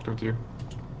 Locked with you.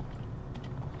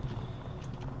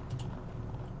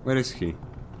 Where is he?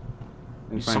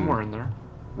 He's somewhere in there.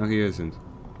 No, he isn't.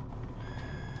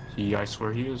 I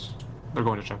swear he is. They're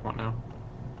going to checkpoint now.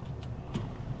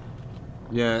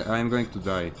 Yeah, I'm going to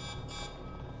die.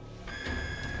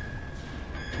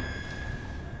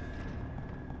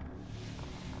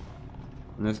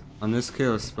 Unless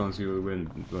chaos spawns, you will win.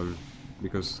 Well,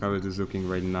 because how it is looking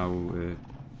right now.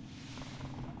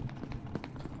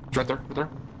 Right there, right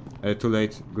there. Too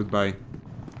late. Goodbye.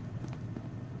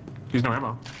 He's no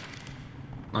ammo.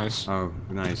 Nice. Oh,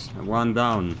 nice. One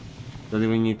down. Then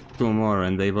we need 2 more,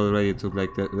 and they've already took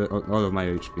like all of my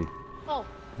HP. Oh.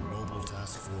 Mobile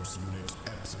task force unit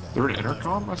Epsilon. They're an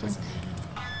intercom, I think.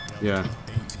 Yeah.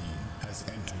 Has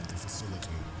entered the facility.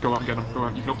 Go out and get him. Go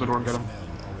out. You can open the door and get him.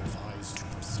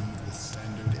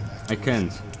 I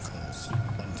can't.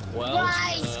 Well,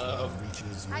 Why?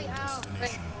 Thank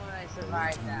God I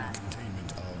survived that.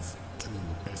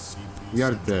 We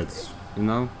are dead, you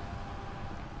know?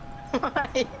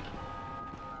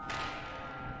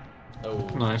 Oh.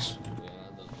 Nice.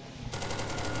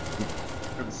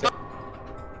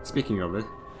 Speaking of it.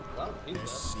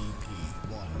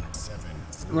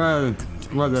 Well,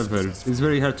 whatever. It's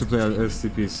very hard to play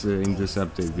SCPs in this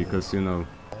update because, you know,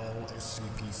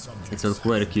 it's all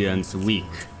quirky and weak.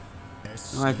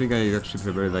 I think I actually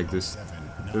prefer it like this.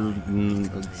 It's a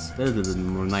little bit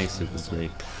more nicer to play.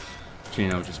 You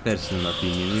know, just personal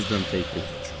opinion, you don't take it.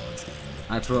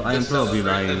 I am probably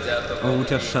lying. Oh,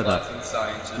 just shut up.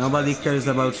 Nobody cares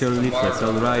about your leaflets,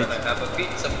 alright? Have a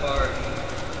pizza party.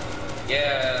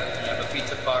 Yeah, have a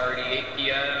pizza party, 8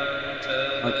 p.m.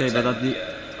 to Okay, but at the...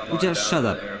 You just shut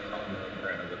up.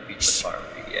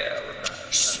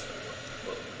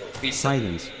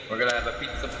 Silence. We're gonna have a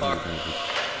pizza party.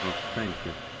 Oh, thank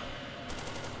you.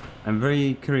 I'm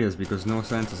very curious because no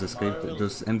scientists escaped.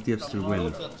 Does MTF still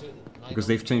win? Because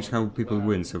they've changed how people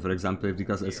win. So, for example, if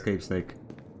Vikas escapes, like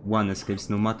one escapes,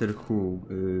 no matter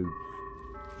who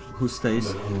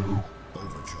stays,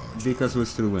 Vikas will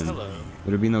still win. Hello.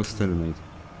 There will be no stalemate.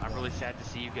 I'm really sad to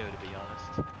see you go, to be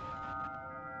honest.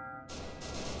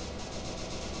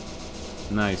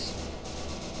 Nice.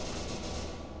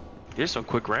 Here's some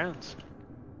quick rounds.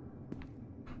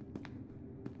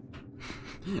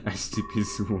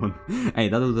 STP's won. Hey,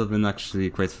 that would have been actually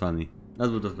quite funny.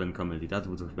 That would have been comedy. That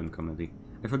would have been comedy.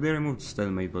 I thought they removed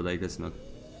stalemate, but I guess not.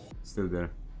 Still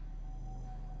there.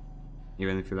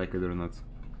 Even if you like it or not.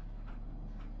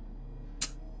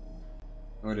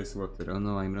 Where is water? Oh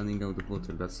no, I'm running out of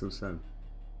water. That's so sad.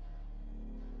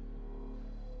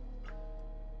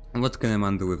 What can a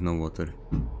man do with no water?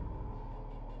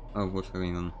 Oh, what's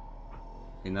going on?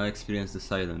 Okay, now experience the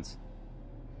silence.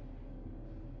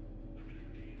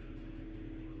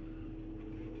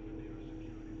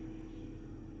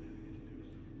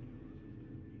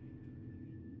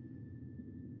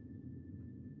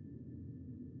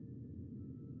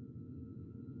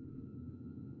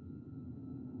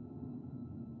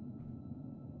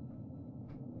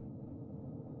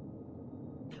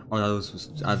 Oh,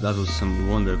 that was some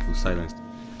wonderful silence.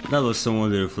 That was some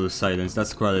wonderful silence.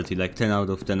 That's quality. Like 10 out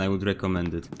of 10. I would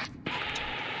recommend it.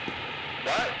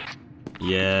 What?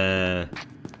 Yeah.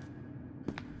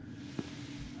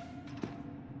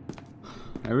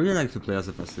 I really like to play as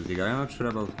a facility guy. I'm not sure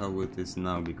about how it is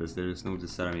now because there is no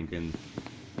disarming and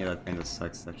yeah, that kind of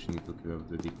sucks that you need to kill off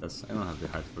the dictas. I don't have the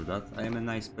height for that. I am a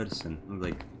nice person, not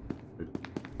like the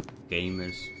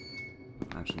gamers.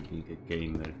 Actually being a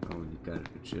gamer, holy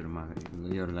garbage,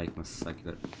 you're like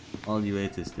massacre. All you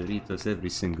eat is Doritos every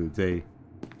single day.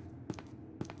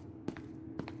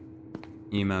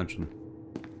 Imagine.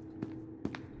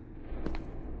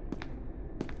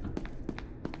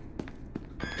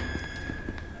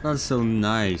 That's so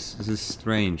nice, this is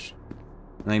strange.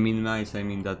 And I mean nice, I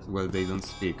mean that, well, they don't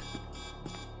speak.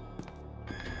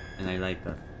 And I like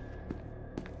that.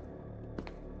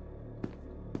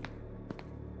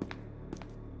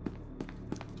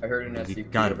 I heard an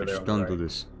SCP Garbage, over there on the don't right. do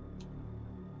this.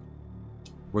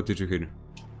 What did you hear?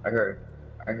 I heard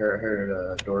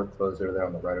a door closed over there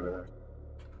on the right over there.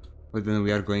 Well then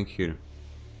we are going here.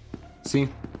 See?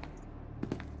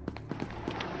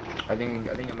 I think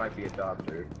it might be a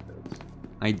doctor.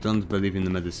 I don't believe in the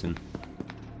medicine.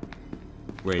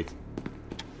 Wait.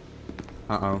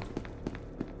 Uh-oh.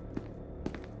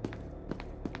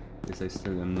 Yes, I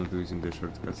still am not using the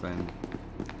shortcuts.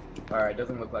 Alright,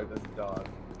 doesn't look like this dog.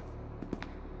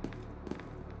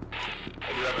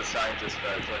 I do have a scientist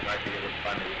card, so I might be able to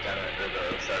find the lieutenant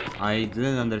or the sergeant. I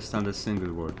didn't understand a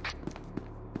single word.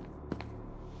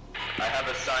 I have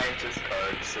a scientist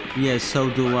card, so Yes, so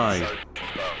do I.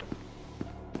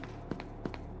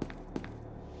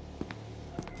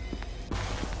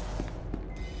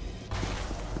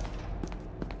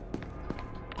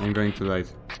 I'm going to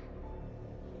light.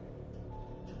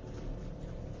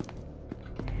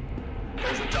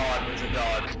 There's a dog, there's a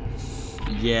dog.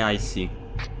 Yeah, I see.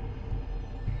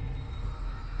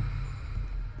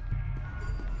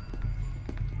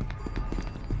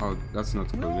 Oh, that's not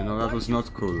cool. You know, that was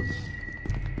not cool.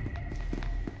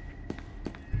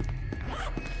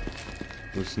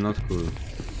 It was not cool.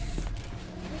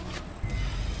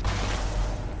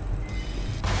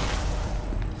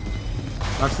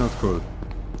 That's not cool.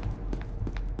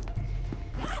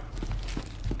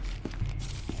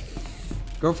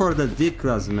 Go for the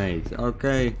D-class, mate,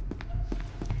 okay?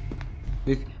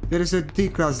 If there is a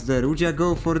D-class there, would you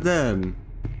go for them?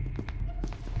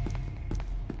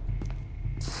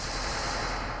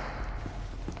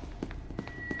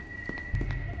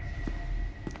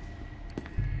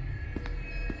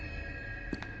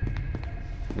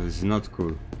 This is not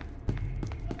cool.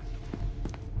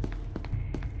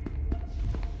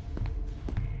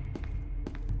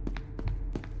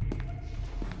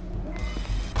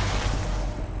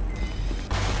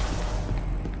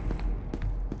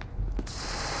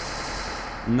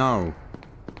 No.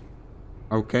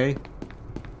 Okay.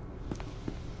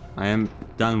 I am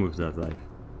done with that life.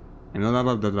 I'm not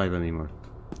about that life anymore.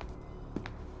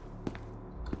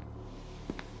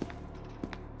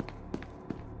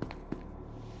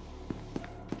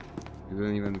 You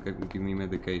don't even give me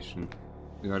medication.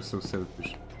 You are so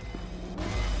selfish.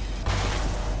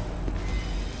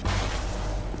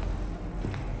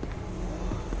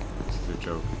 This is a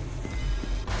joke.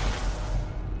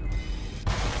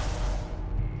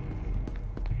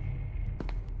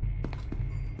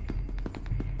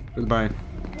 Goodbye.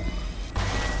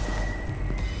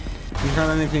 You have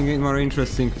anything more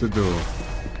interesting to do?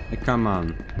 Come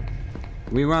on.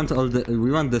 We want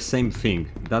the same thing.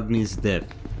 That means death.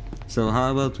 So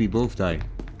how about we both die?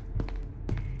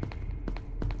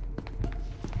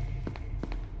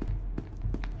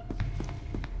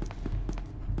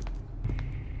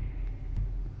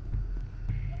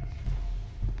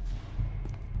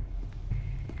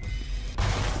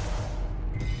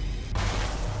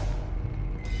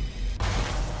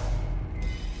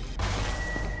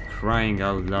 Crying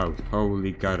out loud,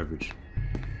 holy garbage.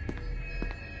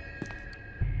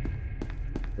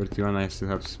 31 I still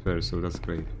have spare, so that's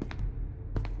great.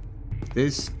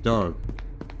 This dog.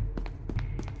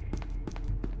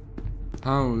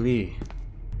 Holy.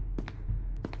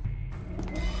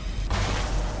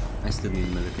 I still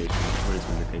need medication. Where is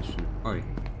medication? Oi,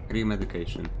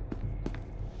 re-medication.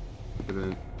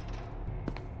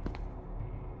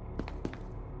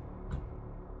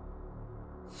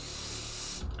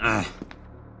 Ah.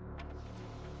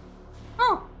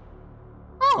 Oh.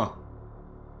 Oh.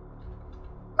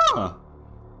 Oh.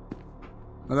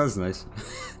 Oh, that's nice.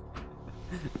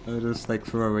 I'll just like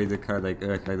throw away the card like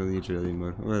I don't need you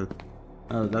anymore. Well,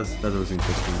 oh, that was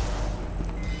interesting.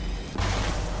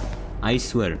 I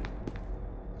swear.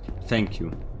 Thank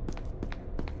you.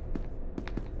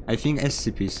 I think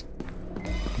SCPs,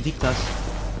 D-class,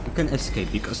 you can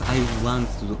escape because I want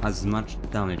to do as much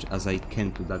damage as I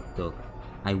can to that dog.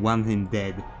 I want him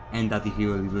dead and that he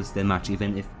will lose the match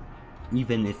even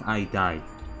if I die.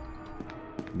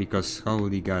 Because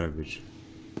holy garbage.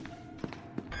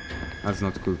 That's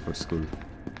not cool for school.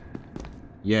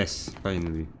 Yes,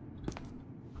 finally.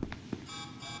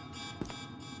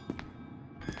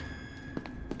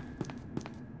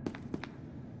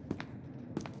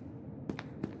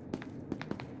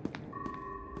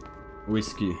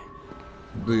 Whiskey.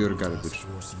 Do your garbage.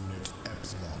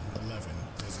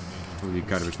 Holy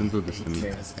garbage, don't do this to me.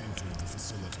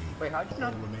 Wait, how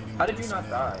did you not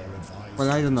die? Well,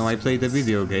 I don't know, I played a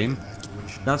video game.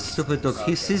 That stupid dog,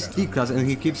 he sees D-class and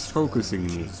he keeps focusing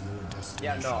me.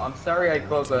 Yeah, no, I'm sorry I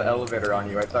closed the elevator on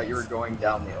you. I thought you were going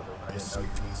down the elevator.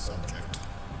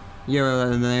 Yeah,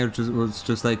 well, and then I was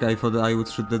just like, I thought I would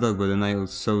shoot the dog, but then I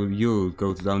saw you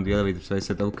go down the elevator, so I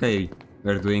said, okay,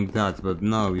 we're doing that, but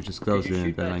no, you just closed it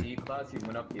and then I... Did you shoot that D-class? You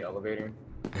went up the elevator?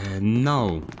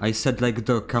 No. I said like,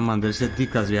 dog, come on, there's a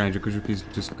D-class behind you, could you please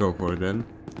just go for them?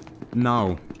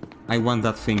 No. I want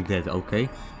that thing dead, okay?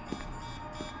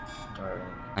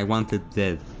 I want it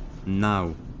dead.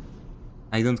 Now.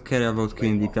 I don't care about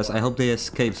killing D-class, I hope they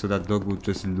escape so that dog would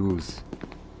just lose.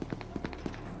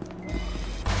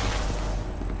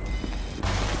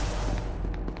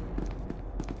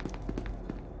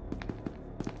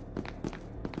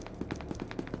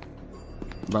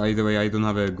 By the way, I don't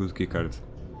have a good keycard.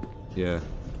 Yeah.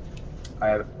 I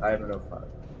have enough fun.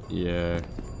 Yeah.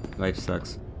 Life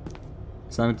sucks.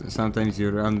 Sometimes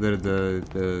you're under the...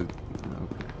 Okay.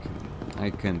 I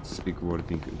can't speak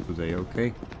wording today,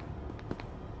 okay?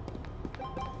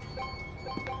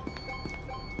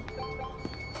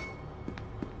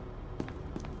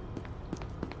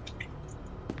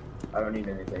 I don't need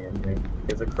anything in here.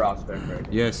 It's a crossback right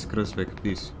here. Yes, crossback,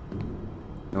 please.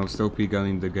 Most OP gun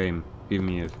in the game. Give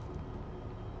me it.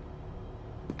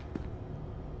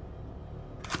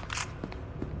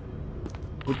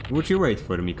 Would you wait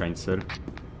for me, kind sir?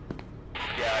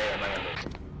 Yeah, I am.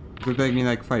 It will take me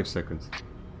like 5 seconds.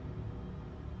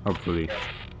 Hopefully.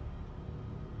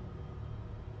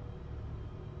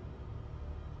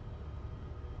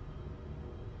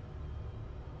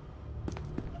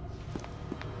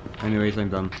 Anyways, I'm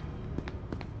done.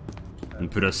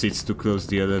 And proceeds to close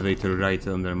the elevator right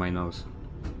under my nose.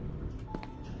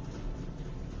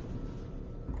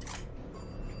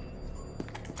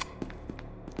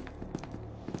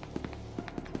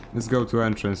 Let's go to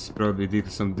entrance. Probably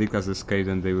some Dickas escaped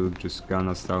and they will just gun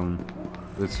us down.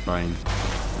 That's fine.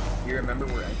 You remember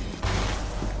where I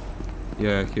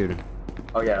Yeah, here.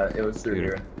 Oh yeah, it was through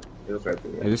here. It was right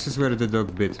through Yeah, here. this is where the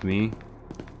dog bit me.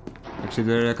 Actually,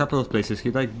 there are a couple of places.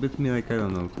 He like bit me like, I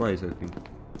don't know, twice I think.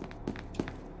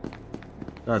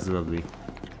 That's lovely.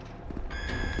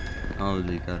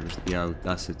 Holy gosh, the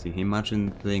audacity.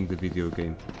 Imagine playing the video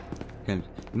game. Can't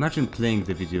imagine playing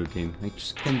the video game. I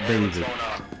just can't believe it.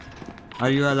 Are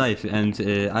you alive and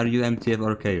are you MTF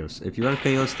or Chaos? If you are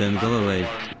Chaos, then go away.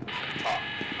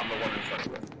 I'm the one in front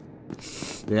of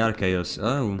it. They are Chaos.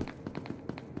 Oh.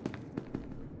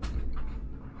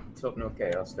 Let's hope no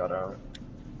chaos got out.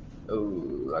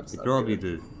 Oh, that's not Probably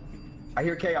good. did. I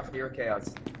hear chaos, I hear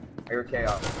chaos. I hear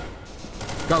chaos.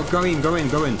 Go in, go in,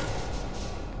 go in.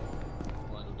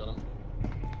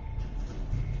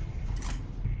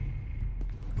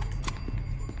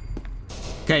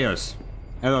 Chaos.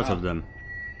 A lot of them.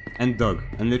 And dog.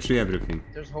 And literally everything.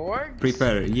 There's hordes?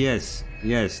 Prepare. Yes.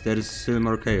 Yes, there is still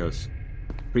more chaos.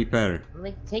 Prepare.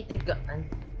 Like, take the gun.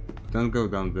 Don't go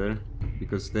down there.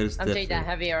 Because there's I'm taking that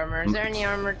heavy armor. Is there any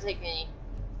armor to take me?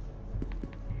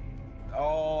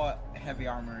 Oh, heavy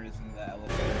armor is in the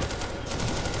elevator.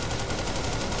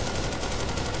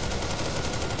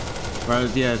 Well,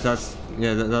 yeah,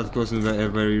 that wasn't a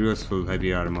very useful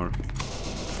heavy armor.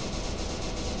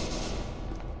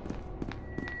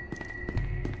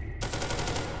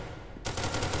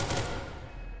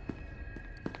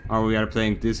 Oh, we are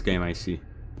playing this game, I see.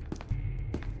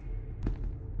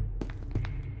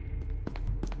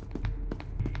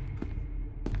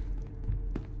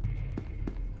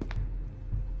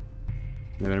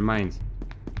 Never mind.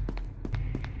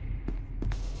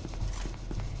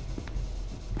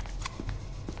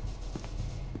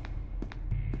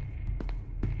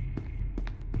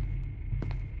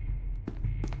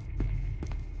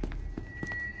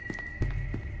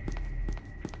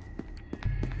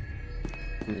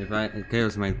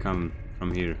 Chaos might come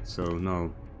from here, so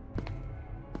no.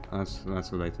 That's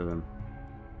what I tell them.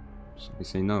 So I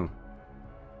say no,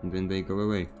 and then they go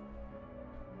away.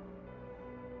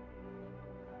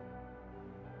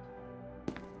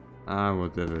 Ah,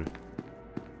 whatever.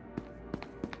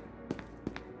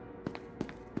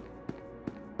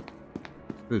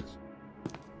 Good.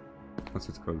 What's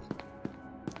it called?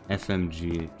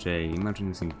 FMGJ. Imagine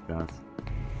using that.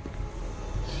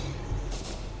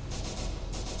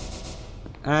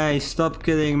 Hey, stop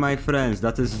killing my friends.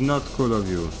 That is not cool of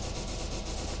you.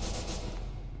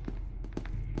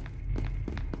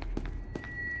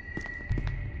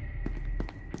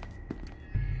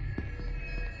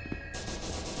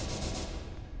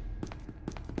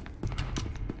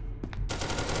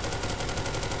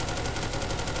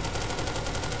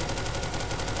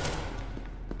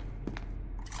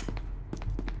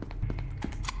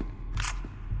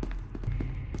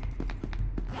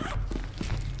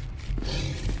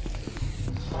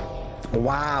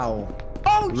 Wow.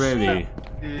 Oh, really?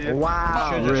 shit.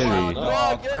 Wow. Really?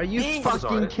 Are you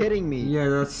fucking kidding me? Yeah,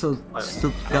 that's so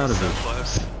stupid.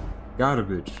 Garbage.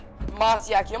 Garbage.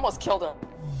 Masiak, you almost killed him.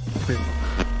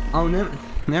 Oh,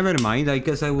 never mind. I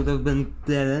guess I would have been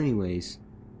dead anyways.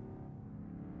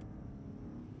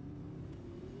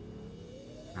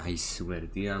 I swear,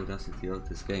 the audacity of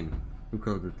this game. Who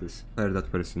coded this? Fire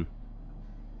that person.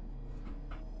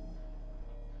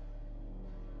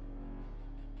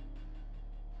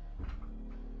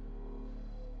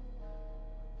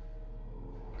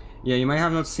 Yeah, you might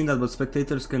have not seen that, but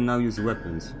spectators can now use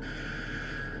weapons.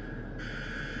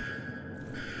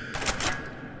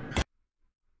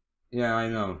 Yeah, I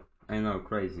know,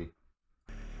 crazy.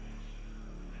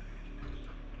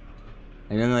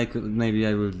 And then like, maybe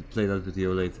I will play that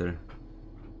video later.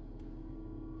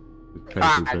 With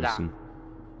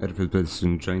Purple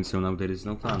person joined, so now there is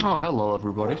no fun. Oh, hello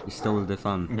everybody. We stole the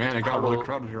fun. Man, it got really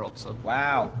crowded here all of a sudden.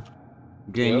 Wow.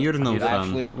 Game, you're no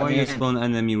fun. Why you spawn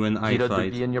enemy when I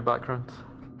fight? in your background.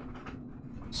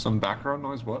 Some background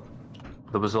noise, what?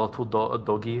 There was a little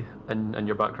doggy in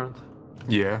your background.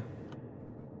 Yeah.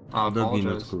 Doggy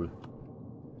not cool.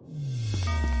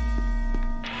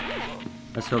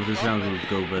 Let's hope this round will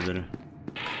go better.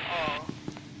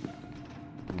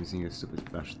 using a stupid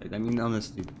flashlight. I mean,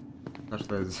 honestly,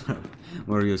 flashlights are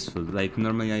more useful. Like,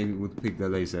 normally I would pick the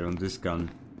laser on this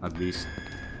gun, at least.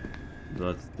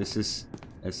 But this is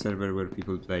a server where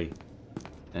people play.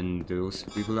 And those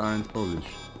people aren't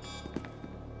Polish.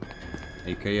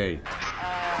 AKA.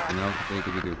 You know, play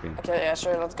the video game. Okay, yeah,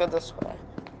 sure, let's go this way.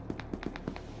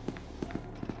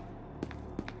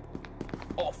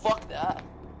 Oh, fuck that.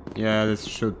 Yeah, let's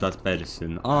shoot that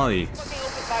person. Oi!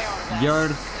 Your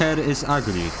hair is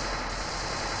ugly.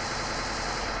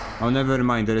 Oh, never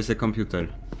mind, there is a computer.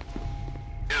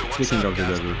 Speaking of the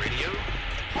devil.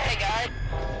 Hey, guys.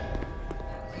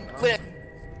 Wait.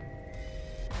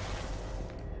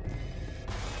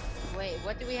 Wait,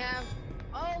 what do we have?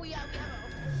 Oh, yeah, we have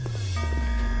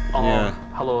Oh, Yeah.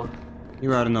 hello.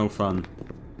 You are no fun.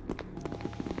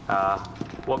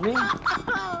 What, me?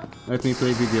 Let me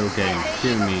play video game.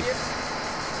 Kill me.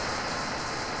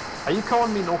 Are you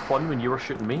calling me no fun when you were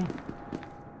shooting me?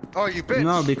 Oh, you bitch!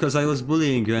 No, because I was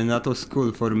bullying you and that was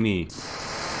cool for me.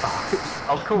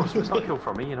 Of course, it's not cool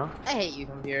for me, you know. I hate you,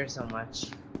 computer, so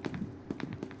much.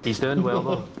 He's doing well,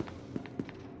 though.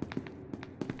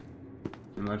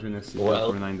 Imagine if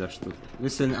Well. 049-2.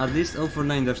 Listen, at least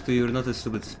 049-2 you're not a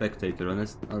stupid spectator,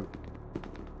 honest.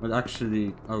 Well,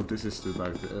 actually... Oh, this is too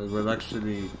bad. Well,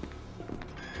 actually...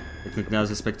 Technically, as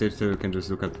a spectator you can just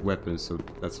look at weapons, so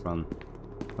that's fun.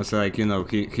 Also, like, you know,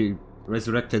 he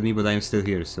resurrected me, but I'm still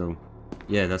here, so...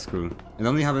 Yeah, that's cool. It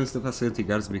only happens to facility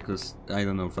guards because, I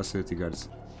don't know, facility guards,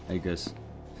 I guess.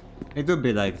 They do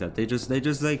be like that, they just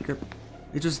like...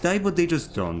 they just die, but they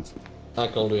just don't. I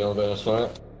call the elevators for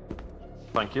it.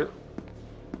 Thank you.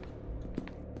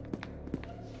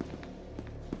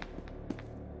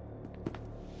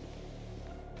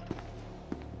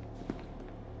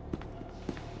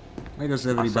 Why does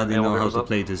everybody know how to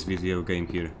play this video game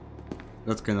here?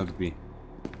 That cannot be.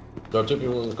 There are two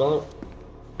people in the corner.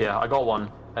 Yeah, I got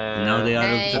one. Now they are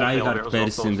a tryhard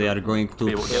person, they are going to...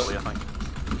 Be able to kill me, I think.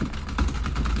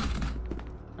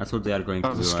 That's what they are going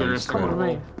to do, I scariest thing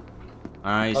swear. ever.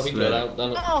 I Have you got swear. out,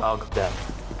 damn it. Oh, dead.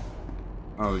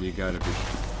 Holy garbage.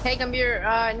 Hey, computer,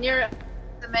 near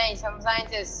the maze, I'm a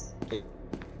scientist.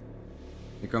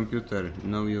 The computer,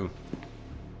 no you. You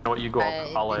know what, you go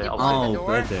up, I'll did you I'll close see. the Oh,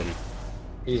 door? better.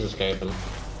 He's escaping.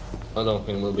 I don't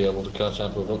think we'll be able to catch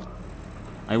up with him.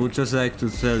 I would just like to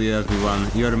tell you everyone,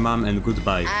 your mom and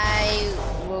goodbye. I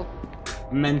will...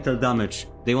 Mental damage.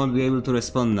 They won't be able to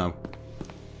respond now.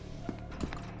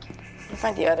 I'll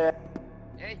find the other.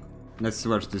 Let's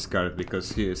watch this card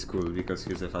because he is cool, because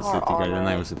he's a facility guard and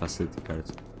I was a facility guard.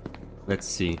 Let's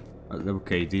see.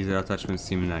 Okay, these attachments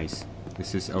seem nice.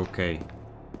 This is okay.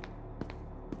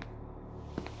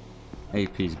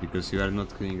 APs, because you are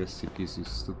not killing SCPs, you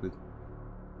stupid.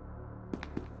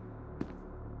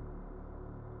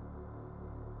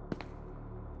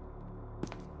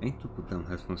 I need to put down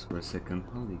headphones for a second.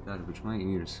 Holy garbage, my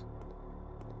ears.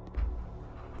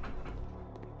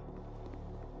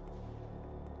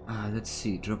 Let's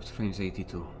see, dropped frames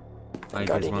 82. I God,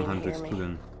 guess he didn't 100 hear me.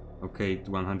 student. Okay,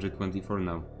 124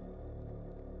 now.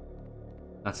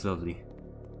 That's lovely.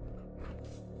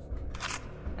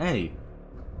 Hey!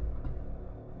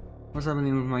 What's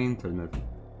happening with my internet?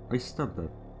 I stopped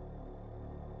that.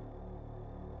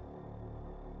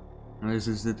 There's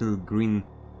this little green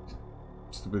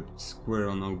stupid square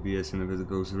on OBS, and if it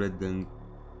goes red then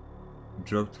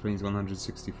dropped frames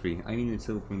 163. I mean it's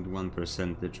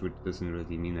 0.1%, which doesn't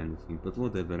really mean anything, but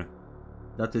whatever.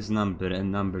 That is number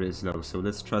and number is low, so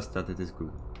let's trust that it is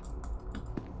good.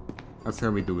 That's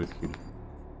how we do it here.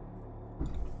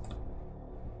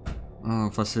 Oh,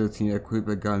 facility, equip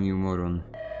a gun, you moron.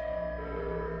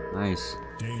 Nice.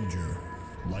 Danger.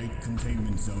 Light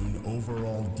containment zone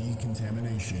overall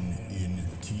decontamination in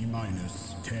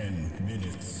T-minus 10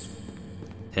 minutes.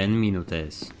 10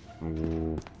 minutes.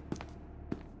 Ooh.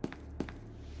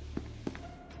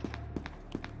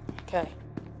 Okay.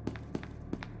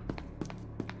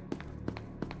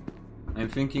 I'm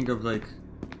thinking of like...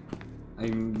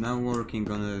 I'm now working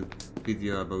on a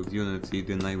video about Unity,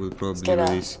 then I will probably get out.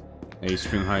 release a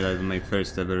stream highlight of my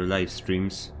first ever live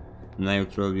streams. And I will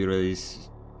probably release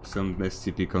some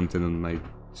SCP content on my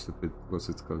stupid... what's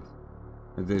it called?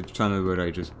 The channel where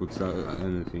I just put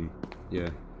anything. Yeah.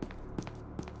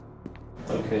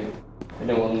 Okay.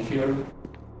 Anyone here?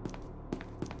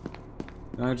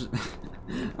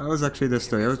 I was actually the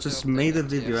story. I just made a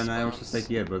video and I was just like,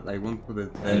 yeah, but I won't put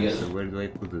it there, Yes. so where do I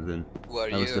put it then? Who are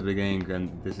That was you? the beginning,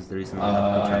 and this is the reason why I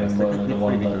have the channel. It's I'm technically the free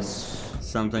one because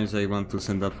sometimes I want to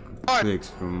send up clips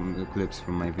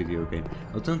from my video game.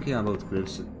 Oh, talking about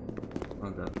clips. Oh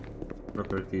god.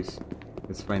 Properties.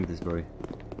 Let's find this boy.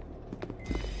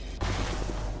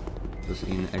 was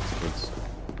in exports.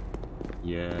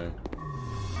 Yeah.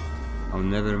 Oh,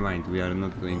 never mind. We are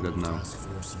not doing that now.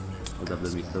 Hold up,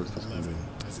 let me close this window.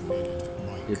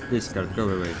 Get this card, go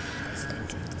away.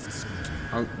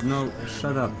 Oh, no,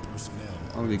 shut up.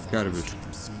 Holy garbage.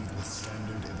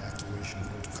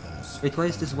 Wait, why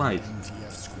is this white?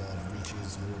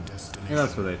 Yeah,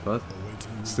 that's what I thought.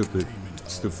 Stupid.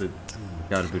 Stupid.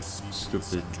 Garbage.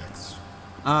 Stupid.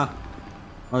 Ah!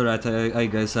 Alright, I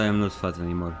guess I am not fat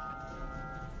anymore.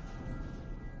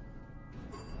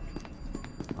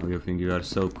 Oh, you think you are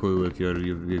so cool with your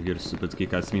stupid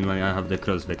kickouts. Meanwhile, I have the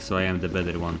crossback, so I am the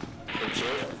better one.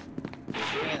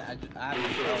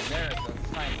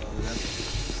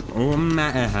 Oh,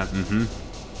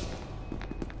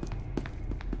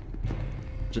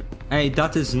 Hey,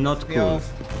 that is not cool.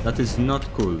 That is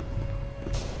not cool.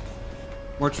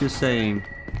 What you saying?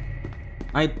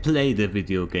 I play the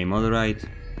video game, alright?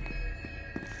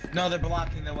 No, they're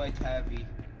blocking the way to heavy.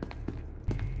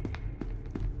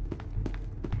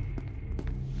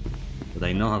 But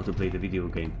I know how to play the video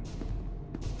game.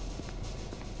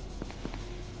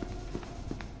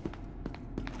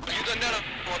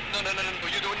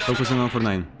 Focus on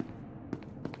 149.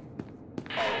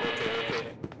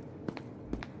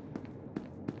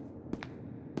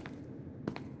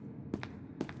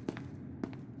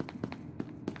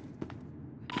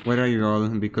 Where are you all?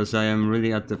 Because I am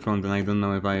really at the front and I don't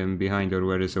know if I am behind or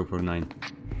where is 049.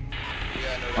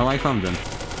 Oh, I found them.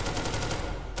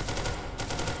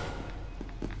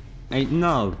 Hey,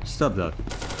 no! Stop that.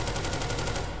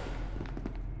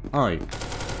 Oi.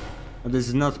 This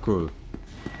is not cool.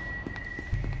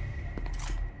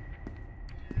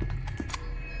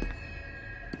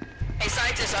 Hey,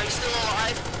 scientist, are you still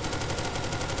alive?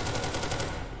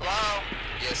 Hello?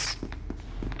 Yes.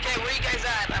 Okay, where you guys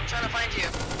at? I'm trying to find you.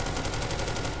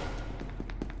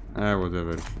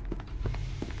 Whatever. I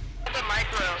have the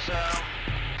micro, so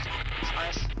it's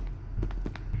nice.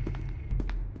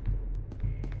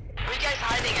 Where are you guys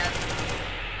hiding at?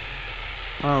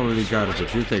 Holy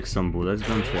garbage, you take some bullets,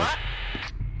 don't you?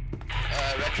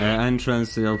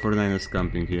 Entrance 049 is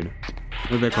camping here.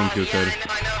 With a computer. Yeah,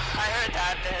 I know. I heard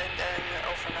that. The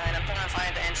 049. I'm trying to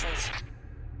find the entrance.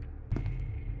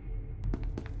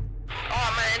 Oh,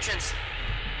 I'm at entrance.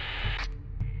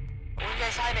 Where are you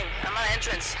guys hiding? I'm at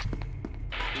entrance.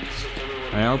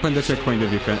 Open the checkpoint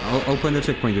if you can. Open the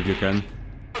checkpoint if you can.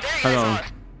 Oh, there you Hello. guys are.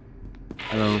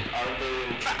 Hello. I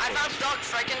found Dr.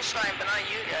 Frankenstein, but not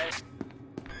you guys.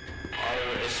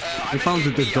 You found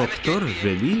the doctor?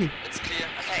 Really? It's clear.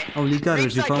 Okay. Holy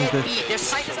garbage, you found the... There's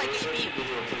scientists at gate B.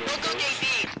 Don't go gate B.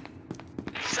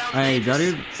 Hey, are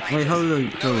you... Wait, hold on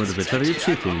a bit. Are you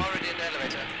cheating?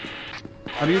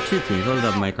 Are you cheating? Hold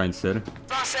up, my kind sir.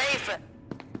 Not safe.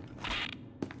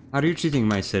 Are you cheating,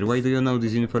 my sir? Why do you know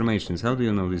these informations? How do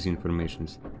you know these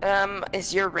informations?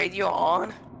 Is your radio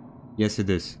on? Yes, it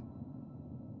is.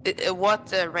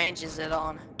 What range is it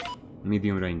on?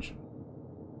 Medium range.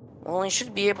 Well, you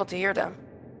should be able to hear them.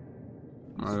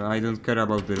 I don't care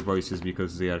about their voices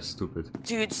because they are stupid.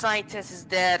 Dude, scientist is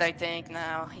dead, I think,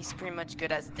 now. He's pretty much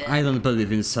good as dead. I don't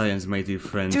believe in science, my dear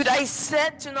friend. Dude, I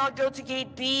said to not go to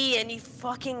gate B, and he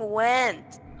fucking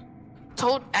went.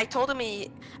 I told him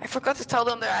I forgot to tell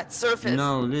them they're at surface.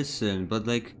 No, listen, but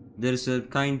like, there's a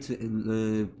kind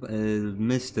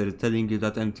mister telling you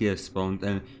that MTF spawned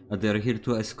and they are here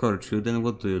to escort you, then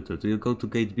what do? Do you go to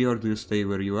gate B or do you stay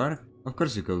where you are? Of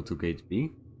course you go to gate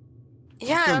B.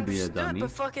 Yeah, Don't I'm be a understood, dummy.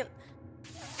 but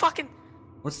fucking...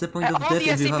 What's the point of all death the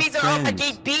if you have SCPs are up at friends?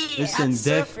 gate B Listen, at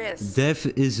surface. death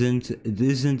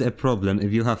isn't a problem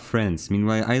if you have friends.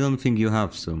 Meanwhile, I don't think you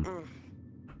have some.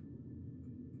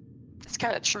 It's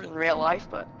kind of true in real life,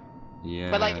 but...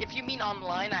 Yeah. But like, if you mean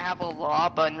online, I have a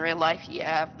lot, but in real life,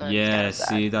 yeah. Yeah,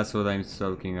 see, that's what I'm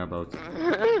talking about.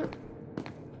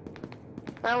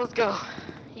 Now let's go.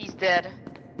 He's dead.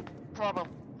 Problem.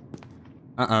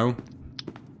 Uh-oh.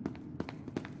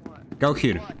 Go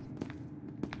here.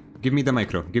 Give me the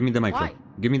micro. Give me the micro. Why?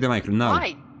 Give me the micro. Now.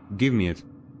 Why? Give me it.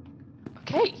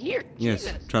 Okay, here. Yes,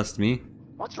 Jesus. trust me.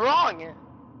 What's wrong?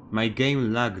 My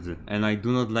game lagged, and I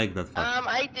do not like that fact.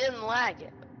 I didn't lag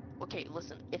it. Okay,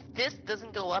 listen. If this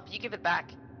doesn't go up, you give it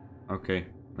back. Okay,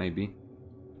 maybe.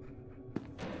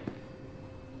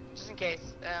 Just in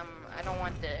case. I don't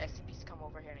want the SCPs to come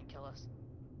over here and kill us.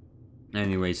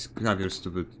 Anyways, have your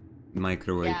stupid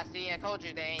microwave. Yeah, see, I told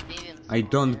you they didn't. I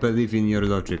don't believe in your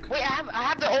logic. Wait, I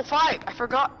have the 05. I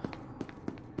forgot.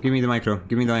 Give me the micro.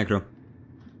 Give me the micro.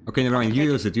 Okay, never mind. You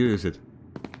use it. You use it.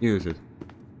 You use it.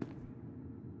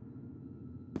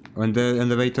 When the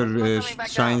elevator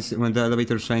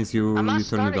shines, you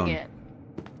turn it on.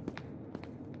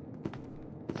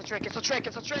 It's a trick. It's a trick.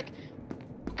 It's a trick.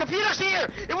 Computer's here!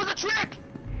 It was a trick!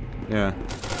 Yeah.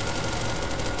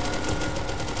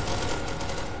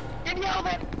 Get the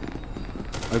elevator!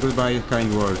 A goodbye,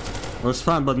 kind word. It was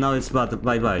fun, but now it's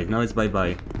bye-bye. Now it's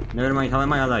bye-bye. Never mind, how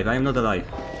am I alive? I am not alive.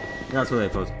 That's what I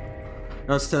thought.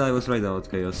 Oh, still I was right about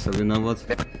chaos, so you know what?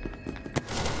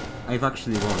 I've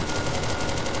actually won.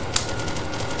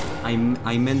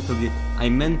 I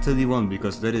mentally won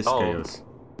because there is chaos.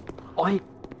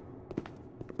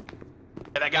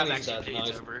 And I got an actually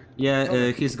it's over.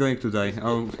 Yeah, he's going to die.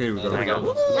 Oh, here we go.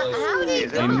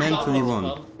 I mentally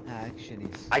won.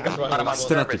 I got one of my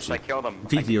Strategy, I killed him.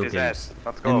 video I kicked his games, ass.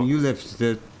 Let's go. and you left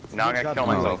the... Now I'm gonna kill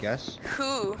myself. I guess.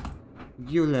 Who?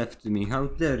 You left me, how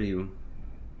dare you?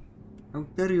 How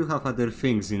dare you have other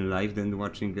things in life than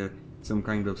watching some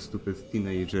kind of stupid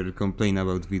teenager complain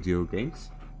about video games?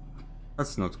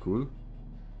 That's not cool.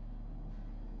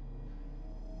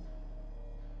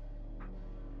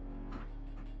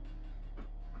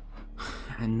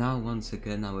 And now once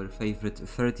again our favorite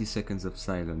 30 seconds of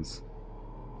silence.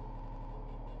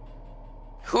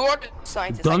 Who are the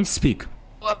scientists? Don't speak!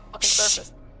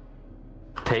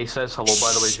 Tay says hello,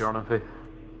 by the way, Jonathan.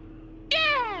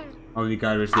 Only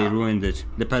garbage, they ruined it.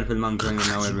 The purple man joined and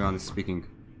now everyone is speaking.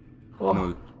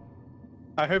 No.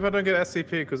 I hope I don't get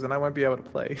SCP because then I won't be able to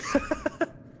play.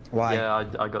 Why? Yeah,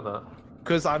 I got that.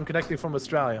 Because I'm connecting from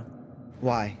Australia.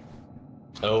 Why?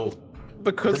 Oh.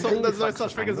 Because there's no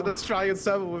such thing as an Australian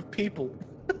server with people.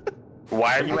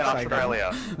 Why are you in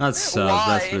Australia? That's sad,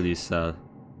 that's really sad.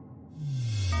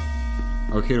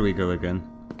 Oh, here we go again.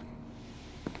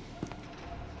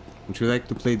 Would you like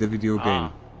to play the video game?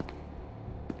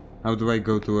 How do I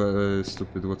go to a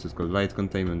stupid, what's it called, light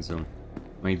containment zone?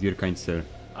 My dear kind sir.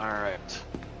 Alright.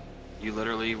 You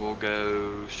literally will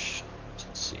go... let's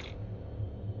see.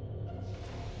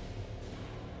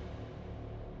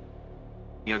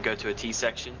 You'll go to a T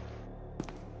section.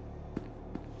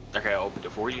 Okay, I opened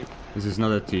it for you. This is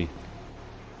not a T.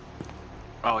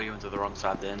 Oh, you went to the wrong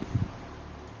side then.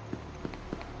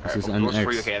 This is an an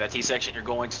X. Okay, that T section, you're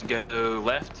going to go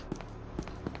left.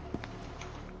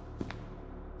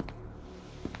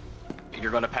 You're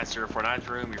going to pass your 49's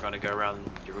room, you're going to go around,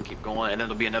 you're going to keep going, and then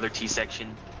there'll be another T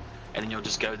section, and then you'll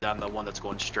just go down the one that's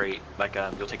going straight, like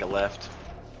you'll take a left.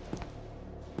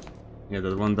 Yeah,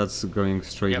 the one that's going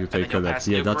straight, you take a left.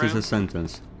 Yeah, that is a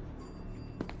sentence.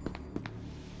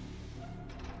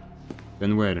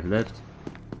 Then where? Left?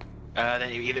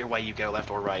 Then either way you go, left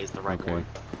or right is the right one.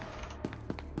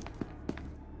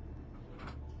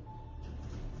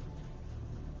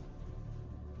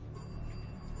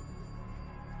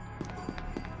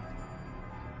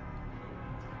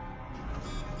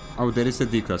 Oh, there is a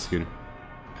D-class here.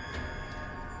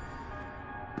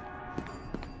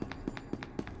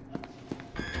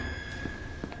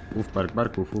 Wolf park,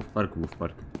 bark, wolf park, wolf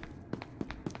park.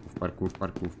 Wolf park, wolf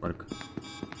park, wolf park.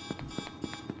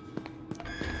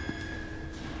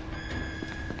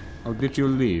 How did you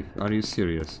leave? Are you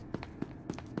serious?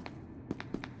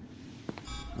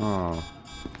 Oh.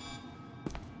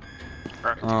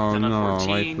 Oh no,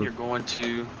 14, you're going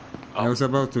to... I was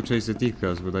about to chase the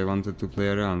D-class, but I wanted to play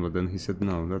around, but then he said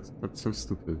no. That's so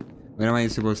stupid. Where am I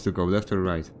supposed to go? Left or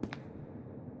right?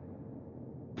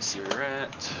 See where you're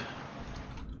at.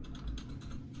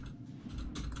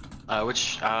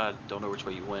 I don't know which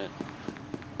way you went.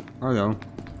 Oh no.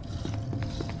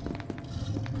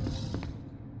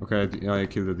 Okay, I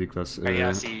killed the D-class. Yeah,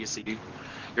 I see you.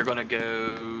 You're gonna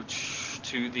go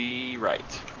to the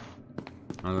right.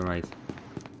 Alright.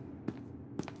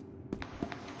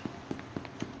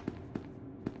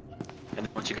 And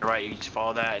then once you go right, you just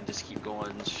follow that and just keep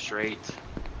going straight.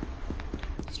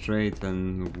 Straight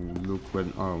and look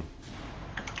when... oh.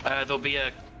 There'll be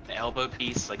an elbow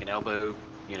piece, like an elbow,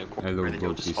 you know, corner, and then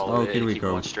you'll just piece. follow Oh, it here and we keep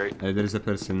go. going straight. There is a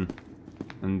person.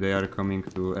 And they are coming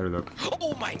to airlock.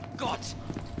 Oh my god!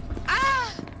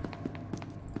 Ah!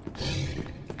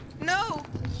 No!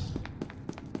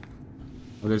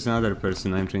 Oh, there's another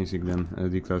person. I'm chasing them.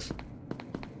 D-class.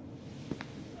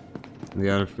 They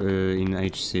are in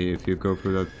HC. If you go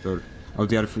through that door. Oh,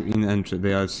 they are in entry.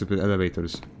 They are stupid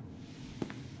elevators.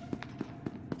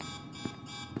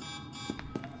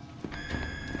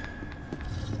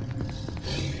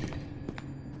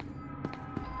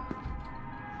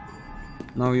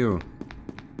 Now you.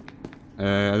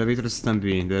 Elevators stand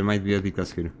B. There might be a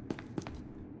D-class here.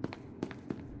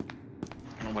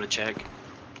 I'm gonna check.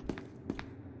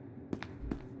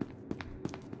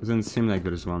 Doesn't seem like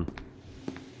there's one.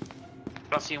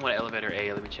 I don't see anyone at elevator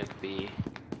A. Let me check B.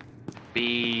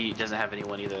 B doesn't have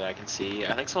anyone either that I can see.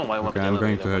 I think someone might want Okay, the I'm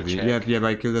going elevator. to have you. Yeah,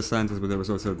 I killed the scientist, but there was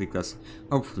also a D-class.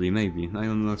 Hopefully, maybe.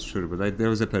 I'm not sure, but there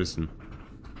was a person.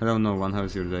 Hello, no one.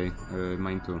 How's your day?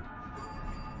 Mine too.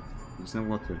 There's no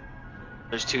water.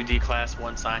 There's 2 D-class,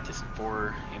 1 scientist, and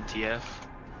 4 MTF.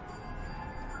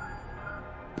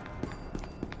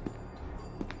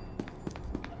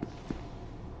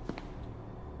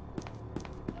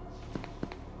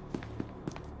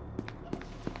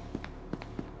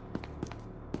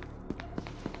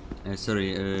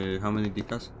 Sorry, how many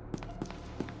D-class?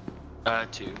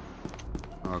 2.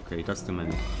 Okay, that's too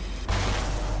many.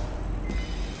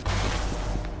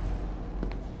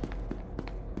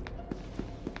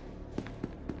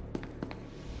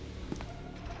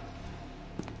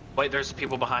 Wait, there's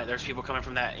people behind. There's people coming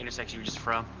from that intersection you were just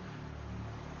from.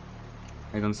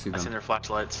 I don't see I them. seen their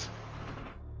flashlights.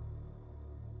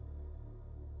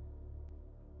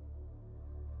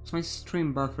 Is my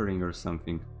stream buffering or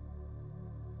something?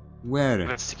 Where?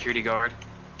 That's a security guard.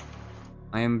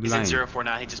 I am blind. He's in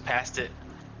 049. He just passed it.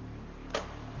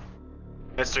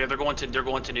 That's they're going to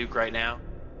nuke right now.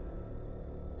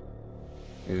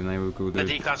 And then I will go The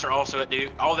there. decons are also at nuke.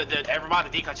 Everybody,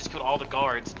 the decons just killed all the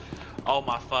guards. Oh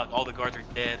my fuck! All the guards are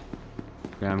dead.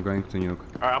 Okay, I'm going to nuke.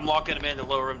 All right, I'm locking them in to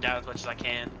lower them down as much as I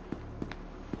can.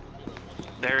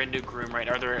 They're in nuke room right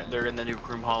now. They're in the nuke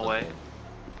room hallway.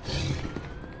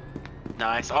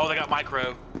 Nice. Oh, they got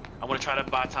micro. I'm gonna try to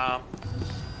buy time.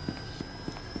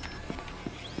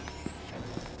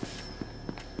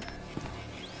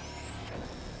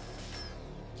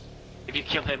 If you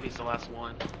kill him, he's the last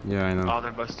one. Yeah, I know. Oh,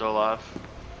 they're both still alive.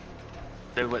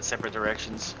 They went separate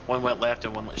directions. One went left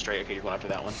and one went straight. Okay, you're going after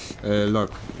that one.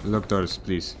 Lock doors,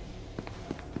 please.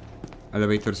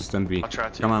 Elevator system B. I'll try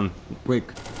to. Come on, quick.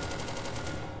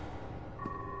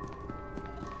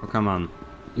 Oh, come on.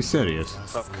 You serious?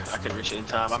 Fuck, I couldn't reach it in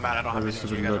time. I'm out. I don't have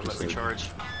energy. You gotta let me charge.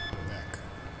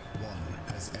 One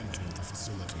has entered the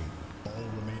facility. All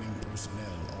remaining personnel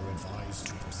are advised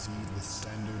to proceed with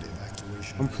standard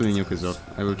evacuation. Hopefully nuke is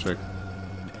off. I will check.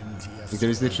 There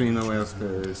is literally no way of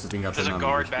setting up There's an a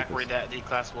guard ambush back because- where that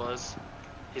D-class was.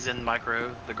 He's in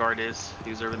micro. The guard is.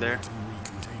 He was over there.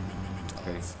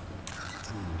 Okay.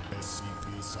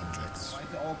 SCP subjects. Why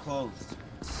is it all closed?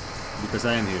 Because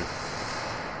I am here.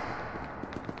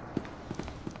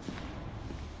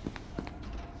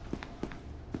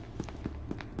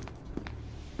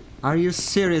 Are you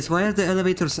serious? Why are the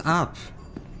elevators up?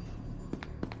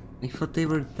 I thought they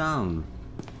were down.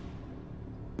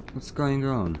 What's going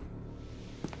on?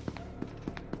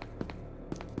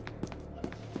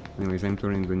 Anyways, I'm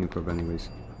turning the nuke off anyways.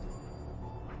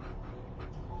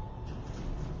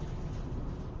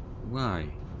 Why?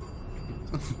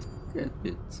 I don't get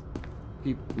it.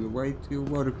 People, why do you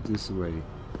work this way?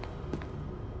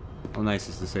 Oh nice,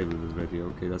 it's disabled already.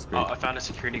 Okay, that's great. Oh, I found a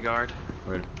security guard.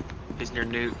 Where? He's near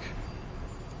nuke.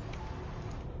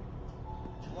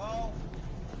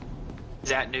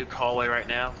 He's at nuke hallway right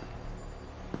now.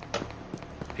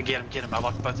 Hey, get him. I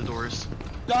locked both the doors.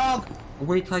 Dog!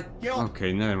 Wait,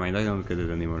 okay, never mind, I don't get it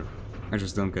anymore. I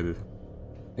just don't get it.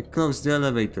 I closed the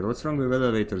elevator. What's wrong with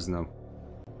elevators now?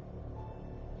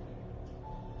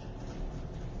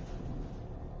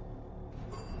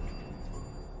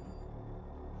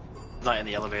 He's not in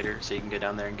the elevator, so you can go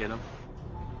down there and get him.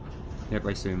 Yep,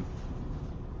 I see him.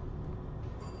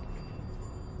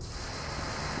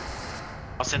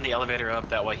 I'll send the elevator up,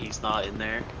 that way he's not in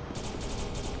there.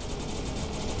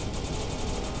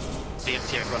 The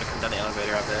MTF are gonna come down the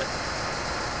elevator, I bet.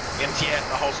 MTF,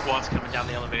 the whole squad's coming down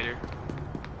the elevator.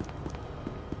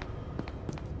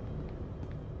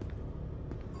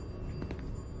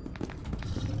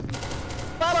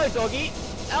 Hello, doggy.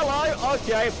 Hello.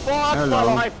 Okay, fuck Hello.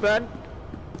 my life, then.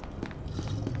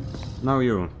 Now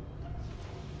you.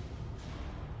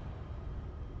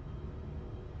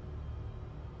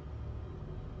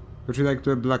 Would you like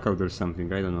to a blackout or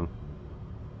something? I don't know.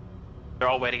 They're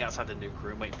all waiting outside the nuke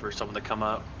room, waiting for someone to come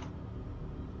up.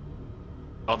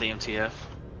 All the MTF.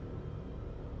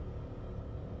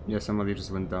 Yeah, somebody just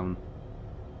went down.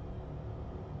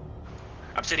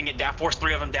 I'm sitting it down. Force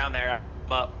 3 of them down there.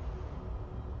 I'm up.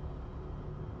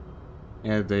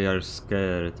 Yeah, they are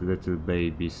scared, little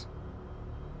babies.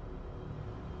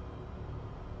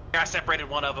 I separated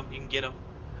one of them. You can get him.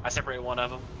 I separated one of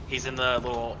them. He's in the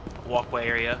little walkway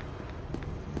area.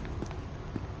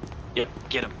 Yep,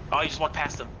 get him. Oh, you just walked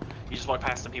past him. You just walked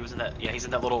past him. He was in that. Yeah, he's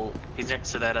in that little. He's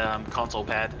next to that console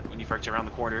pad when you first get around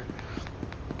the corner.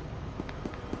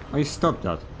 I stopped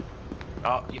that.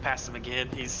 Oh, you passed him again.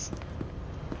 He's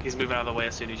moving out of the way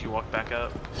as soon as you walk back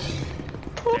up.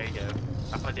 There you go.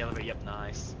 I put the elevator. Yep,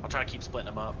 nice. I'll try to keep splitting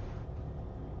them up.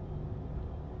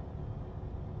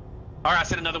 All right, I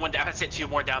sent another one down. I sent 2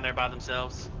 more down there by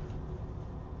themselves.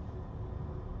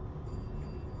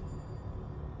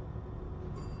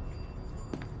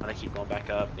 They keep going back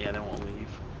up. Yeah, they won't leave.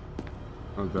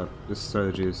 Oh, that this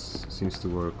strategy seems to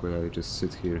work where I just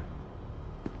sit here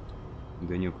in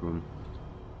the nuke room,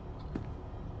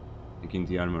 like in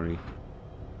the armory.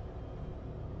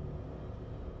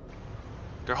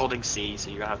 They're holding C, so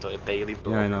you're gonna have to, if they leave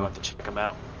the Yeah, I room, know. you have to check them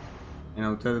out. You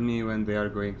know, tell me when they are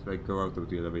going to like go out of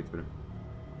the elevator.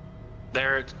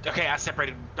 They're okay. I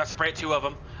separated 2 of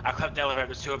them. I cut the elevator.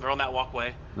 There's 2 of them. They're on that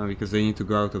walkway. No, because they need to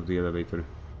go out of the elevator.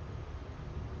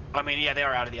 I mean, yeah, they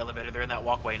are out of the elevator. They're in that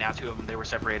walkway now. 2 of them. They were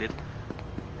separated.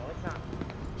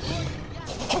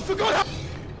 I forgot how.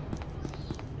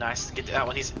 Nice. Get to that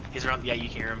one. He's around. Yeah, you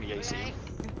can hear him. Yeah, you see him.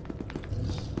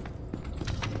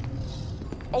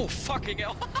 Oh fucking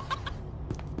hell!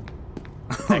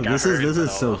 This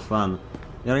is so fun.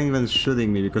 They aren't even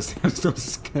shooting me because they're so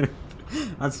scared.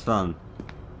 That's fun.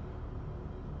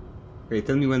 Okay,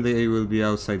 tell me when they will be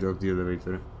outside of the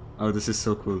elevator. Oh, this is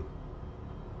so cool.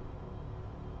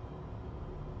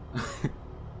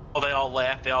 Oh, they all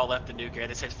left. They all left the nuke area.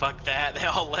 They said, "Fuck that." They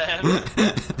all left.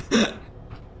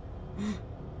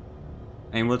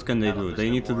 And what can they do? They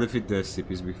need to defeat the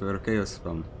SCPs before Chaos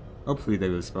spawn. Hopefully they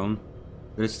will spawn.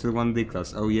 There's still 1 D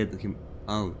class. Oh yeah, he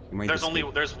might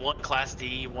escape. There's 1 Class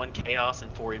D, 1 Chaos,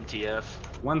 and 4 MTF.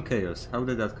 1 Chaos. How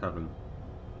did that happen?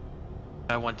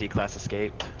 1 D class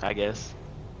escaped, I guess.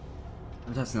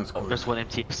 That's not cool. There's 1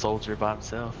 MTF soldier by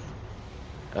himself.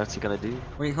 What's he gonna do?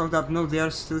 Wait, hold up. No, they are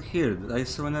still here. I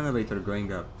saw an elevator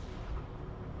going up.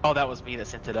 Oh, that was me that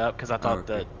sent it up because I thought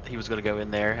that he was gonna go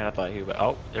in there, and I thought he would.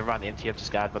 Oh, never mind. The MTF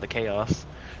just got by the Chaos.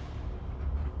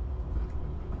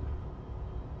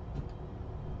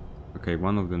 Okay,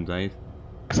 1 of them died.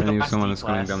 I knew someone was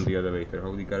going down the elevator.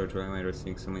 Holy garbage, why am I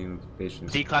receiving so many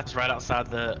notifications? D-class is right outside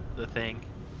the thing.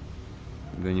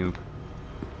 The nuke.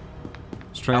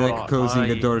 Just try like closing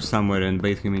a door somewhere and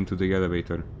bait him into the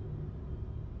elevator.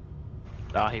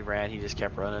 Oh, he ran. He just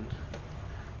kept running.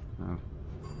 Oh.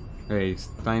 Hey, it's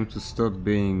time to stop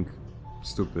being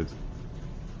stupid.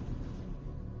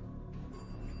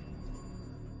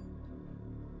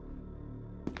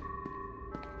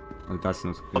 Oh, that's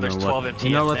not. Oh, there's 12 MTF. You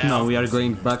know what? Now. No, we are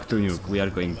going back to nuke. We are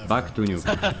going back to nuke.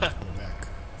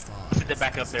 Sit it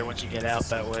back up there once you get out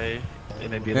that way.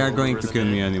 They are going to kill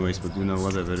me anyways, but you know,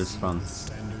 whatever, it's fun.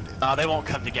 They won't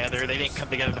come together. They didn't come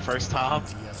together the first time.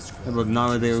 Yeah, but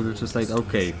now they will just like,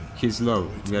 okay, he's low.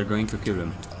 We are going to kill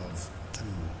him.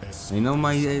 I know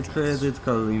my credit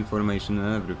card information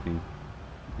and everything.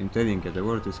 I'm telling you, the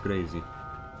world is crazy.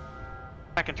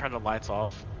 I can turn the lights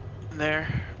off in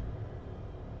there.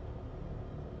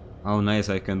 Oh nice,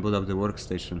 I can boot up the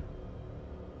workstation.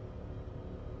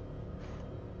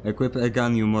 Equip a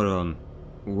gun, you moron.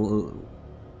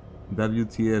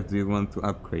 WTF do you want to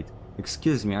upgrade?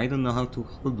 Excuse me, I don't know how to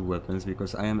hold weapons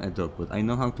because I am a dog, but I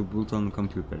know how to boot on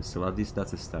computers, so at least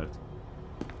that's a start.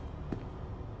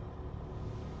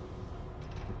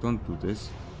 Don't do this.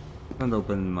 Don't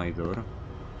open my door.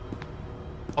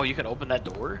 Oh, you can open that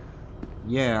door?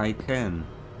 Yeah, I can.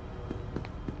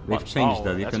 They've changed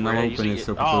that. You can now open it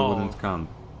so people wouldn't come.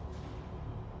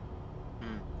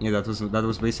 Yeah, that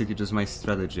was basically just my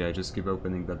strategy. I just keep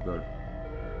opening that door.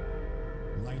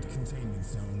 Light containment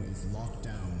zone is locked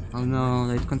down. Oh no,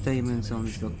 light containment zone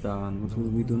is locked down. What will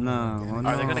we do now? Oh,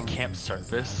 Are they gonna camp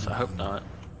surface? I hope not.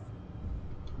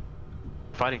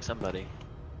 Fighting somebody.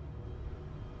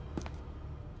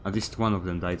 At least 1 of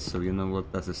them died, so you know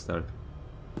what? That's a start.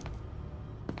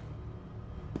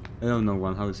 Hello, no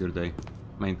one. How is your day?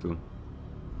 Mine too.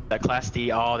 That Class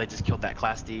D, oh, they just killed that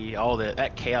Class D. Oh,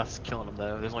 that Chaos is killing them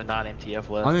though. There's only 9 MTF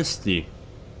left. Honestly,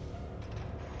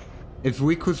 if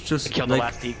we could just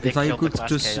like, if I could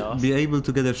just be able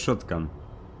to get a shotgun,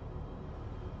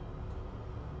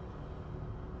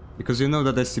 because you know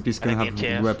that SCPs can have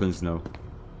MTF. weapons now.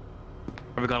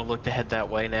 Are we gonna look to head that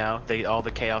way now? All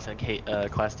the Chaos and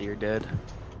Class D are dead.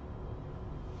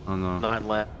 Oh no. None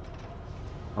left.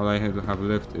 All I have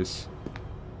left is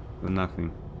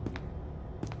nothing.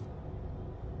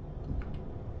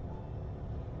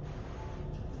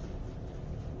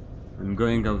 I'm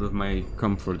going out of my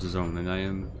comfort zone and I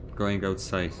am going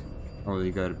outside.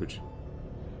 Holy garbage.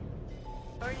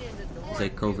 It's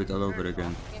like COVID all over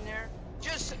again.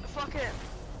 Just fuck it.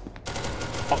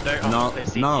 No,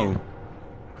 no.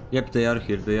 Yep, they are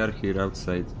here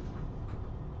outside.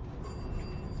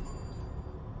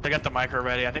 They got the micro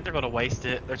ready. I think they're gonna waste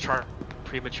it. They're charged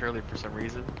prematurely for some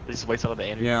reason. They just waste all the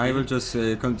energy. Yeah, I will just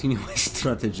continue my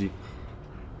strategy.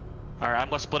 Alright, I'm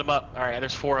gonna split them up. Alright,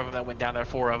 there's 4 of them that went down there,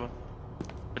 4 of them.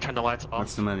 I turn the lights off.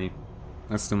 That's too many.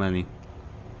 That's too many.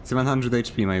 700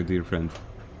 HP, my dear friend.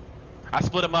 I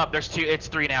split them up. There's 2. It's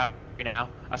 3 now.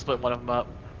 I split 1 of them up.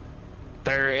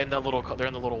 They're in the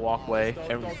little walkway,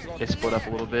 and they split up a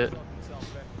little bit.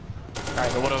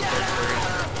 Alright, the one over there.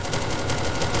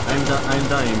 I'm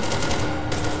dying.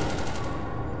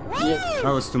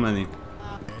 That was too many.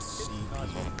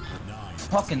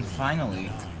 Fucking finally.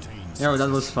 Yeah, well, that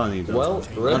was funny though. Well,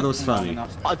 that was funny.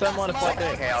 I don't mind if I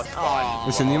do. Chaos spawn.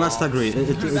 Listen, you must agree,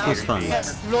 it was funny.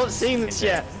 I've not seen this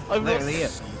yet. I've not Literally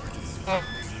it.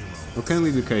 Well, can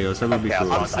we do chaos? That would be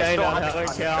cool. I'm staying out, I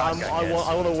don't care.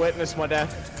 I want to witness my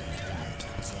death.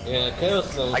 Yeah,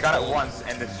 chaos spawns. I got it once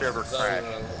and the server crashed.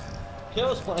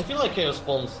 I feel like chaos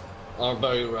spawns are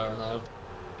very rare now.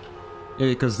 Yeah,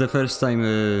 because the first time,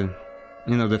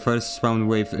 you know, the first spawn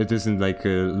wave, it isn't like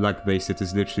luck based, it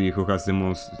is literally who has the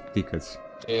most tickets.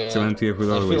 Yeah. So MTF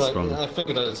will always spawn. I think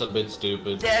that it's a bit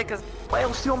stupid. Yeah, because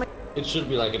whale still It should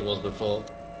be like it was before.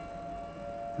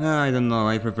 I don't know,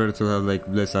 I prefer to have like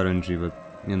less RNG, but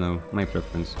you know, my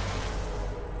preference.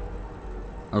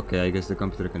 Okay, I guess the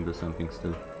computer can do something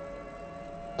still.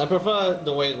 I prefer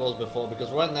the way it was before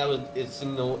because right now it's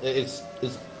you know it's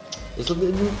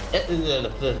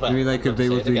Maybe like if they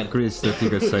would increase the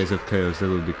ticket size of chaos, that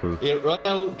would be cool. Yeah, right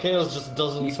now chaos just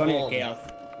doesn't It's spawn. funny if chaos.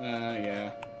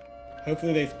 Yeah.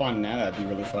 Hopefully they spawn now. That'd be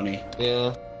really funny.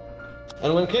 Yeah.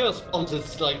 And when chaos spawns,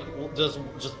 it's like there's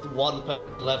just one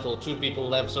person left or two people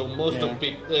left, so most of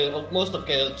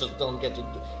chaos just don't get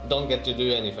to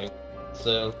do anything.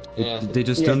 So yeah, They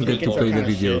just don't get to play the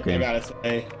video game. I gotta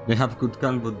say. They have good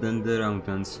gun, but then the round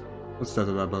ends. What's that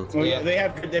all about? Well, yeah, they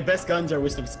have the best guns are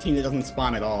with the team that doesn't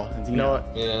spawn at all. You know what?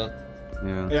 Yeah.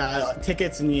 Yeah.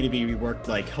 Tickets need to be reworked.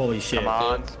 Like holy shit. Come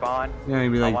on, spawn. Yeah,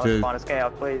 maybe like I want to spawn as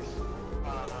chaos, please.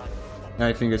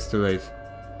 I think it's too late.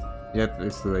 Yep,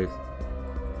 it's too late.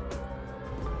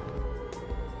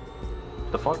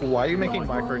 The fuck? Why are you making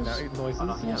micro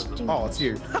noises? Oh, it's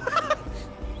you.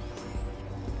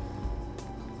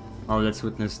 Oh, let's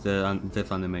witness the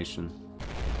death animation.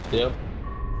 Yep.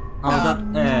 Oh, that.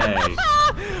 Hey!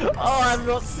 Oh, I've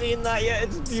not seen that yet.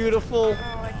 It's beautiful.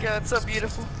 Oh my god, it's so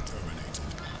beautiful.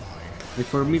 Like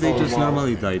for me, they just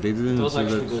normally die. They didn't It was do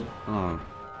actually that. good. Oh.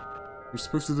 You're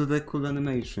supposed to do the cool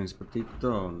animations, but they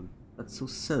don't. That's so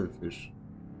selfish.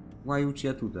 Why would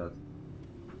you do that?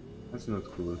 That's not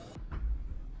cool.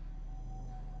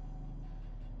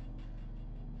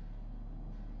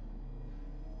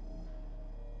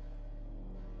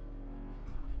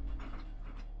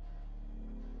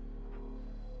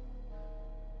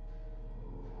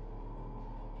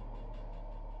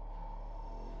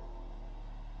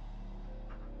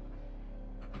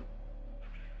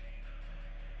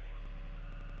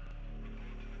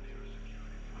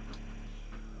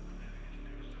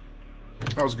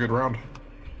 That was a good round.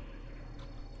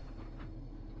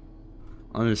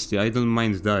 Honestly, I don't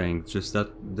mind dying, just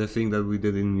that the thing that we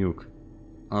did in Nuke.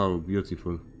 Oh,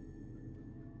 beautiful.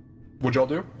 What'd y'all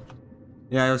do?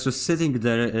 Yeah, I was just sitting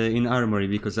there in armory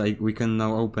because we can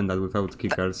now open that without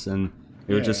kickers, and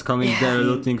we were just coming there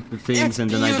looting the things, and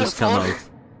then I just come out.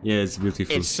 Yeah, it's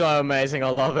beautiful. It's so amazing. I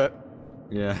love it.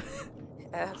 Yeah.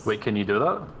 Yes. Wait, can you do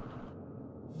that?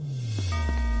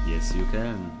 Yes, you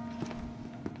can.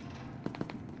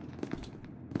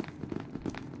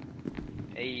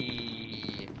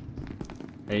 Hey.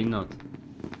 Hey, not.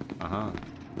 Aha.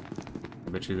 I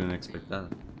bet you didn't expect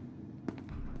that.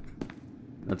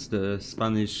 That's the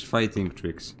Spanish fighting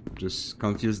tricks. Just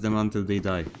confuse them until they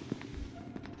die.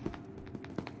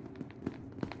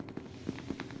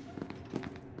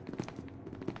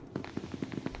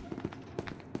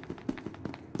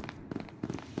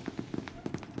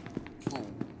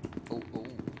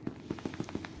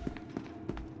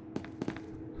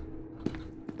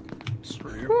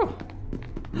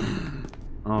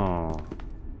 Oh.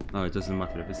 No, it doesn't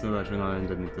matter. If it's not adrenaline,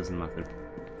 then it doesn't matter.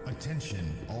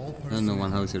 Attention, all I don't know,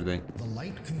 one, how's your day? The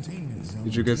light containment zone.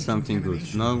 Did you get something good?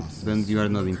 No? Then you are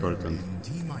not important.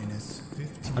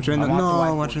 Adrenaline?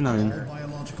 No, adrenaline.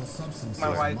 Biological substances My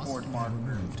must whiteboard be marker.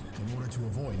 removed in order to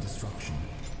avoid destruction.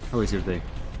 How is your day?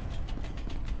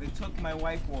 They took my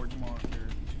whiteboard marker.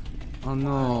 Oh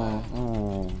no.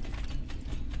 Oh.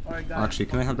 Alright, guys. Actually,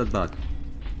 can I have that back?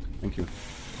 Thank you.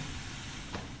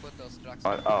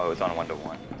 Oh, it was on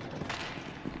 1-to-1.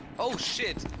 Oh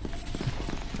shit!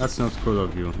 That's not cool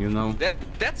of you, you know?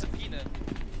 That's a peanut.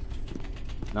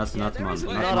 That's not man.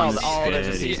 Not all. Oh, there's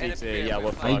a CCC. Yeah,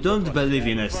 we're I don't believe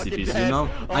in SCPs, you know?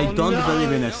 I don't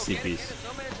believe in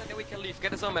SCPs. Then we can leave.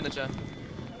 Get a zone manager.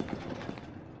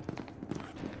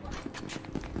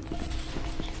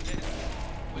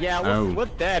 Yeah, we're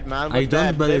dead, man. I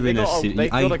don't believe in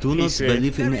SCPs. I do not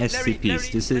believe in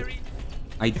SCPs. This is...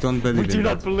 I don't believe We do in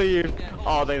not that. believe.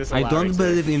 Oh, they just I allow don't it to.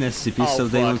 believe in SCP, Oh, so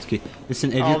they fuck. won't kill.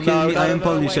 Listen, if Oh, you kill no, me, no, I am no,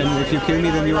 Polish, wait, and if you wait, kill me,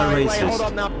 wait, then you are wait, racist. hold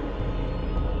on now.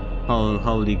 Oh,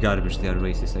 holy garbage, they are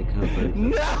racist, I cannot believe it.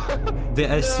 No! The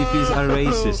SCPs are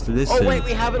racist, listen. Oh wait,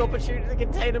 we have an opportunity to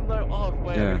contain them though. Oh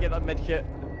wait, Yeah. I'm gonna get that medkit.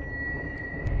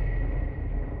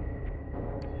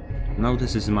 Now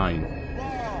this is mine.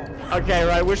 Okay,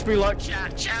 right, wish me luck.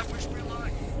 Chat, wish me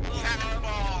luck. Who had the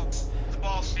balls? The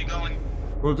balls to be going.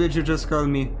 What did you just call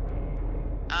me?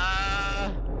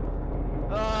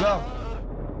 Go.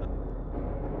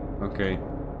 Okay.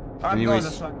 I'm Anyways. going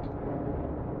this way.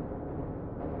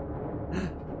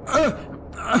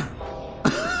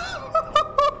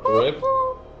 Rip.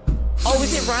 Oh,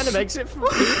 is it random exit from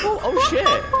people? Oh shit!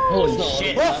 Holy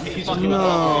shit.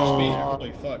 No.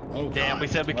 Holy fuck. Oh, Damn, God. we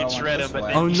said we could Well, shred him, but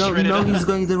then Oh he no, shredded no, him. he's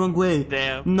going the wrong way.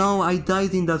 Damn. No, I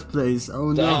died in that place.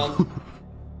 Oh no.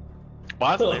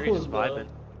 Why is Larry just vibing?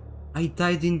 I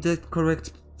died in the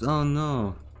correct. Oh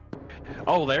no.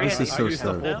 Oh, Larry This has is so used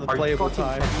sad. now? The playable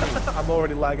time. I'm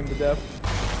already lagging to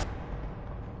death.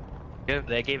 Yeah,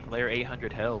 they gave Larry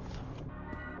 800 health.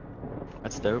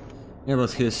 That's dope. Yeah,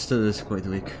 but he still is quite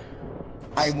weak.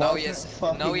 I Now wasn't he has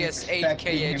fucking 8k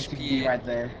expecting him to be HP. right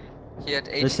there. He had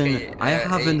 8k. Listen, I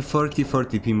have a 8.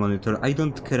 4040p monitor. I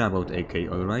don't care about AK,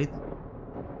 alright?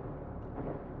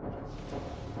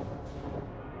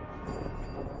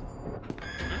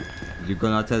 You're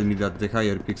gonna tell me that the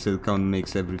higher pixel count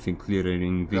makes everything clearer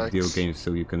in video games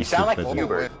so you can You sound shoot like better.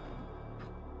 Hubert.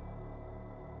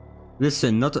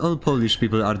 Listen, not all Polish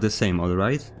people are the same,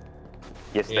 alright?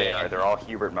 Yes, they are. They're all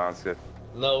Hubert Monska.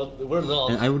 No, we're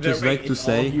not. And I would just Wait, like to it's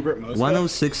all say, Hubert Mosa?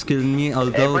 106 killed me,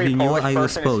 although Every he knew Polish I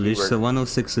was person is Polish, Hubert. so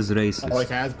 106 is racist. Always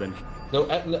has been. No,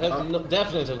 no,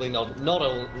 definitely not. Not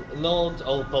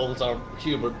all Poles are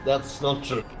Hubert. That's not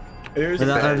true. There's But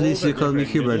at Poles least are you call me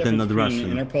different. Hubert There's a and not difference between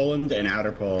Russian. Inner Poland and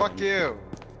outer Poland. Fuck you.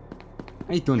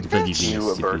 I don't believe in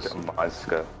Hubert SCPs.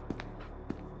 Monska.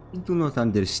 I do not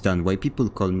understand why people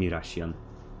call me Russian.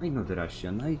 I'm not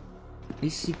Russian. I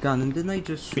see gun and then I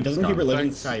just shoot Doesn't gun. Hubert live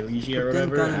in Silesia or But then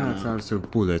whatever? gun is also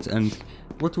bullet. And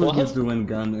what will you do when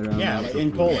gun around? Yeah, is like a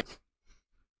in bullet? Poland.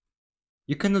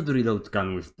 You cannot reload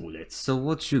gun with bullets. So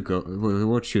what you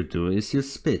do is you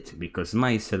spit, because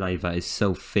my saliva is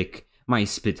so thick. My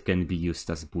spit can be used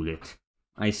as bullet.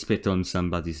 I spit on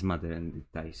somebody's mother and it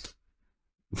dies.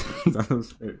 That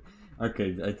was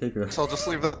okay. I take a. So I'll just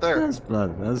leave it there. That's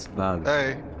bad. That's bad.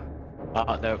 Hey.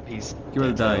 No, he's. You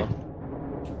will die.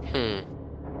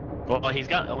 Well, he's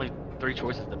got only 3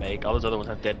 choices to make. All those other ones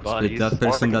have dead Split bodies. that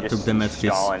person that took the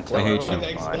medkits. I hate you.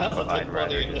 I'd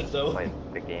rather just play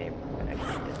the game and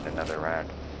get another round.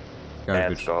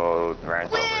 Garbage. Let's go. The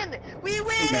round's over. We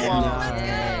win!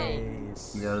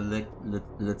 Let's We are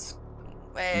let's. go!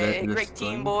 Hey, let's great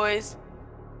team, go. boys.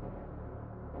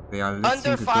 We are letting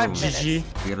Under 5 go. minutes.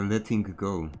 We are letting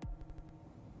go.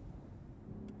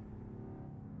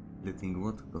 Letting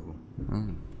what go? Oh.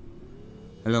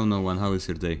 Hello, no one. How is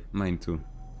your day? Mine too.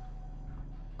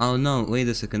 Oh no! Wait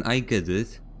a second. I get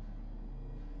it.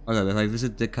 Okay, if I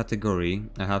visit the category,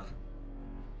 I have.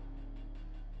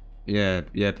 Yep.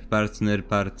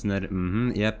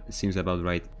 Partner. Yep. Seems about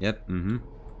right. Yep.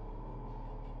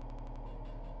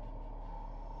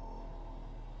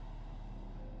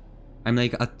 I'm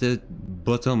like at the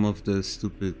bottom of the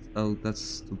stupid. Oh, that's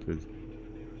stupid.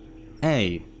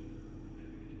 Hey!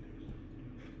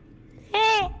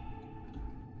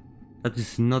 That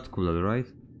is not cool, right?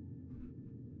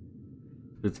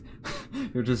 But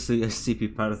you just say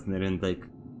SCP partner and like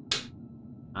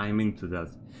I'm into that.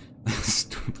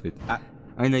 Stupid. I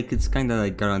mean, like it's kinda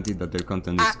like guaranteed that their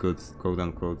content is good, quote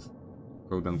unquote.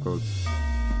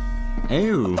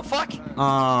 Ew! What the fuck?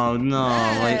 Oh no,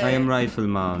 I am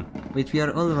rifleman. Wait, we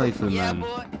are all riflemen. Yeah,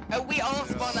 boy. We all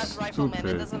spawn as riflemen. It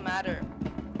Stupid. doesn't matter.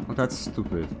 Oh, that's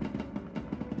stupid.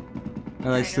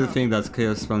 Well, I still think that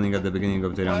chaos spawning at the beginning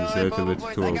of the round is a little bit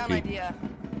too I got an OP. idea.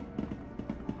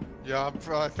 Yeah,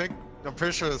 I'm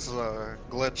pretty sure this is a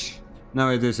glitch. No,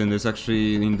 it isn't. It's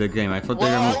actually in the game. I thought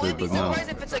they removed it, but no. Surprised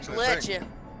if it's a glitch.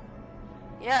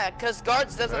 Yeah, because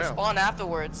guards doesn't Damn. spawn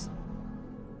afterwards.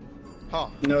 Huh.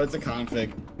 No, it's a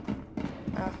config.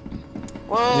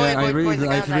 Whoa, Yeah, I really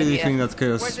idea. think that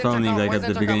chaos Where's spawning intercom? like Where's at the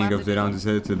intercom? beginning I of have the to round is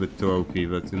a little bit too OP,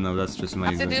 but you know, that's just my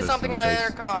I have to do personal something with the taste.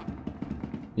 intercom.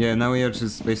 Yeah, now we are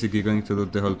just basically going to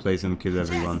loot the whole place and kill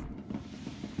everyone.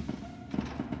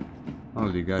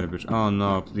 Holy garbage. Oh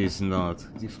no, please not.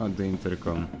 Defuck the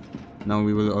intercom. Now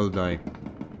we will all die.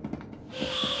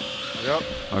 Yep.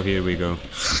 Oh, here we go.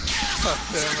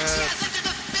 Damn it.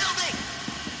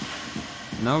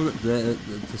 Now the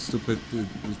stupid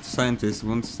scientists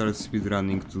won't start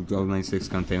speedrunning to 096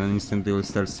 containment, instead they will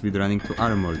start speedrunning to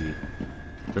Armory.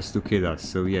 Just to kill us,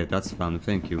 so yeah, that's fun,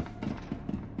 thank you.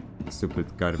 Stupid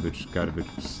garbage,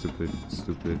 stupid.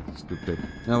 You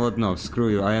know what, no, screw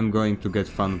you, I am going to get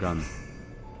fun gun.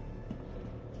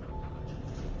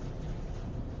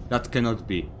 That cannot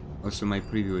be. Also, my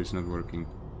preview is not working.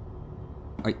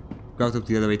 I go out of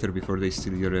the elevator before they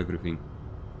steal your everything.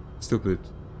 Stupid.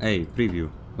 Hey,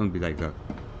 preview. Don't be like that.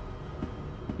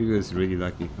 Preview is really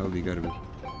lucky. Holy garbage.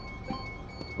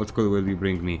 What call will you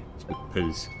bring me?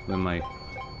 Pills. Who am I?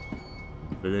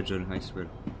 Villager, I swear.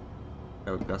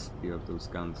 How dusty of those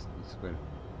guns, I swear.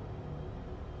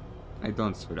 I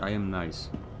don't swear, I am nice.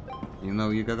 You know,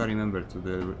 you gotta remember to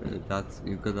the that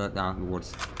you gotta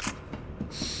words.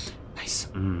 Nice.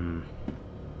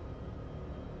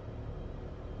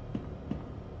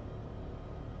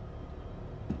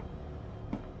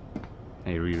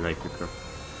 I really like the crop.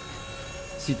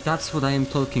 See, that's what I am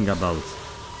talking about.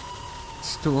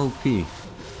 It's too OP.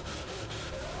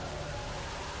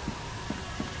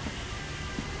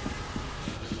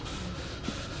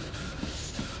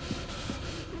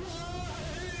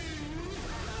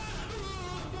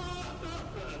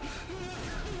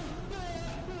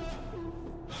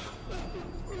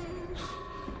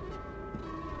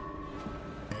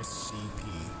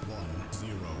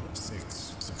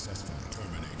 SCP-106 successfully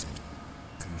terminated.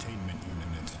 Containment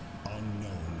unit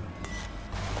unknown.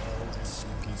 All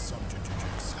SCP subject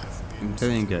ejects have been... I'm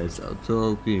telling you guys, too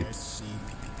OP.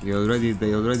 They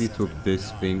already took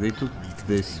this thing, they took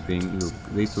this thing, look,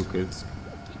 they took it.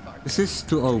 This is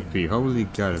too OP, holy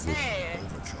garbage. Hey,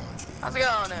 how's it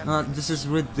going? This is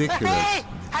ridiculous. Hey,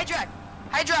 Hydra!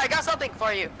 Hydra, I got something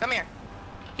for you. Come here.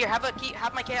 Here, have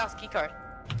my Chaos key card.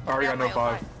 I already got no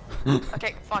 5.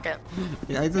 Okay, fuck it.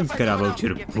 Yeah, I don't care about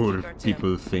your poor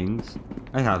people things.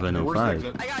 I have an 05.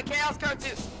 I got a Chaos card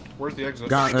too. Where's the exit?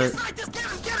 Get him!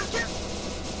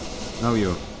 No,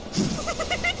 you.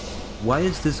 Why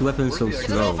is this weapon so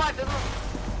slow?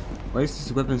 Why is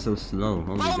this weapon so slow?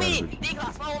 Holy follow garbage. me!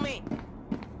 D-Class, follow me!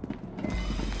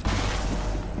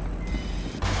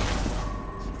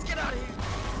 Let's get out of here!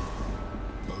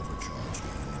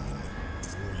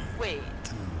 Wait,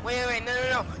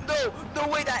 no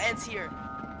way that ends here.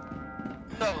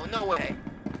 No way.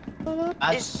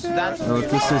 That's No,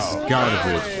 this is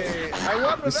garbage.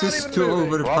 This is too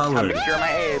overpowered.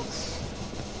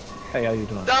 Hey, how you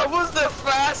doing? That was the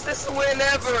fastest win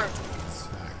ever!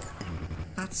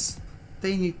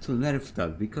 They need to nerf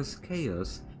that, because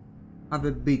Chaos have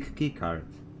a big keycard,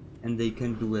 and they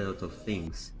can do a lot of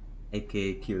things,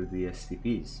 aka kill the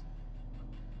SCPs.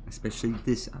 Especially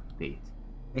this update.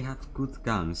 They have good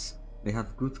guns, they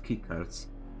have good keycards.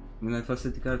 I mean, like,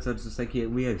 facility cards are just like, yeah,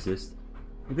 we exist.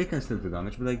 They can still do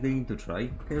damage, but like, they need to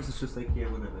try. Chaos is just like, yeah,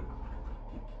 whatever.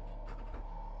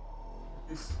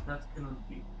 That cannot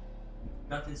be.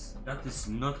 That is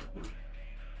not good.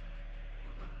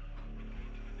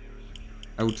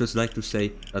 I would just like to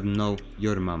say that no,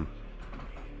 your mom.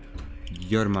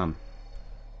 Your mom.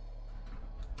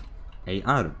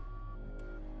 AR.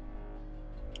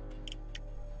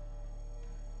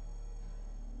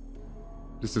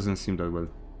 This doesn't seem that well.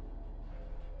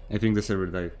 I think the server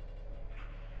died.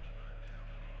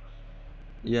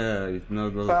 Yeah, it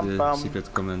knows all the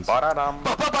secret comments. The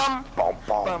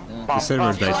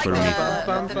server died for me.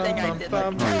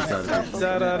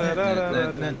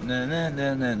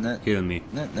 Kill me.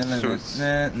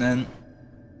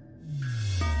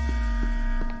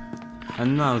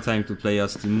 And now time to play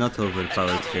as the not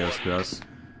overpowered Chaos Class.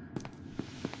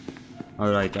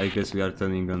 Alright, I guess we are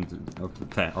turning on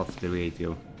off the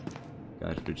radio.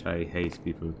 Garbage, I hate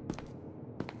people.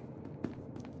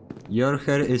 Your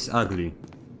hair is ugly.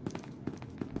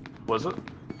 Was it?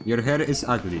 Your hair is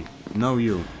ugly. No,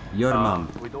 you. Your mom.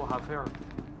 We don't have hair.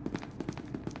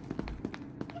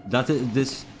 That's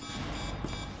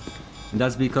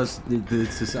because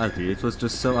this is ugly. It was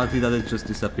just so ugly that it just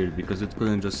disappeared because it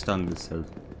couldn't just stand itself.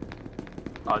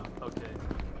 Okay.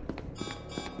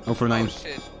 049. Oh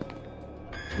shit.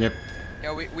 Yep.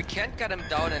 Yeah, we can't get him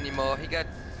down anymore. He got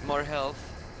more health.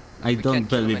 I don't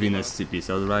believe in SCPs,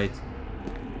 alright?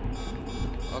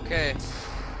 Okay.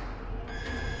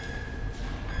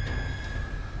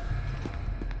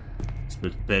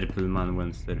 But purple man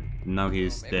went there. Now he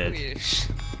is dead.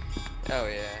 Oh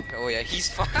yeah,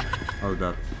 he's fine. Hold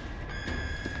up.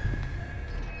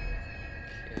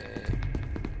 Okay.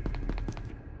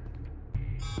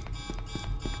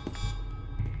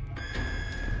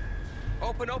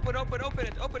 Open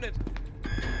it!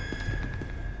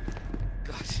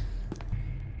 God.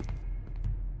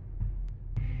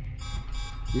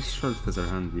 These shortcuts are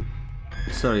handy.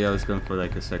 Sorry, I was gone for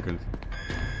like a second.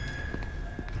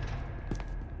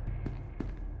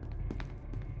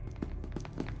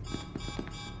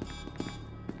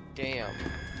 Damn.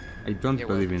 I don't It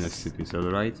believe in works. SCPs,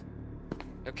 alright?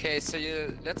 Okay, so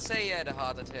let's say you had a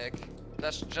heart attack.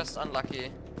 That's just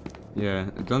unlucky. Yeah,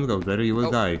 don't go there, you will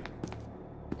Oh. die.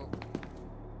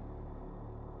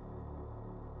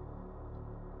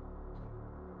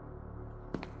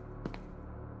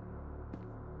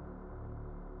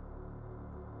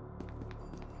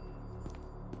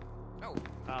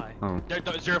 Hi. Oh.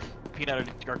 Zero peanut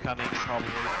are coming, probably.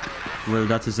 Well,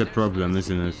 that is a problem,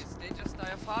 isn't it? They just die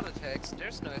of heart attacks.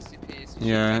 There's no SCPs.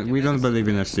 Yeah, we don't believe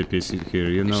in SCPs here,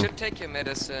 you You know? should take your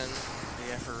medicine.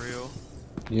 Yeah, for real.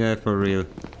 Yeah, for real.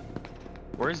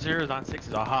 Where's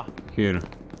 096s? Aha. Here.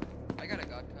 I got a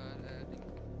god card.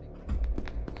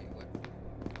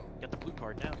 Got the blue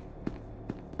card now.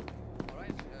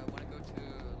 Alright, wanna go to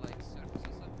like surface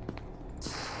or something?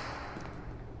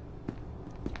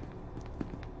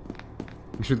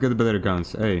 We should get better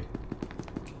guns, hey.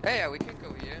 Hey, yeah, we can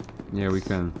go here. Yeah, we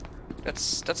can. That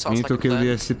sounds We need like to a kill plan.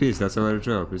 the SCPs, that's our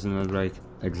job, isn't that right?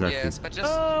 Exactly. Yes, but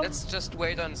let's just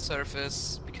wait on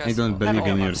surface because I don't believe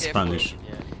in your MTF Spanish.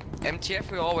 MTF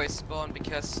will always spawn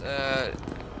because the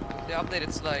update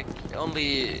it's like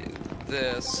only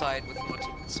the side with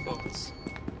multiple spawns.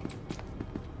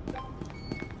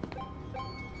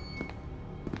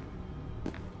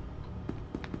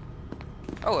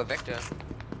 Oh, a vector.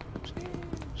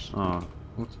 Oh,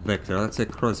 what vector? That's a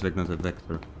cross vector, not a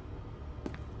vector.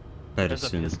 There's a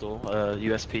Person. pistol,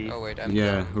 USP. Oh wait,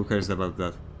 Yeah, who cares about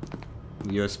that?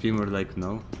 USP more like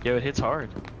no. Yo, it hits hard.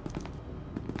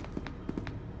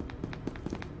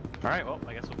 Alright, well,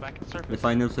 I guess we're back at the surface. The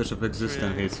final flash of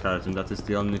existence hits hard, and that is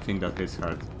the only thing that hits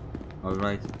hard.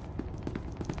 Alright?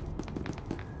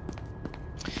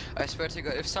 I swear to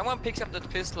God, if someone picks up that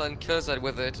pistol and kills it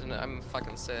with it, and I'm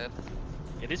fucking sad.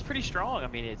 It is pretty strong. I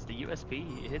mean, it's the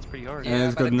USP. It hits pretty hard. Yeah,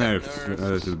 it's got nerfed a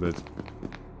little bit.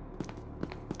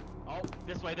 Oh,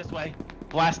 this way, this way.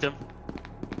 Blast him.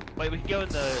 Wait, we can go in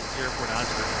the 049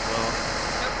 room as well.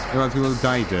 Yeah, but we will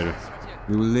die there.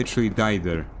 We will literally die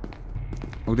there.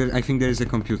 Oh, there, I think there is a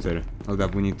computer. Hold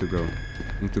up, we need to go.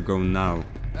 We need to go now.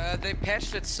 They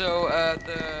patched it so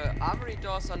the armory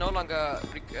doors are no longer.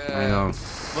 I know.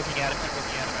 Looking at him, keep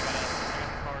looking at him. I got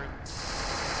the card.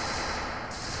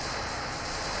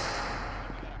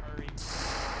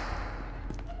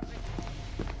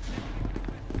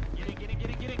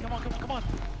 Get in, come on.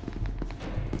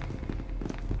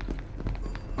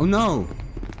 Oh no!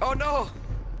 Oh no!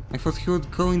 I thought he would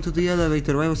go into the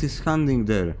elevator. Why was he standing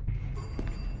there?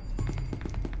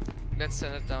 Let's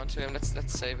send it down to him. Let's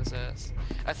save his ass.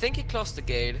 I think he closed the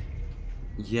gate.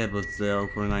 Yeah, but the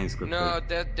 049's got No,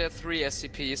 there. there are 3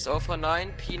 SCPs.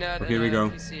 049, Peanut, Okay, and we go.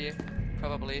 PC.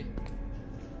 Probably.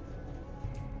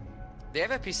 They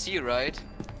have a PC, right?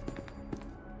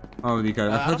 Holy cow,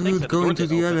 I I thought don't we think would so. go The into door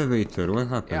the didn't open. elevator. What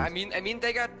happened? Yeah, I mean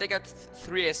they got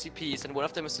 3 SCPs, and one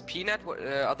of them is the Peanut,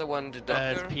 other one the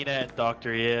Doctor. It's Peanut and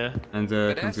Doctor, yeah. And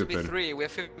the But it has to be computer. 3. We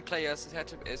have 15 players. It has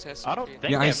to I don't be. think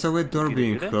Yeah, they I have saw a door computer,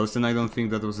 being do they? closed, and I don't think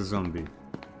that was a zombie.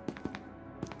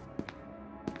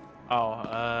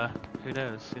 Oh, who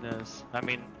knows? I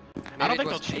mean, I don't it think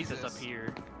they'll was chase us up Jesus.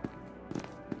 here.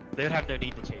 They would have no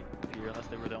need to chase us here unless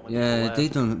they were the only Yeah, people they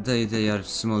left. don't. They are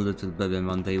small little baby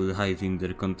man. They will hide in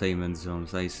their containment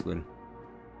zones. I swear.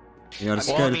 They are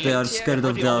scared. They are scared If we're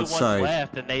of the the only ones outside.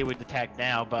 left, then they would attack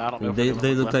now, but I don't know. if They we're the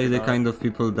only look ones like left the or kind not. of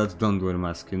people that don't wear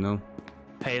masks, you know.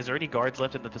 Hey, is there any guards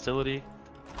left in the facility?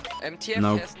 MTF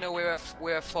Nope. has no we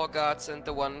have 4 guards, and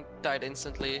the one died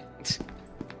instantly.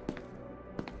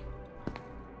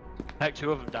 Heck,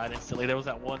 2 of them died instantly. There was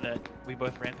that one that we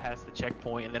both ran past the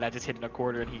checkpoint, and then I just hit in a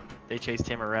quarter, and they chased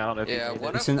him around. I don't know if Yeah, he made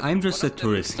it. Listen, I'm just a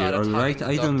tourist here, started alright?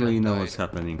 talking I don't Doctor really know died. what's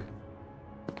happening.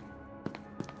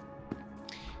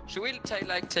 Should we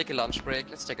take a lunch break?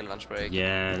 Let's take a lunch break.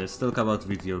 Yeah, let's talk about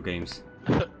video games.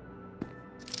 I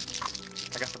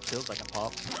got some pills I can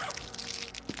pop.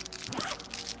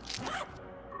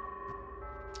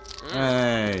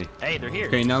 Hey! Hey, they're here.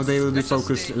 Okay, now they will be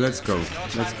focused. Let's go.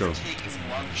 Let's go.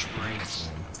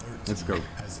 Let's go.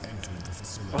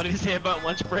 What did he say about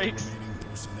lunch breaks?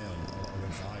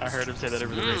 I heard him say that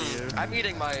over the radio. I'm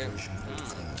eating my.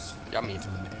 Yummy.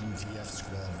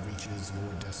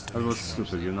 That was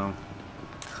stupid, you know.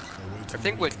 I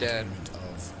think we're dead.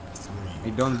 I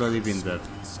don't believe in that.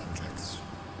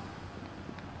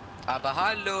 Aber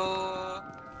hallo!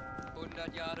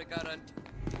 100 Jahre Garantie.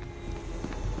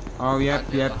 Oh, yep,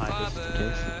 yep.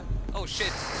 Oh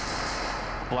shit!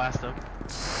 Blast him.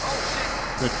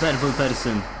 The purple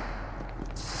person.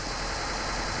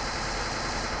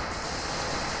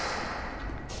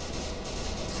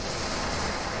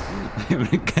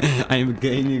 I'm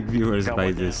gaining viewers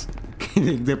by this.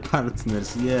 Gaining the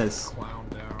partners, yes.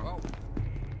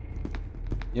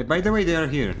 Yeah, by the way, they are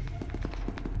here.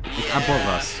 Like above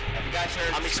us.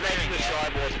 I'm expecting the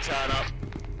tribal to turn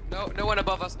up. No one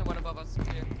above us, no one above us.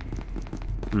 Here.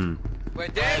 Hmm.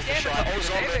 Wait, they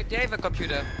have a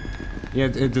computer. Yeah,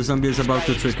 the zombie is about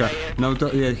to trigger. No,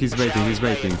 yeah, he's waiting, he's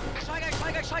waiting.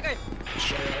 Shy guy.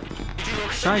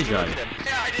 Shy guy.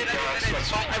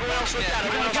 Everyone else look down,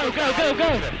 everyone else Go, look go, down.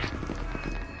 go, go!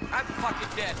 I'm fucking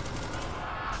dead.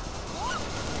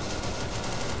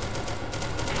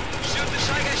 Shoot the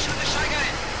shy guy,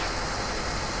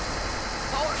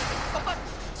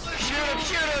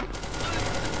 Shoot him!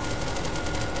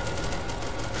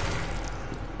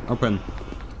 Open.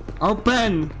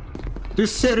 Open! You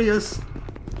serious?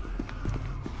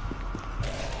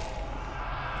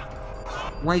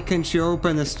 Why can't you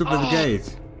open a stupid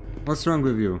gate? What's wrong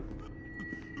with you?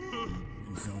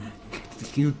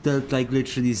 You dealt like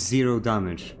literally 0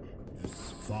 damage.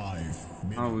 5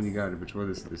 Holy garbage, what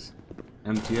is this?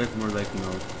 MTF, more like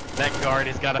no. That guard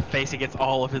has got a face against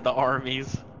all of the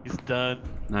armies. He's done.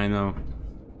 I know.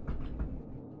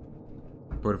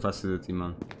 Poor facility,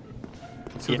 man.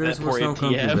 So Yeah, there that was poor no MTF.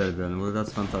 computer then. Well,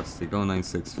 that's fantastic.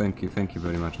 096, thank you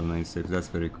very much, 096. That's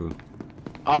very cool.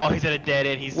 Oh, he's at a dead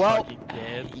end. He's Well, fucking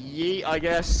dead. Yeet, I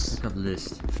guess. Look at the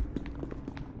list.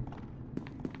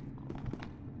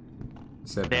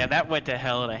 7. Damn, that went to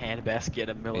hell in a handbasket in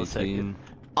a millisecond. 18.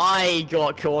 I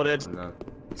got cornered.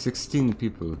 16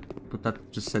 people. But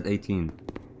that just said 18.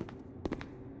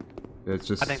 Let's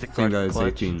just I think the think that card it's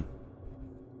clutch. 18.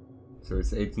 So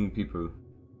it's 18 people.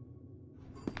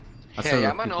 That's a Hey, lot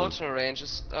of I'm on people. ultra range.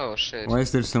 Oh shit. Why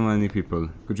is there so many people?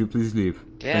 Could you please leave?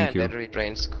 Yeah, Thank you. battery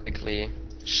drains quickly.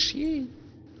 Shit.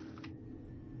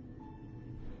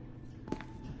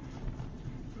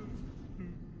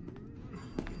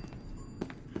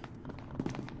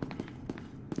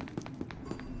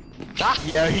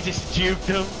 Yeah, he just juked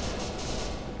him.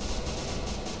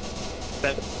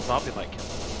 That zombie might kill him.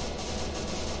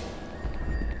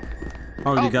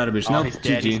 Holy garbage. Oh, No, he's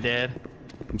dead, he's GG. dead.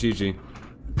 GG.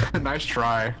 Nice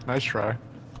try. Nice try.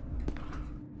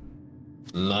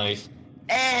 Nice.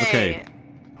 Hey, Okay.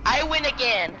 I win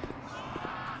again.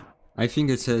 I think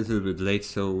it's a little bit late,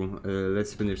 so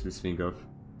let's finish this thing off.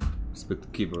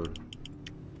 Split keyboard.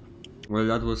 Well,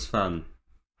 that was fun.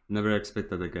 Never expect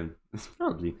that again.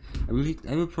 Probably.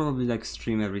 I will probably like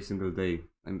stream every single day.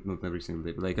 Not every single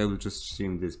day, but like I will just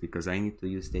stream this because I need to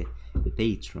use the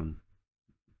Patreon.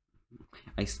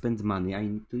 I spend money, I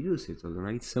need to use it,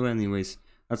 alright? So anyways,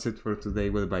 that's it for today.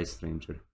 Well, bye, stranger.